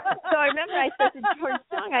cool." So I remember I said to George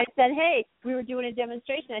Chung, I said, "Hey, we were doing a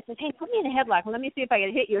demonstration. I said, hey, put me in a headlock. Let me see if I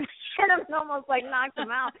can hit you." And I almost like knocked him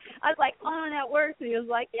out. I was like, "Oh, that works." And he was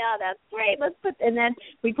like, "Yeah, that's great. Let's put." And then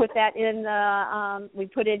we put that in the we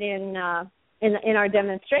put it in our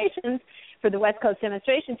demonstrations for the West Coast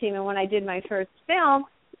demonstration team. And when I did my first film,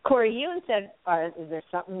 Corey Yoon said, "Is there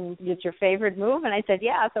something that's your favorite move?" And I said,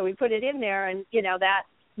 "Yeah." So we put it in there, and you know that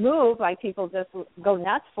move, like people just go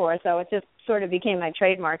nuts for. So it just sort of became my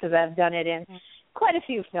trademark because I've done it in quite a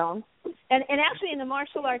few films. And actually in the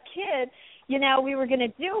Martial Art Kid, you know, we were going to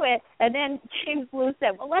do it, and then James Blue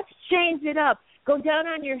said, "Well, let's change it up. Go down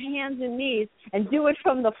on your hands and knees and do it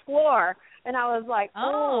from the floor." And I was like,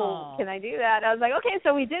 "Oh, can I do that?" I was like, "Okay."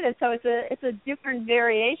 So we did it. So it's a different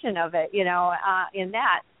variation of it, you know, in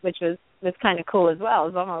that, which was kind of cool as well.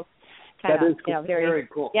 It was almost kind of, you know, very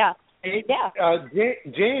cool. Yeah. Hey,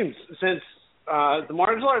 James, since the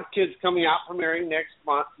Martial Arts Kid's coming out premiering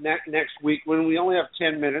next week, when we only have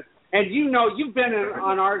 10 minutes, and you know, you've been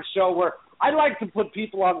on our show where I like to put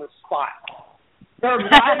people on the spot. They're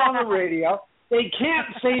live on the radio. They can't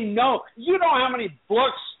say no. You know how many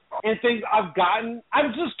books and things I've gotten.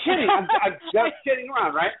 I'm just kidding. I'm just kidding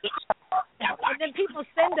around, right? And then people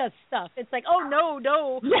send us stuff. It's like, "Oh no,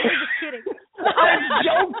 I'm just kidding." I'm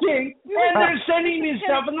joking, and they're sending me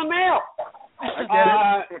stuff in the mail.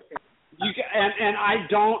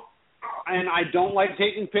 I don't like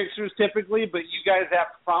taking pictures typically, but you guys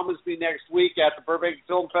have to promise me next week at the Burbank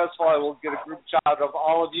Film Festival I will get a group shot of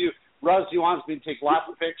all of you. Rusty wants me to take lots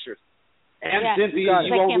of pictures. And Cynthia,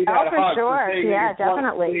 you owe me that hug. Sure. Yeah,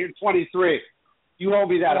 definitely. You're 23. You owe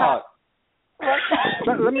me that hug.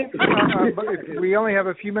 Let me. We only have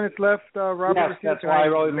a few minutes left, Robert. Yes, that's why I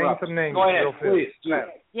really name some names. Go ahead, please.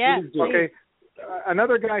 Yeah. Okay.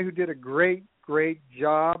 Another guy who did a great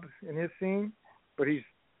job in his scene, but he's,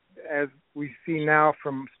 as we see now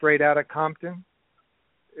from Straight Outta Compton,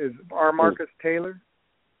 is R. Marcus Taylor.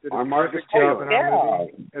 Did a terrific job in our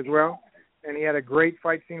movie as well. And he had a great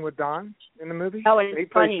fight scene with Don in the movie. Oh, and he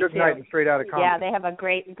played Suge Knight in Straight Outta Compton. Yeah, they have a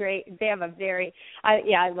great. They have a very.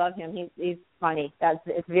 I love him. He's funny. It's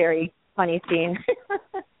a very funny scene.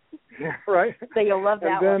 Yeah, right. So you'll love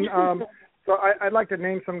that one. And then, so I'd like to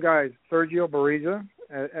name some guys. Sergio Barriza,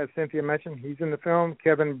 as Cynthia mentioned, he's in the film.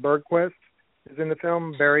 Kevin Bergquist is in the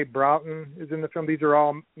film. Barry Broughton is in the film. These are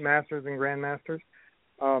all masters and grandmasters.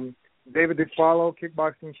 David DeFalo,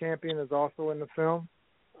 kickboxing champion, is also in the film.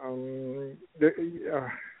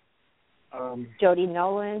 Jody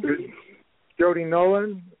Nolan. Jody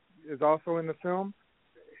Nolan is also in the film.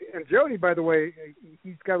 And Jody, by the way,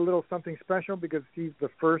 he's got a little something special because he's the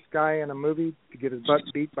first guy in a movie to get his butt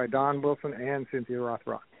beat by Don Wilson and Cynthia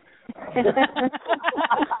Rothrock.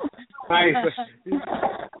 Nice.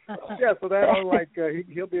 Yeah, so that'll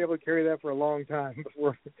he'll be able to carry that for a long time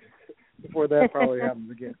before that probably happens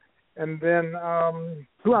again. And then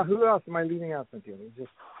who else am I leaving out, Cynthia?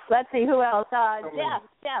 Let's see, who else?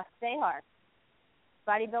 Jeff Behar,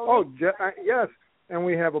 bodybuilding. Oh, yes. And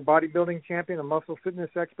we have a bodybuilding champion, a muscle fitness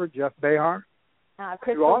expert, Jeff Behar.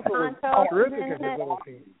 Crystal Santos. Terrific in his little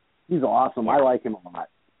scene. He's awesome. I like him a lot.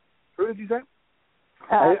 Who did you say?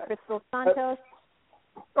 Crystal Santos.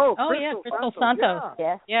 Crystal Santos.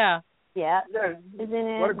 Yeah. Isn't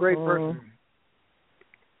it? What a great person.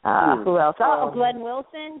 Who else? Glen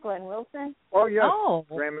Wilson. Oh, yes.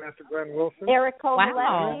 Grandmaster Glen Wilson. Eric Kovaleski.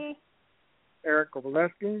 Wow. Eric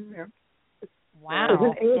Kovaleski, yeah.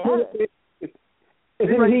 Wow.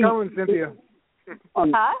 Anybody coming, Cynthia?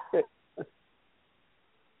 And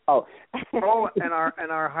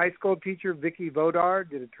our high school teacher, Vicky Vodar,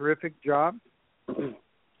 did a terrific job.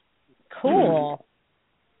 Cool.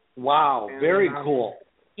 Wow, very cool.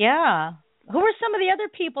 Yeah. Who were some of the other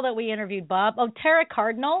people that we interviewed, Bob? Oh, Tara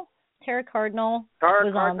Cardinal. Tara Cardinal,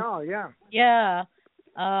 yeah. Yeah.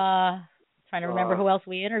 Trying to remember who else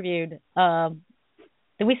we interviewed.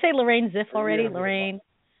 Did we say Lorraine Ziff already? Lorraine.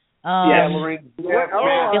 Lorraine.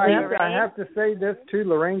 I have to say this too.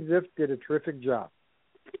 Lorraine Ziff did a terrific job.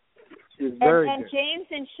 She's very good. And James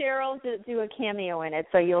and Cheryl do a cameo in it,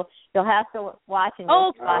 so you'll have to watch and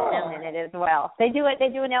spot them in it as well. They do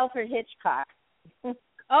an Alfred Hitchcock.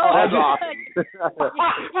 Oh, that's awesome. you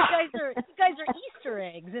guys are Easter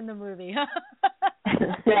eggs in the movie. yes,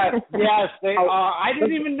 they are. I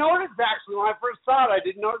didn't even notice actually when I first saw it. I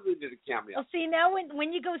didn't notice they did a cameo. Well, see, now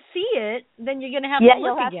when you go see it, then you're gonna have to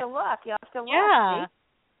look again. You'll have to look. Yeah,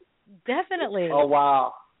 definitely. Oh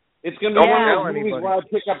wow. It's going to be one of those movies where I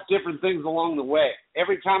pick up different things along the way.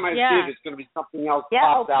 Every time I see it, it's going to be something else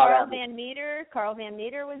pops out at me. Carl Van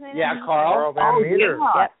Meter was in it. Yeah, Carl Van Meter.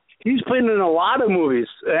 Yeah. Yep. He's playing in a lot of movies,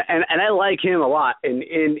 and I like him a lot. And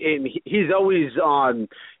he's always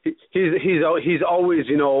he's always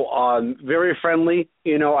very friendly.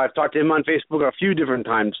 I've talked to him on Facebook a few different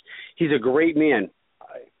times. He's a great man.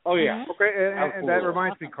 Oh yeah. Okay, and that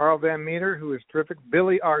reminds me, Carl Van Meter, who is terrific.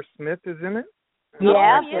 Billy R. Smith is in it.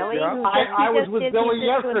 Yeah, Billy. Yeah. I was with Billy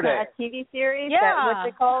yesterday. A TV series. Yeah. What's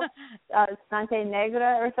it called? Sante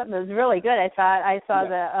Negra or something. It was really good. I saw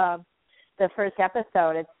the first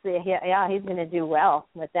episode. He's going to do well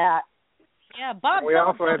with that. Yeah, Bob.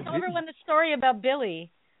 Tell everyone the story about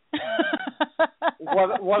Billy.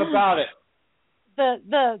 What about it? That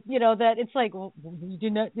it's like, well, you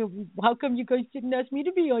did not. How come you guys didn't ask me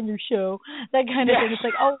to be on your show? That kind of thing. It's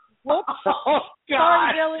like, oh, whoops. Oh, God.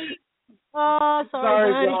 Sorry, Billy. Oh,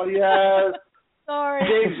 sorry, Bill, yes. Sorry.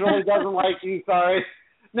 James really doesn't like you, sorry.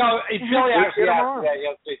 No, Billy actually asked that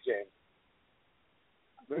yesterday, James.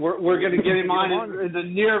 We're going to get him on in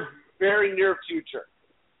the very near future.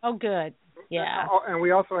 Oh, good. Yeah. And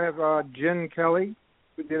we also have Jen Kelly,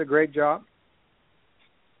 who did a great job.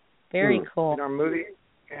 Very cool. In our movie.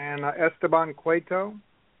 And Esteban Cueto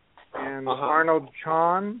and Arnold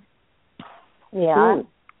Chan. Yeah. Ooh.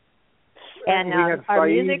 And our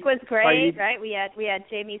music was great, right? We had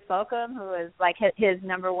Jamie Slocum, who was like his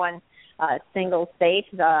number one single state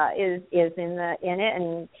is in it,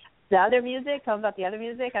 and the other music. Tell them about the other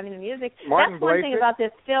music. I mean, the music. Martin that's one thing about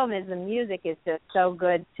this film is the music is just so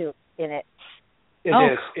good in it. It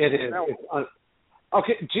is.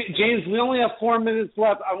 Okay, James, we only have 4 minutes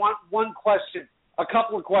left. I want one question, a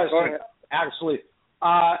couple of questions, actually.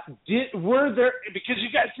 Were there, because you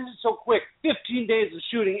guys did it so quick, 15 days of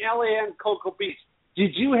shooting, LA and Cocoa Beach,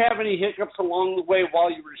 did you have any hiccups along the way while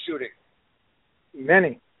you were shooting?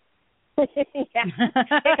 Many. Hiccup.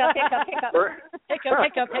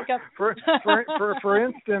 For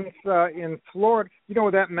instance, in Florida,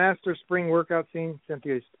 that master spring workout scene,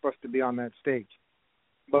 Cynthia is supposed to be on that stage.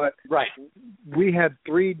 But we had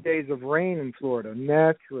 3 days of rain in Florida,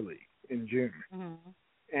 naturally, in June. Mm-hmm.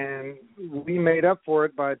 And we made up for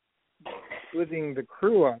it by splitting the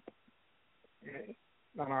crew up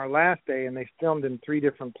on our last day, and they filmed in 3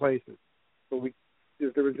 different places. So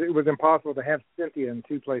it was impossible to have Cynthia in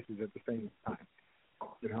 2 places at the same time,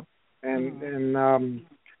 And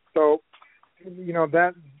so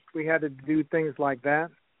that we had to do things like that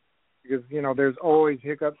because there's always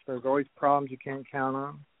hiccups, there's always problems you can't count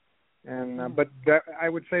on, and but that I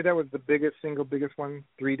would say that was the single biggest one.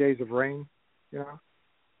 3 days of rain,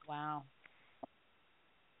 Wow.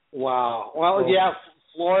 Well,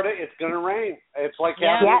 Florida, it's going to rain. It's like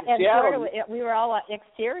having in Seattle. Florida, we were all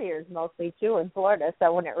exteriors mostly too in Florida.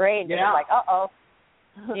 So when it rained, it was like, uh-oh.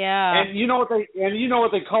 Yeah. And you know what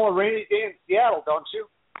they call a rainy day in Seattle, don't you?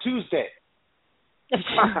 Tuesday.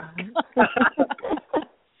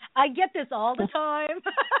 I get this all the time.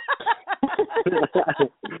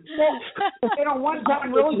 One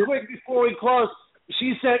time, really quick before we close,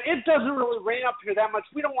 she said, it doesn't really rain up here that much.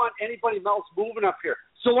 We don't want anybody else moving up here.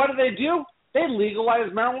 So what do? They legalize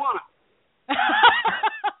marijuana.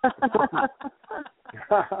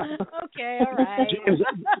 Okay, all right.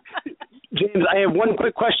 James, I have one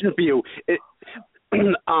quick question for you. Is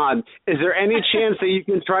there any chance that you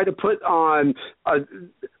can try to put on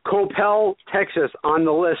Coppell, Texas on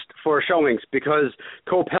the list for showings? Because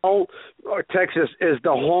Coppell, Texas is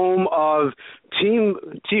the home of Team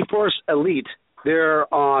T-Force Elite. Most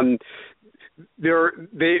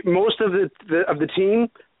of the team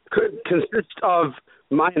consists of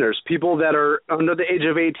minors, people that are under the age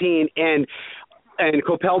of 18, and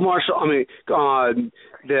Coppell Martial.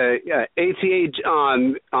 The ATA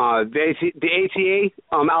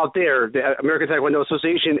out there, the American Taekwondo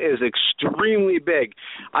Association, is extremely big.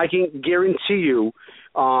 I can guarantee you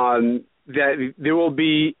that there will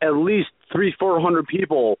be at least 300-400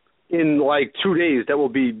 people in like 2 days that will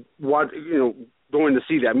be going to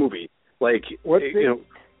see that movie.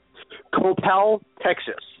 Coppell,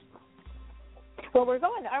 Texas. Well,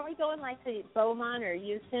 aren't we going like to Beaumont or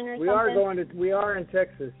Houston or something? We are in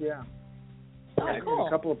Texas, yeah. Oh, cool. In a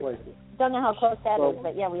couple of places. Don't know how close that is,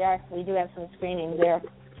 but yeah, we are. We do have some screenings there.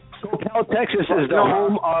 Coppell, Texas is the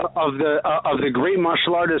home of the great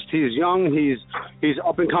martial artist. He's young. He's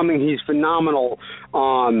up and coming. He's phenomenal.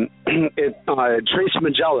 Trace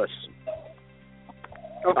Magellan.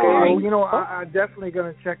 Okay, well, I'm definitely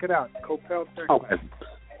going to check it out. Coppell. Okay.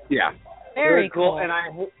 Yeah. Very cool. And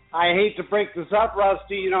I hate to break this up,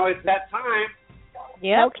 Rusty. It's that time.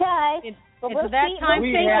 Yeah. Okay. It's that time.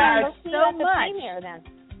 We Thank had you so much. Then.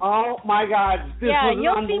 Oh my God! This was an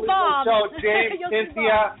you'll see unbelievable Bob. show, James,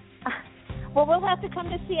 Cynthia. Well, we'll have to come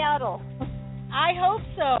to Seattle. I hope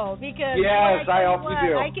so because yes, I hope you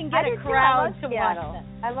do. I can get a crowd to watch them.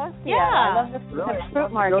 I love Seattle. Yeah. I love the fruit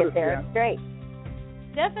market there. It's great.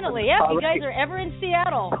 Definitely, yeah. If you guys are ever in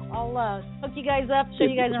Seattle, I'll hook you guys up, show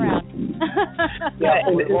you guys around.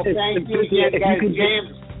 Well, thank you again, guys. James,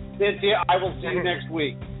 Cynthia, I will see you next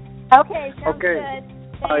week. Okay, sounds good.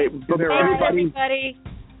 Thanks, everybody.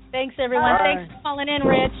 Thanks, everyone. Bye. Thanks for calling in,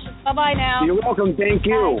 Rich. Bye-bye now. You're welcome. Thank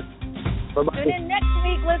you. Bye-bye. Tune in next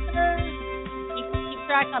week, listeners. Keep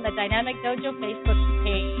track on the Dynamic Dojo Facebook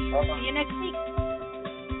page. See you next week.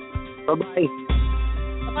 Bye-bye.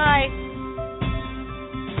 Bye-bye.